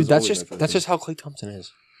 Dude, that's just how Klay Thompson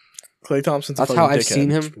is. Klay Thompson's that's how I've seen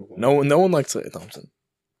him. No one likes Klay Thompson.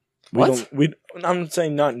 I'm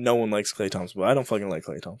saying not no one likes Klay Thompson, but I don't fucking like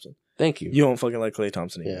Klay Thompson. Thank you. You don't fucking like Klay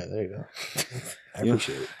Thompson either. Yeah, there you go. I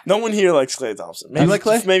appreciate it. No one here likes Klay Thompson. Maybe, you like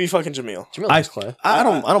Klay? Maybe fucking Jamil. Jamil likes Klay. I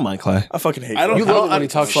don't mind Klay. I fucking hate. I don't- Klay. You love it when he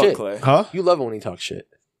talks Fuck shit. Klay. Huh? You love it when he talks shit.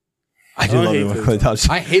 I do I love hate it when Klay Klay talks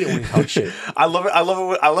shit. I hate it when he talks shit. I love it.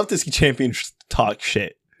 I love to see champions talk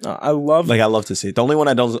shit. No, I love. Like I love to see it. The only one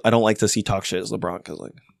I don't like to see talk shit is LeBron because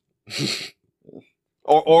like.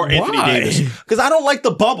 Or Anthony Why? Davis because I don't like the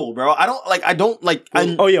bubble, bro. I don't like.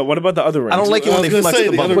 oh yeah, what about the other rings? I don't like it when they flex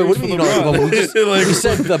the bubble. Wait, what do you mean you don't like the bubble? You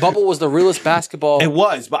said the bubble was the realest basketball. It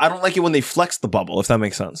was, but I don't like it when they flex the bubble. If that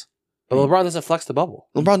makes sense. But LeBron doesn't flex the bubble.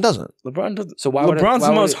 LeBron doesn't. LeBron doesn't. So why would LeBron's why the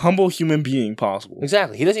would most it- humble human being possible.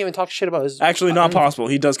 Exactly. He doesn't even talk shit about his. Actually, not possible.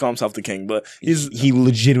 He does call himself the king, but He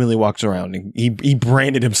legitimately walks around and he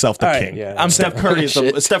branded himself the All right, king. yeah. I'm Steph Curry.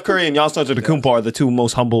 Shit. Steph Curry and Giannis Antetokounmpo are the two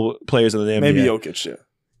most humble players in the NBA. maybe Jokic shit.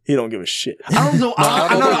 He don't give a shit. I don't know.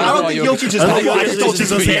 I don't think Jokic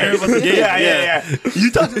is. Yeah.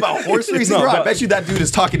 You talking about horse racing, No, bro? I but- bet you that dude is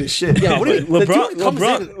talking his shit. Yeah, what do you, LeBron's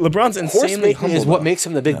Horse insanely making humble. is what though. makes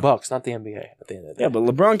him the big bucks, not the NBA. At the end of the day. Yeah, but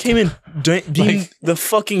LeBron came in being the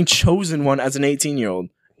fucking chosen one as an 18-year-old.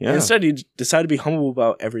 Yeah. Instead, he decided to be humble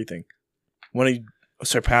about everything. When he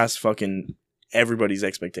surpassed fucking everybody's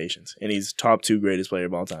expectations, and he's top 2 greatest player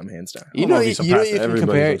of all time, hands down. You know you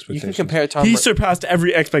can compare Tom. He surpassed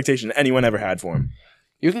every expectation anyone ever had for him.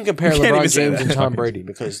 You can compare You can't even LeBron say James that. and Tom Brady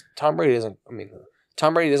because Tom Brady doesn't. I mean,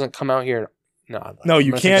 Tom Brady doesn't come out here. No,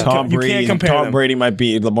 you can't. Tom You Brady. can't compare Tom them. Brady might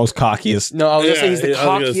be the most cockiest. No, I was gonna say he's the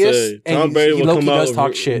cockiest, and he low-key does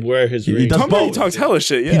talk shit. Wear his He ring. does Tom Brady both. talks hella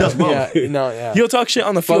shit. Yeah. He does both. Yeah. He'll talk shit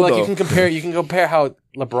on the But field. like though. you can compare how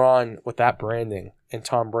LeBron with that branding and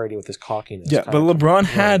Tom Brady with his cockiness. Yeah, kind but of LeBron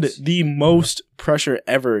had runs. the most pressure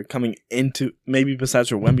ever coming into, maybe besides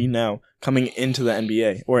for Wemby now, coming into the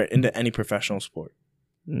NBA or into any professional sport.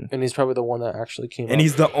 and he's probably the one that actually came. And up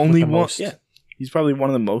he's the only the one. most. Yeah, he's probably one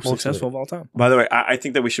of the most Most of successful it. of all time. By the way, I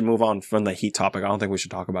think that we should move on from the Heat topic. I don't think we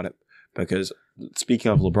should talk about it because speaking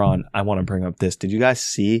of LeBron, I want to bring up this. Did you guys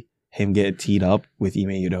see him get teed up with Ime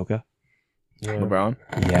Udoka? Yeah. LeBron.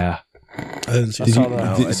 Yeah. I didn't see I Did saw you,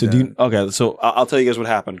 that. did- so do you, okay, so I'll tell you guys what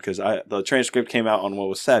happened because the transcript came out on what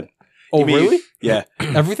was said. Oh, Ime- really? Yeah,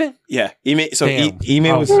 Everything? yeah. Ime, so Damn.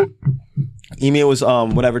 Ime was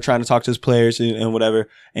whatever trying to talk to his players and whatever,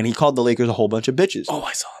 and he called the Lakers a whole bunch of bitches. Oh,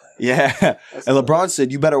 I saw that. Yeah, and LeBron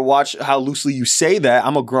said, "You better watch how loosely you say that.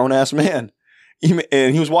 I'm a grown ass man."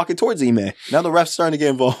 And he was walking towards Ime. Now the ref's starting to get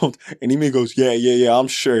involved, and Ime goes, "Yeah, I'm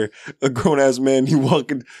sure a grown ass man. You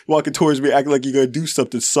walking towards me, acting like you gonna do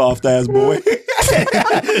something, soft ass boy."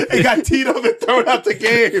 He got teed up and thrown out the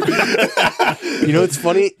game. You know what's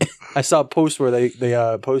funny? I saw a post where they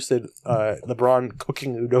posted LeBron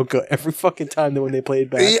cooking Udoka every fucking time that when they played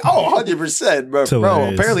back. Oh, 100%, bro.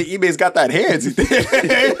 Hilarious. Apparently Ime's got that hands.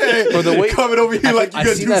 Bro, the way- coming over here like you I've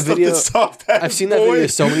gonna seen do that something video- soft ass I've seen that boy. video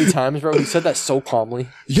so many times, bro. He said that so calmly.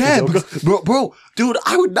 Yeah, Udoka. bro, dude,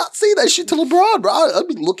 I would not say that shit to LeBron, bro. I'd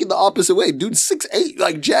be looking the opposite way. Dude, 6'8",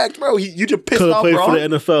 like jacked, bro. You just pissed Could have off, played bro. for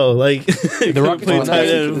the NFL. Like The Rockets played won tight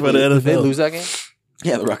that end game. for the Did they NFL. lose that game?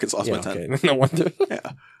 Yeah, the Rockets lost Yeah, by 10. okay. No wonder. Yeah.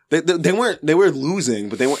 They were losing,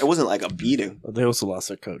 but it wasn't like a beating. But they also lost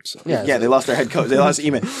their coach. So. Yeah, they lost their head coach. They lost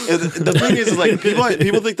Ime. The thing is like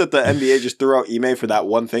people think that the NBA just threw out Ime for that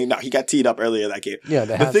one thing. No, he got teed up earlier that game. Yeah,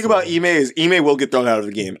 they The have thing to. about Ime is Ime will get thrown out of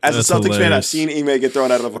the game. As That's a Celtics fan, I've hilarious. seen Ime get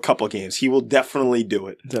thrown out of a couple games. He will definitely do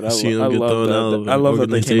it. Dude, Seen him get thrown out of I love that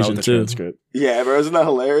they came out organization, with the too. transcript. Yeah, bro, isn't that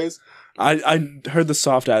hilarious? I heard the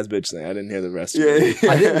soft ass bitch thing. I didn't hear the rest. Of Yeah.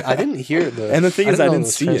 it. I didn't hear the. And the thing is, I know didn't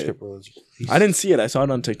the see transcript it. was- I didn't see it. I saw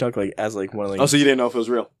it on TikTok like as like one of like. Oh, so you didn't know if it was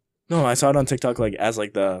real? No, I saw it on TikTok like as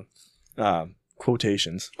like the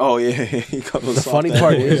quotations. Oh yeah, he called The funny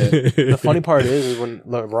part is, the funny part is when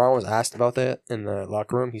LeBron was asked about that in the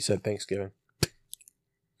locker room, he said Thanksgiving.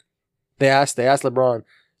 They asked LeBron,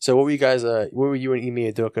 so what were you guys? What were you and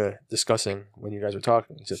Ime Udoka discussing when you guys were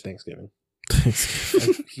talking? He said Thanksgiving.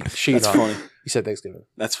 That's funny. He said Thanksgiving.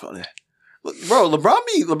 That's funny. Look, bro, LeBron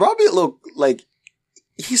be a little like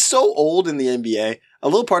he's so old in the NBA. A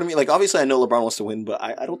little part of me, like obviously I know LeBron wants to win, but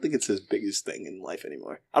I don't think it's his biggest thing in life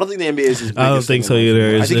anymore. I don't think the NBA is his biggest I don't think thing so in life either.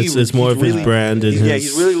 anymore. I It's, think it's more he's of his really- brand. And Yeah, his,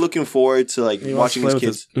 he's really looking forward to like He wants to watching play his with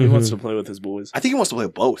kids. his. He wants to play with his boys. I think he wants to play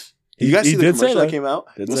with both. You guys He see the did say commercial that that. came out?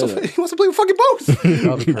 Did He say wants, to, that. he wants to play with fucking both.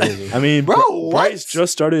 That would be crazy. I mean, Bro, Bryce what?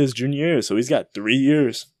 just started his junior year, so he's got 3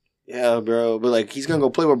 years. Yeah, bro, but like he's gonna go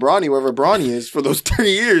play with Bronny wherever Bronny is for those 3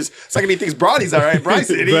 years. Second he thinks Bronny's all right,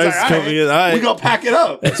 Bryson, he's Bryce like, all coming right, in, all right. we gonna pack it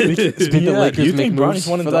up. Did the Lakers you make think moves Bronny's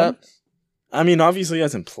one and for done? that? I mean, obviously he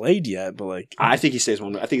hasn't played yet, but like I think he stays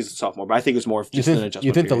one. I think he's a sophomore, but I think it's more of just an adjustment.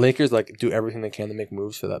 You think the period. Lakers like do everything they can to make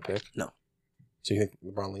moves for that pick? No. So you think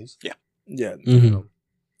LeBron leaves? yeah, Mm-hmm.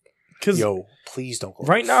 because Yo, please don't go.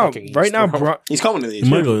 right now, bro. He's coming to these. He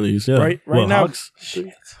might go to these. Yeah. Right now- Hawks?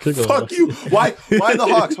 Could go. Fuck you. Why the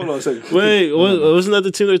Hawks? Hold on a second. Wait, wasn't that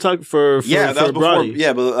the team they were talking for Yeah, that was before. Brody?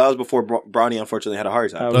 Yeah, but that was before Bronny unfortunately had a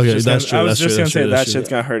heart attack. Okay, that's true, I was that's just true, gonna that's say true, that that's shit's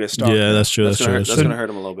true. gonna hurt his stock. Yeah, that's true. That's true. That's gonna hurt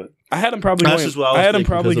him a little bit. I had him probably That's going. just what I had him thinking,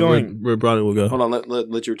 probably because of going. where Brody will go. Hold on,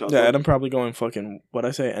 let you talk. Yeah, I had him probably going fucking. What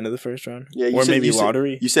I say? End of the first round. Yeah, you or said, maybe you said-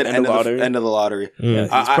 lottery. You said end of lottery. the lottery. Yeah,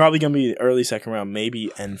 Mm. he's probably gonna be early second round, maybe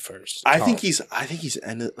end first. I think he's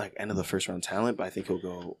end of the first round talent, but I think he'll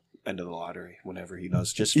go end of the lottery whenever he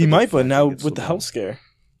does. Just he for the might, but fact now he gets with the ball. health scare,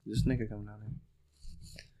 This nigga coming down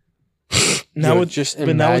here. now Yo, with just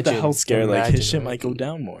but now with the imagine- health scare, like imagine his shit him. might go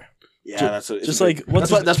down more. Yeah, Just- it's Just a like big- what's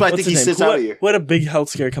that's why I what's think he his name? sits Who out had- here. Who had a big health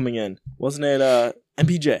scare coming in? Wasn't it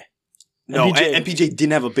MPJ? No, MPJ. MPJ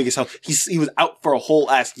didn't have a biggest health. He was out for a whole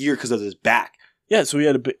ass year because of his back. Yeah, so he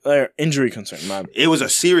had a big injury concern. It was a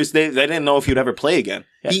serious. They didn't know if he'd ever play again.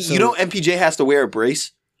 Yeah, so- you know, MPJ has to wear a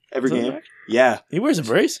brace every Is that game. right? Yeah, He wears a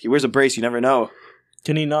brace. he wears a brace. You never know.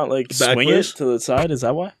 Can he not like Back swing brace? it to the side? Is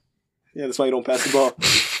that why? Yeah, that's why you don't pass the ball.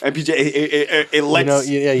 MPJ, it You lets. know,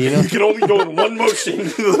 you know, You can only go in one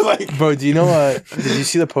motion. Like, bro. Do you know? Did you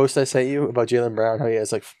see the post I sent you about Jaylen Brown? How he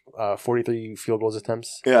has like 43 field goals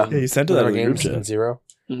attempts. Yeah. Yeah, he sent it out of the group games chat. and 0.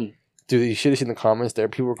 Mhm. Dude, you should have seen the comments there.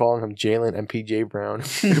 People were calling him Jalen MPJ Brown.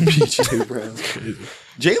 MPJ Brown.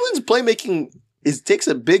 Jalen's playmaking takes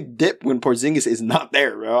a big dip when Porzingis is not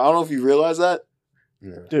there, bro. I don't know if you realize that.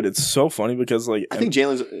 Dude, it's so funny because like I think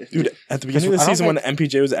Jalen's. dude, at the beginning of the I don't season when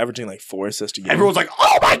MPJ was averaging like 4 assists a game, Everyone's like,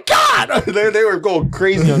 "Oh my god!" they were going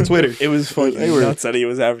crazy on Twitter. it was fucking They were- nuts that he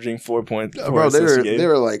was averaging 4 points. Bro, they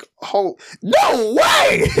were like, "Oh no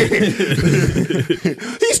way!"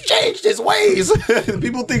 He's changed his ways.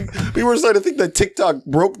 People were starting to think that TikTok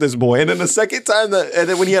broke this boy, and then the second time and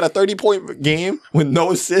then when he had a 30-point game with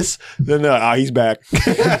no assists, then he's back.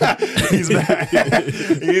 He's back.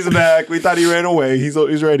 He's back. We thought he ran away. He's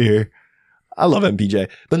right here. I love MPJ.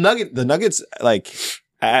 The Nuggets like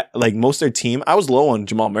most of their team. I was low on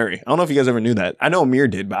Jamal Murray. I don't know if you guys ever knew that. I know Amir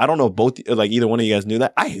did, but I don't know if either one of you guys knew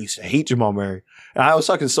that. I used to hate Jamal Murray. And I was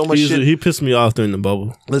talking so much shit. He pissed me off during the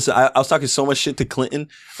bubble. Listen, I was talking so much shit to Clinton.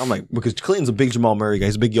 I'm like, because Clinton's a big Jamal Murray guy.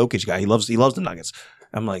 He's a big Jokic guy. He loves the Nuggets.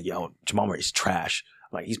 I'm like, yo, Jamal Murray's trash.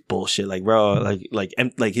 Like, he's bullshit. Like, bro,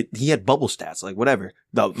 he had bubble stats. Like, whatever.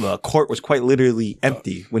 The court was quite literally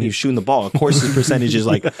empty when he was shooting the ball. Of course, his percentage is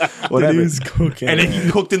like whatever. He was cooking. And then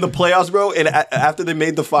he cooked in the playoffs, bro. And after they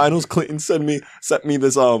made the finals, Clinton sent me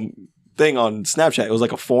this thing on Snapchat. It was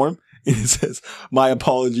like a form. And it says, "My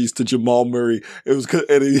apologies to Jamal Murray." It was,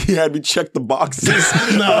 and he had me check the boxes.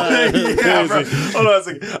 Yeah, bro. Hold on a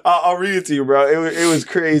second. I'll read it to you, bro. It was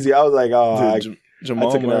crazy. I was like, oh, Dude,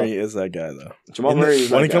 Jamal took it Murray is that guy though. Jamal Murray is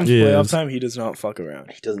when that it comes guy. to Yeah, playoff it's- time, he does not fuck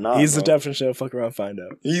around. He does not. He's the bro. definition of fuck around, find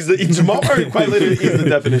out. Jamal Murray quite literally is the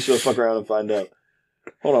definition of fuck around and find out.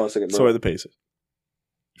 Hold on a second, bro. So are the Pacers.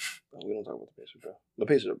 We don't talk about the Pacers, bro. The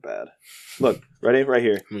Pacers are bad. Look, ready? Right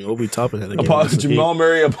here. I mean, Obi Toppin had a game. Jamal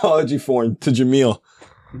Murray apology form to Jamil.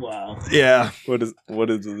 Wow. Yeah. What is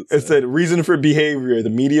It said, reason for behavior. The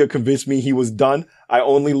media convinced me he was done. I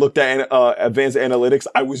only looked at advanced analytics.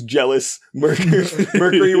 I was jealous.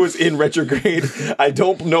 Mercury was in retrograde. I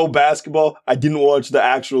don't know basketball. I didn't watch the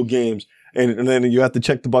actual games. And then you have to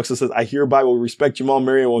check the box that says, I hereby will respect Jamal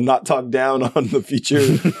Murray and will not talk down on the future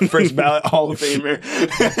first ballot Hall of Famer.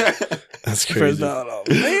 That's crazy. First ballot Hall of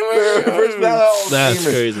Famer. First ballot Hall of That's Famer.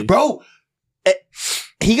 crazy. Bro,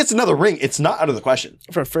 he gets another ring. It's not out of the question.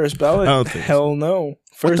 For first ballot? I don't think Hell no.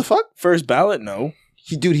 What the fuck? First ballot, no.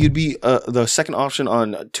 He'd be the second option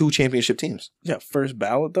on 2 championship teams. Yeah, first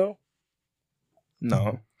ballot though?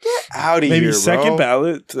 No. Get out of Maybe here, second bro.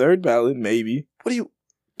 ballot, third ballot, maybe. What do you...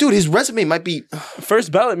 Dude, his resume might be...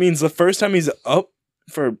 First ballot means the first time he's up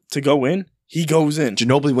to go in, he goes in.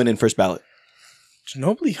 Ginobili went in first ballot.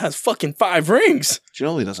 Ginobili has fucking 5 rings.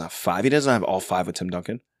 Ginobili doesn't have 5. He doesn't have all 5 with Tim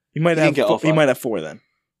Duncan. He might He have didn't get all he 5. might have 4 then.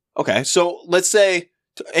 Okay, so let's say...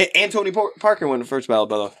 And Tony Parker went in first ballot,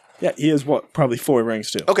 by the way. Yeah, he has probably 4 rings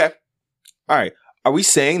too. Okay. All right. Are we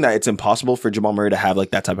saying that it's impossible for Jamal Murray to have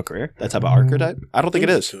like that type of career? That type of archetype? I don't think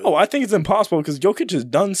it is. Oh, I think it's impossible because Jokic is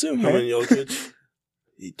done soon, Him and man. Jokic.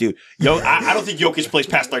 Dude, I don't think Jokic plays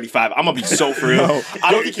past 35. I'm gonna be so for real. No.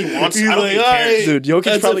 I don't think he wants. He's I don't like, think he cares. "Alright." Dude, Jokic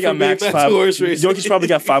That's probably it for got me. max Back 5. to horse racing. Jokic probably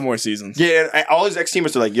got 5 more seasons. Yeah, and all his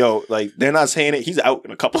ex-teamers are like, "Yo, like they're not saying it. He's out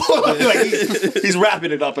in a couple. Like he's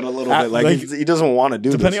wrapping it up in a little bit. Like he doesn't want to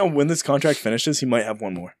do Depending this. on when this contract finishes, he might have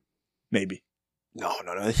 1 more, maybe. No.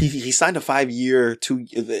 He signed a 5-year,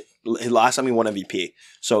 last time he won MVP.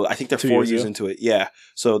 So I think they're 4 years into it. Yeah.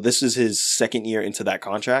 So this is his second year into that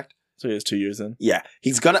contract. So he has 2 years in. Yeah.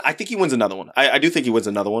 I think he wins another one. I do think he wins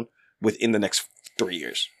another one within the next 3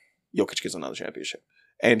 years. Jokic gets another championship.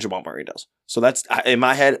 And Jamal Murray does. So that's, in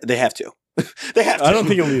my head, they have to. They have to. I don't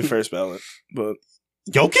think he'll be the first ballot, but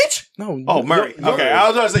Jokic? No. Oh, Murray. Okay, I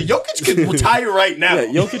was going to say Jokic could retire right now.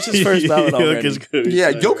 Yeah, Jokic is first ballot already.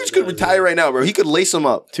 Jokic could retire right now, bro. He could lace him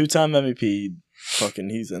up. 2-time MVP. Fucking,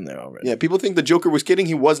 he's in there already. Yeah, people think the Joker was kidding.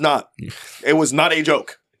 He was not. It was not a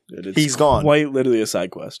joke. He's gone. Quite literally a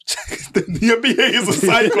side quest. The NBA is a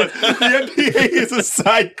side quest. The NBA is a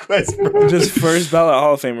side quest, bro. Just first ballot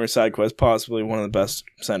Hall of Famer side quest, possibly one of the best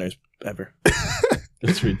centers ever.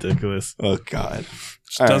 That's ridiculous. Oh God.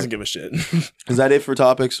 Just doesn't give a shit. Is that it for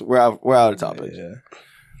topics? We're out of topics. Yeah.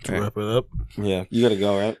 To wrap it up. Yeah, you gotta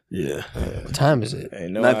go, right? Yeah. What time is it? Hey,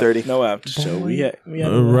 no 9:30. No after show. We had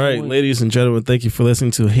All right, ladies and gentlemen, thank you for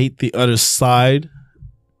listening to Hate the Other Side,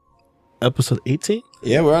 episode 18.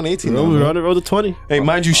 Yeah, we're on 18. We're on the road to 20. Hey,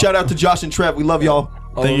 mind you, shout out to Josh and Trev. We love y'all.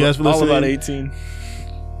 Thank you guys for listening. All about 18.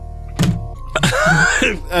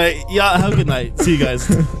 All right, y'all have a good night. See you guys.